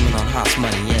 Scheming on hot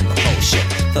money and the whole shit.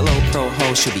 The low pro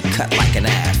hoe should be cut like an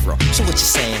afro. So what you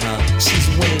saying, huh? She's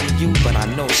winning you, but I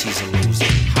know she's a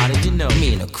loser. How did you know?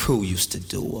 Me and the crew used to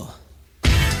do her.